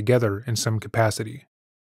back together in some capacity.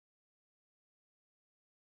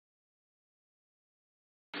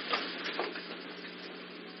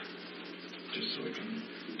 Just so we can...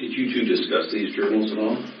 Did you two discuss these journals at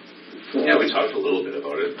all? Yeah, we talked a little bit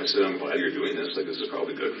about it. I said, I'm glad you're doing this. Like, this is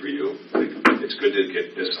probably good for you. Like, it's good to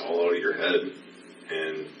get this all out of your head.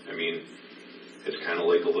 And, I mean, it's kind of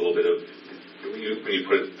like a little bit of, when you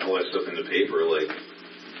put all that stuff into paper, like,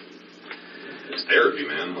 it's therapy,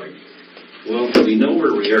 man. Like, well, we know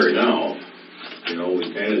where we are now. You know,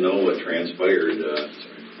 we kind of know what transpired.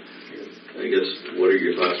 I guess, what are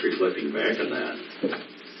your thoughts reflecting back on that?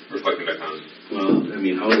 reflecting back on. Well, I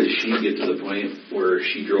mean, how did she get to the point where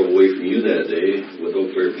she drove away from you that day with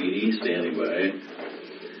Eau Claire PD standing by,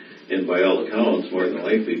 and by all accounts, more than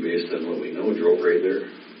likely, based on what we know, drove right there?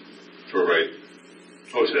 Drove right.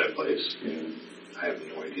 Oh, to that place? Yeah. I have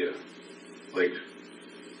no idea. Like,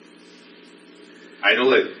 I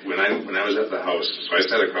know that when I was at the house, so I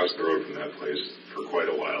sat across the road from that place for quite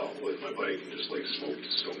a while with my bike and just like smoked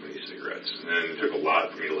so many cigarettes. And then it took a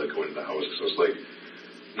lot for me to like go into the house because I was like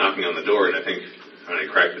knocking on the door, and I think when I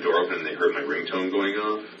cracked the door open and they heard my ringtone going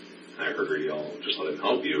off, and I heard her yell, "Just let him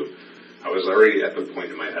help you." I was already at the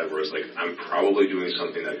point in my head where I was like, I'm probably doing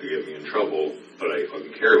something that could get me in trouble, but I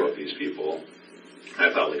fucking care about these people. And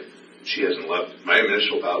I thought, like, she hasn't left. My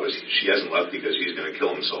initial thought was she hasn't left because he's going to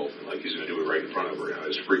kill himself and, like, he's going to do it right in front of her. And I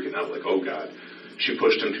was freaking out, like, oh, God. She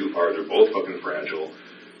pushed him too far. They're both fucking fragile.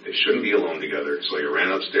 They shouldn't be alone together. So I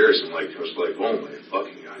ran upstairs and, like, I was like, oh, my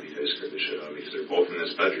fucking God, you guys scared the shit out of me. Because they're both in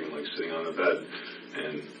this bedroom, like, sitting on the bed.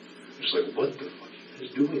 And I'm just like, what the fuck are you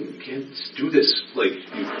guys doing? You can't do this. Like,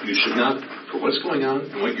 you should not, for what's going on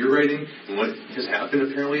and what you're writing and what has happened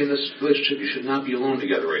apparently in this relationship, you should not be alone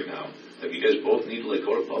together right now. Like, you guys both need to, like,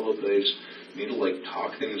 go to a public place. You need to, like,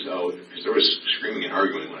 talk things out. Because there was screaming and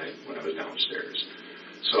arguing when I was downstairs.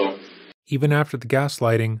 So, even after the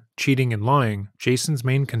gaslighting, cheating, and lying, Jason's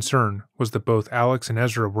main concern was that both Alex and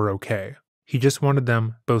Ezra were okay. He just wanted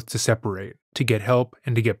them both to separate, to get help,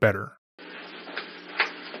 and to get better.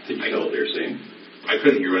 Did you know what they're saying? I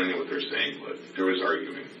couldn't hear anything what they're saying, but there was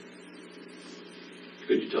arguing.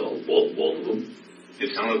 Could you tell both of them?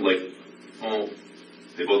 It sounded like, well,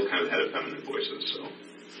 they both kind of had feminine voices, so.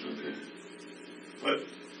 Okay. But,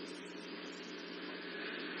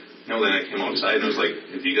 no, then I came outside and I was like,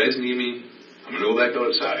 if you guys need me, I'm going to go back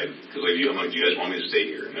outside. Because, like, I'm like, do you guys want me to stay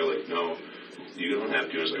here? And they're like, no, you don't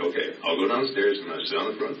have to. I was like, okay, I'll go downstairs and I'll sit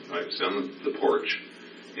on the front, sit on the porch.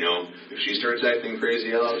 You know, if she starts acting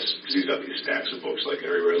crazy, Alex, because he's got these stacks of books, like,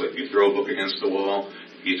 everywhere. Like, you throw a book against the wall,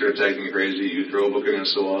 he starts acting crazy, you throw a book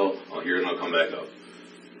against the wall, I'll hear it and I'll come back up.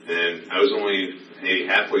 And I was only maybe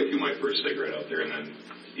halfway through my first cigarette out there, and then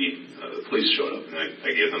the police showed up, and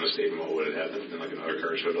I gave them a statement about what had happened, and like another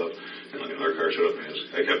car showed up, and like another car showed up,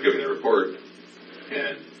 and I kept giving the report,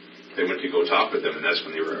 and they went to go talk with them, and that's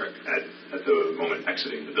when they were at the moment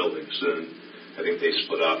exiting the building. So then I think they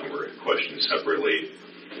split off and were questioned separately,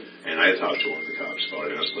 and I talked to one of the cops about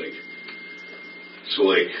it, and I was like, so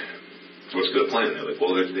what's the plan? They're like,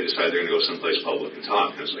 well, they decided they're going to go someplace public and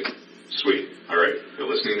talk, and I was like, sweet, all right, they're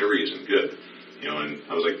listening to reason, good. You know, and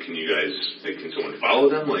I was like, can someone follow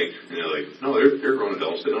them? Like, and they're like, no, they're grown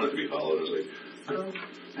adults, they don't have to be followed. I was like,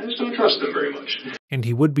 I just don't trust them very much. And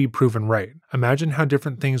he would be proven right. Imagine how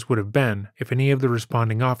different things would have been if any of the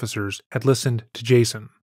responding officers had listened to Jason.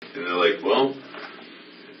 And they're like, well,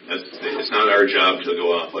 it's not our job to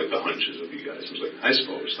go off like the hunches of you guys. I was like, I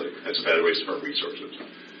suppose, like, that's a bad waste of our resources.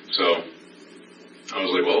 So I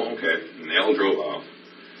was like, well, okay. And they all drove off.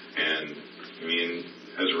 And me and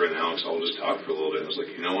Ezra and Alex all just talked for a little bit. I was like,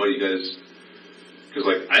 you know what, you guys, because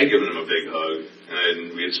like I'd given him a big hug,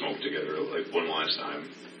 and we had smoked together like one last time,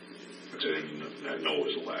 which I didn't know it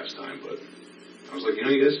was the last time, but I was like, you know,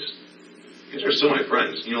 you guys are still my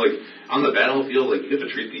friends. You know, like on the battlefield, like you have to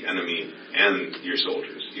treat the enemy and your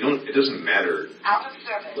soldiers. It doesn't matter,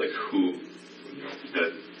 like who, you know,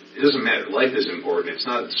 that it doesn't matter. Life is important. It's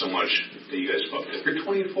not so much that you guys fucked up. You're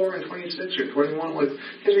 24 and 26 or 21, like, you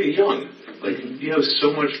guys are young. Like, you have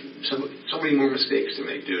so many more mistakes to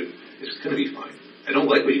make, dude. It's gonna be fine. I don't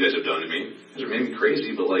like what you guys have done to me. You guys are making me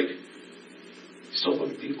crazy, but like, still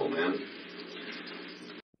love people, man.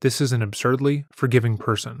 This is an absurdly forgiving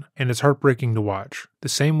person, and it's heartbreaking to watch, the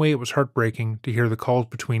same way it was heartbreaking to hear the calls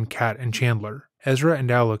between Kat and Chandler. Ezra and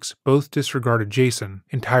Alex both disregarded Jason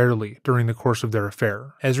entirely during the course of their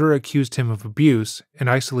affair. Ezra accused him of abuse and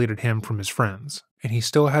isolated him from his friends, and he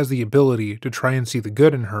still has the ability to try and see the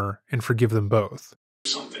good in her and forgive them both.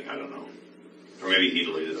 Something, I don't know. Or maybe he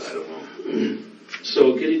deleted it, I don't know.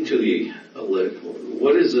 So getting to the,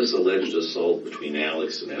 what is this alleged assault between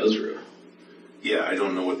Alex and Ezra? Yeah, I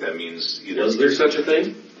don't know what that means either. Was there such a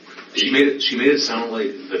thing? She made it sound like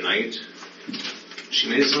the night. She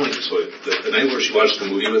made it sound like the night where she watched the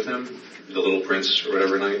movie with him, The Little Prince or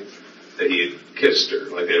whatever night, that he had kissed her.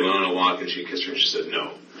 Like they went on a walk and she kissed her and she said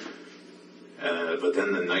no. But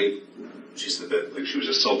then the night she said that like she was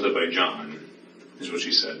assaulted by John, is what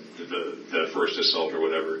she said. The first assault or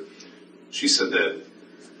whatever. She said that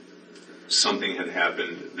something had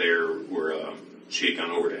happened there where she had gone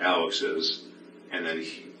over to Alex's. And then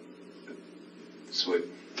so what did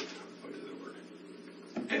it work?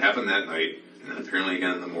 It happened that night, and then apparently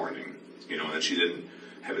again in the morning, you know, and then she didn't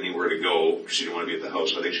have anywhere to go. She didn't want to be at the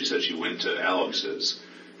house. So I think she said she went to Alex's,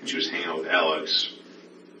 and she was hanging out with Alex,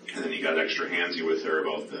 and then he got extra handsy with her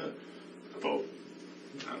about I don't know,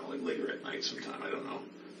 like later at night sometime, I don't know.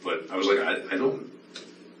 But I was like, I don't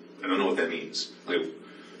know what that means. Like,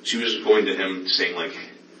 she was going to him saying like,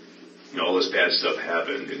 you know, all this bad stuff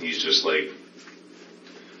happened, and he's just like,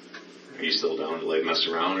 are you still down to like mess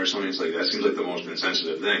around or something? It's like, that seems like the most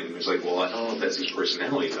insensitive thing. It's like, well, I don't know if that's his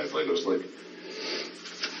personality type. Like, it was like,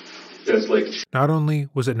 that's like. Not only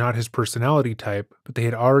was it not his personality type, but they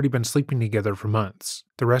had already been sleeping together for months.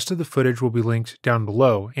 The rest of the footage will be linked down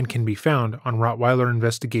below and can be found on Rottweiler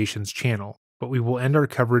Investigations channel. But we will end our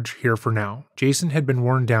coverage here for now. Jason had been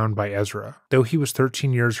worn down by Ezra. Though he was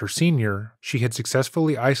 13 years her senior, she had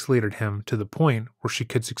successfully isolated him to the point where she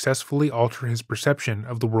could successfully alter his perception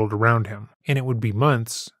of the world around him. And it would be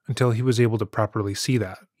months until he was able to properly see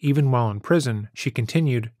that. Even while in prison, she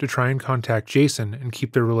continued to try and contact Jason and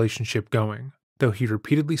keep their relationship going. Though he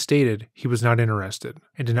repeatedly stated he was not interested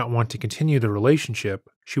and did not want to continue the relationship,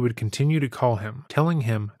 she would continue to call him, telling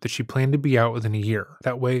him that she planned to be out within a year.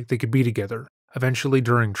 That way they could be together. Eventually,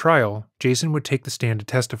 during trial, Jason would take the stand to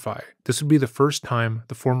testify. This would be the first time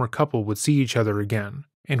the former couple would see each other again.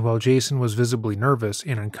 And while Jason was visibly nervous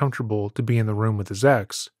and uncomfortable to be in the room with his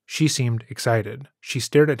ex, she seemed excited. She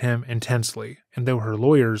stared at him intensely, and though her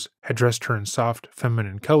lawyers had dressed her in soft,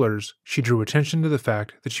 feminine colors, she drew attention to the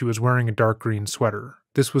fact that she was wearing a dark green sweater.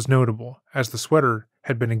 This was notable, as the sweater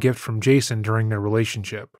had been a gift from Jason during their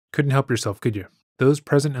relationship. Couldn't help yourself, could you? Those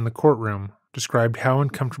present in the courtroom described how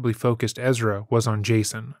uncomfortably focused Ezra was on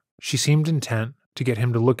Jason. She seemed intent to get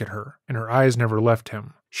him to look at her, and her eyes never left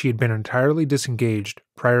him. She had been entirely disengaged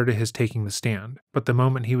prior to his taking the stand, but the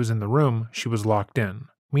moment he was in the room, she was locked in.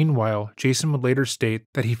 Meanwhile, Jason would later state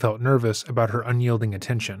that he felt nervous about her unyielding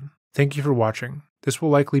attention. Thank you for watching. This will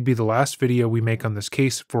likely be the last video we make on this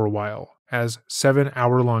case for a while, as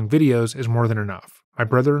 7-hour-long videos is more than enough. My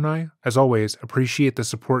brother and I, as always, appreciate the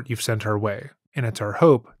support you've sent our way, and it's our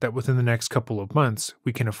hope that within the next couple of months,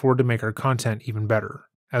 we can afford to make our content even better.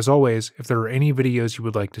 As always, if there are any videos you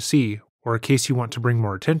would like to see, or a case you want to bring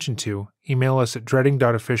more attention to, email us at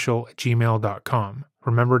dreading.official@gmail.com.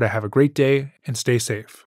 Remember to have a great day and stay safe.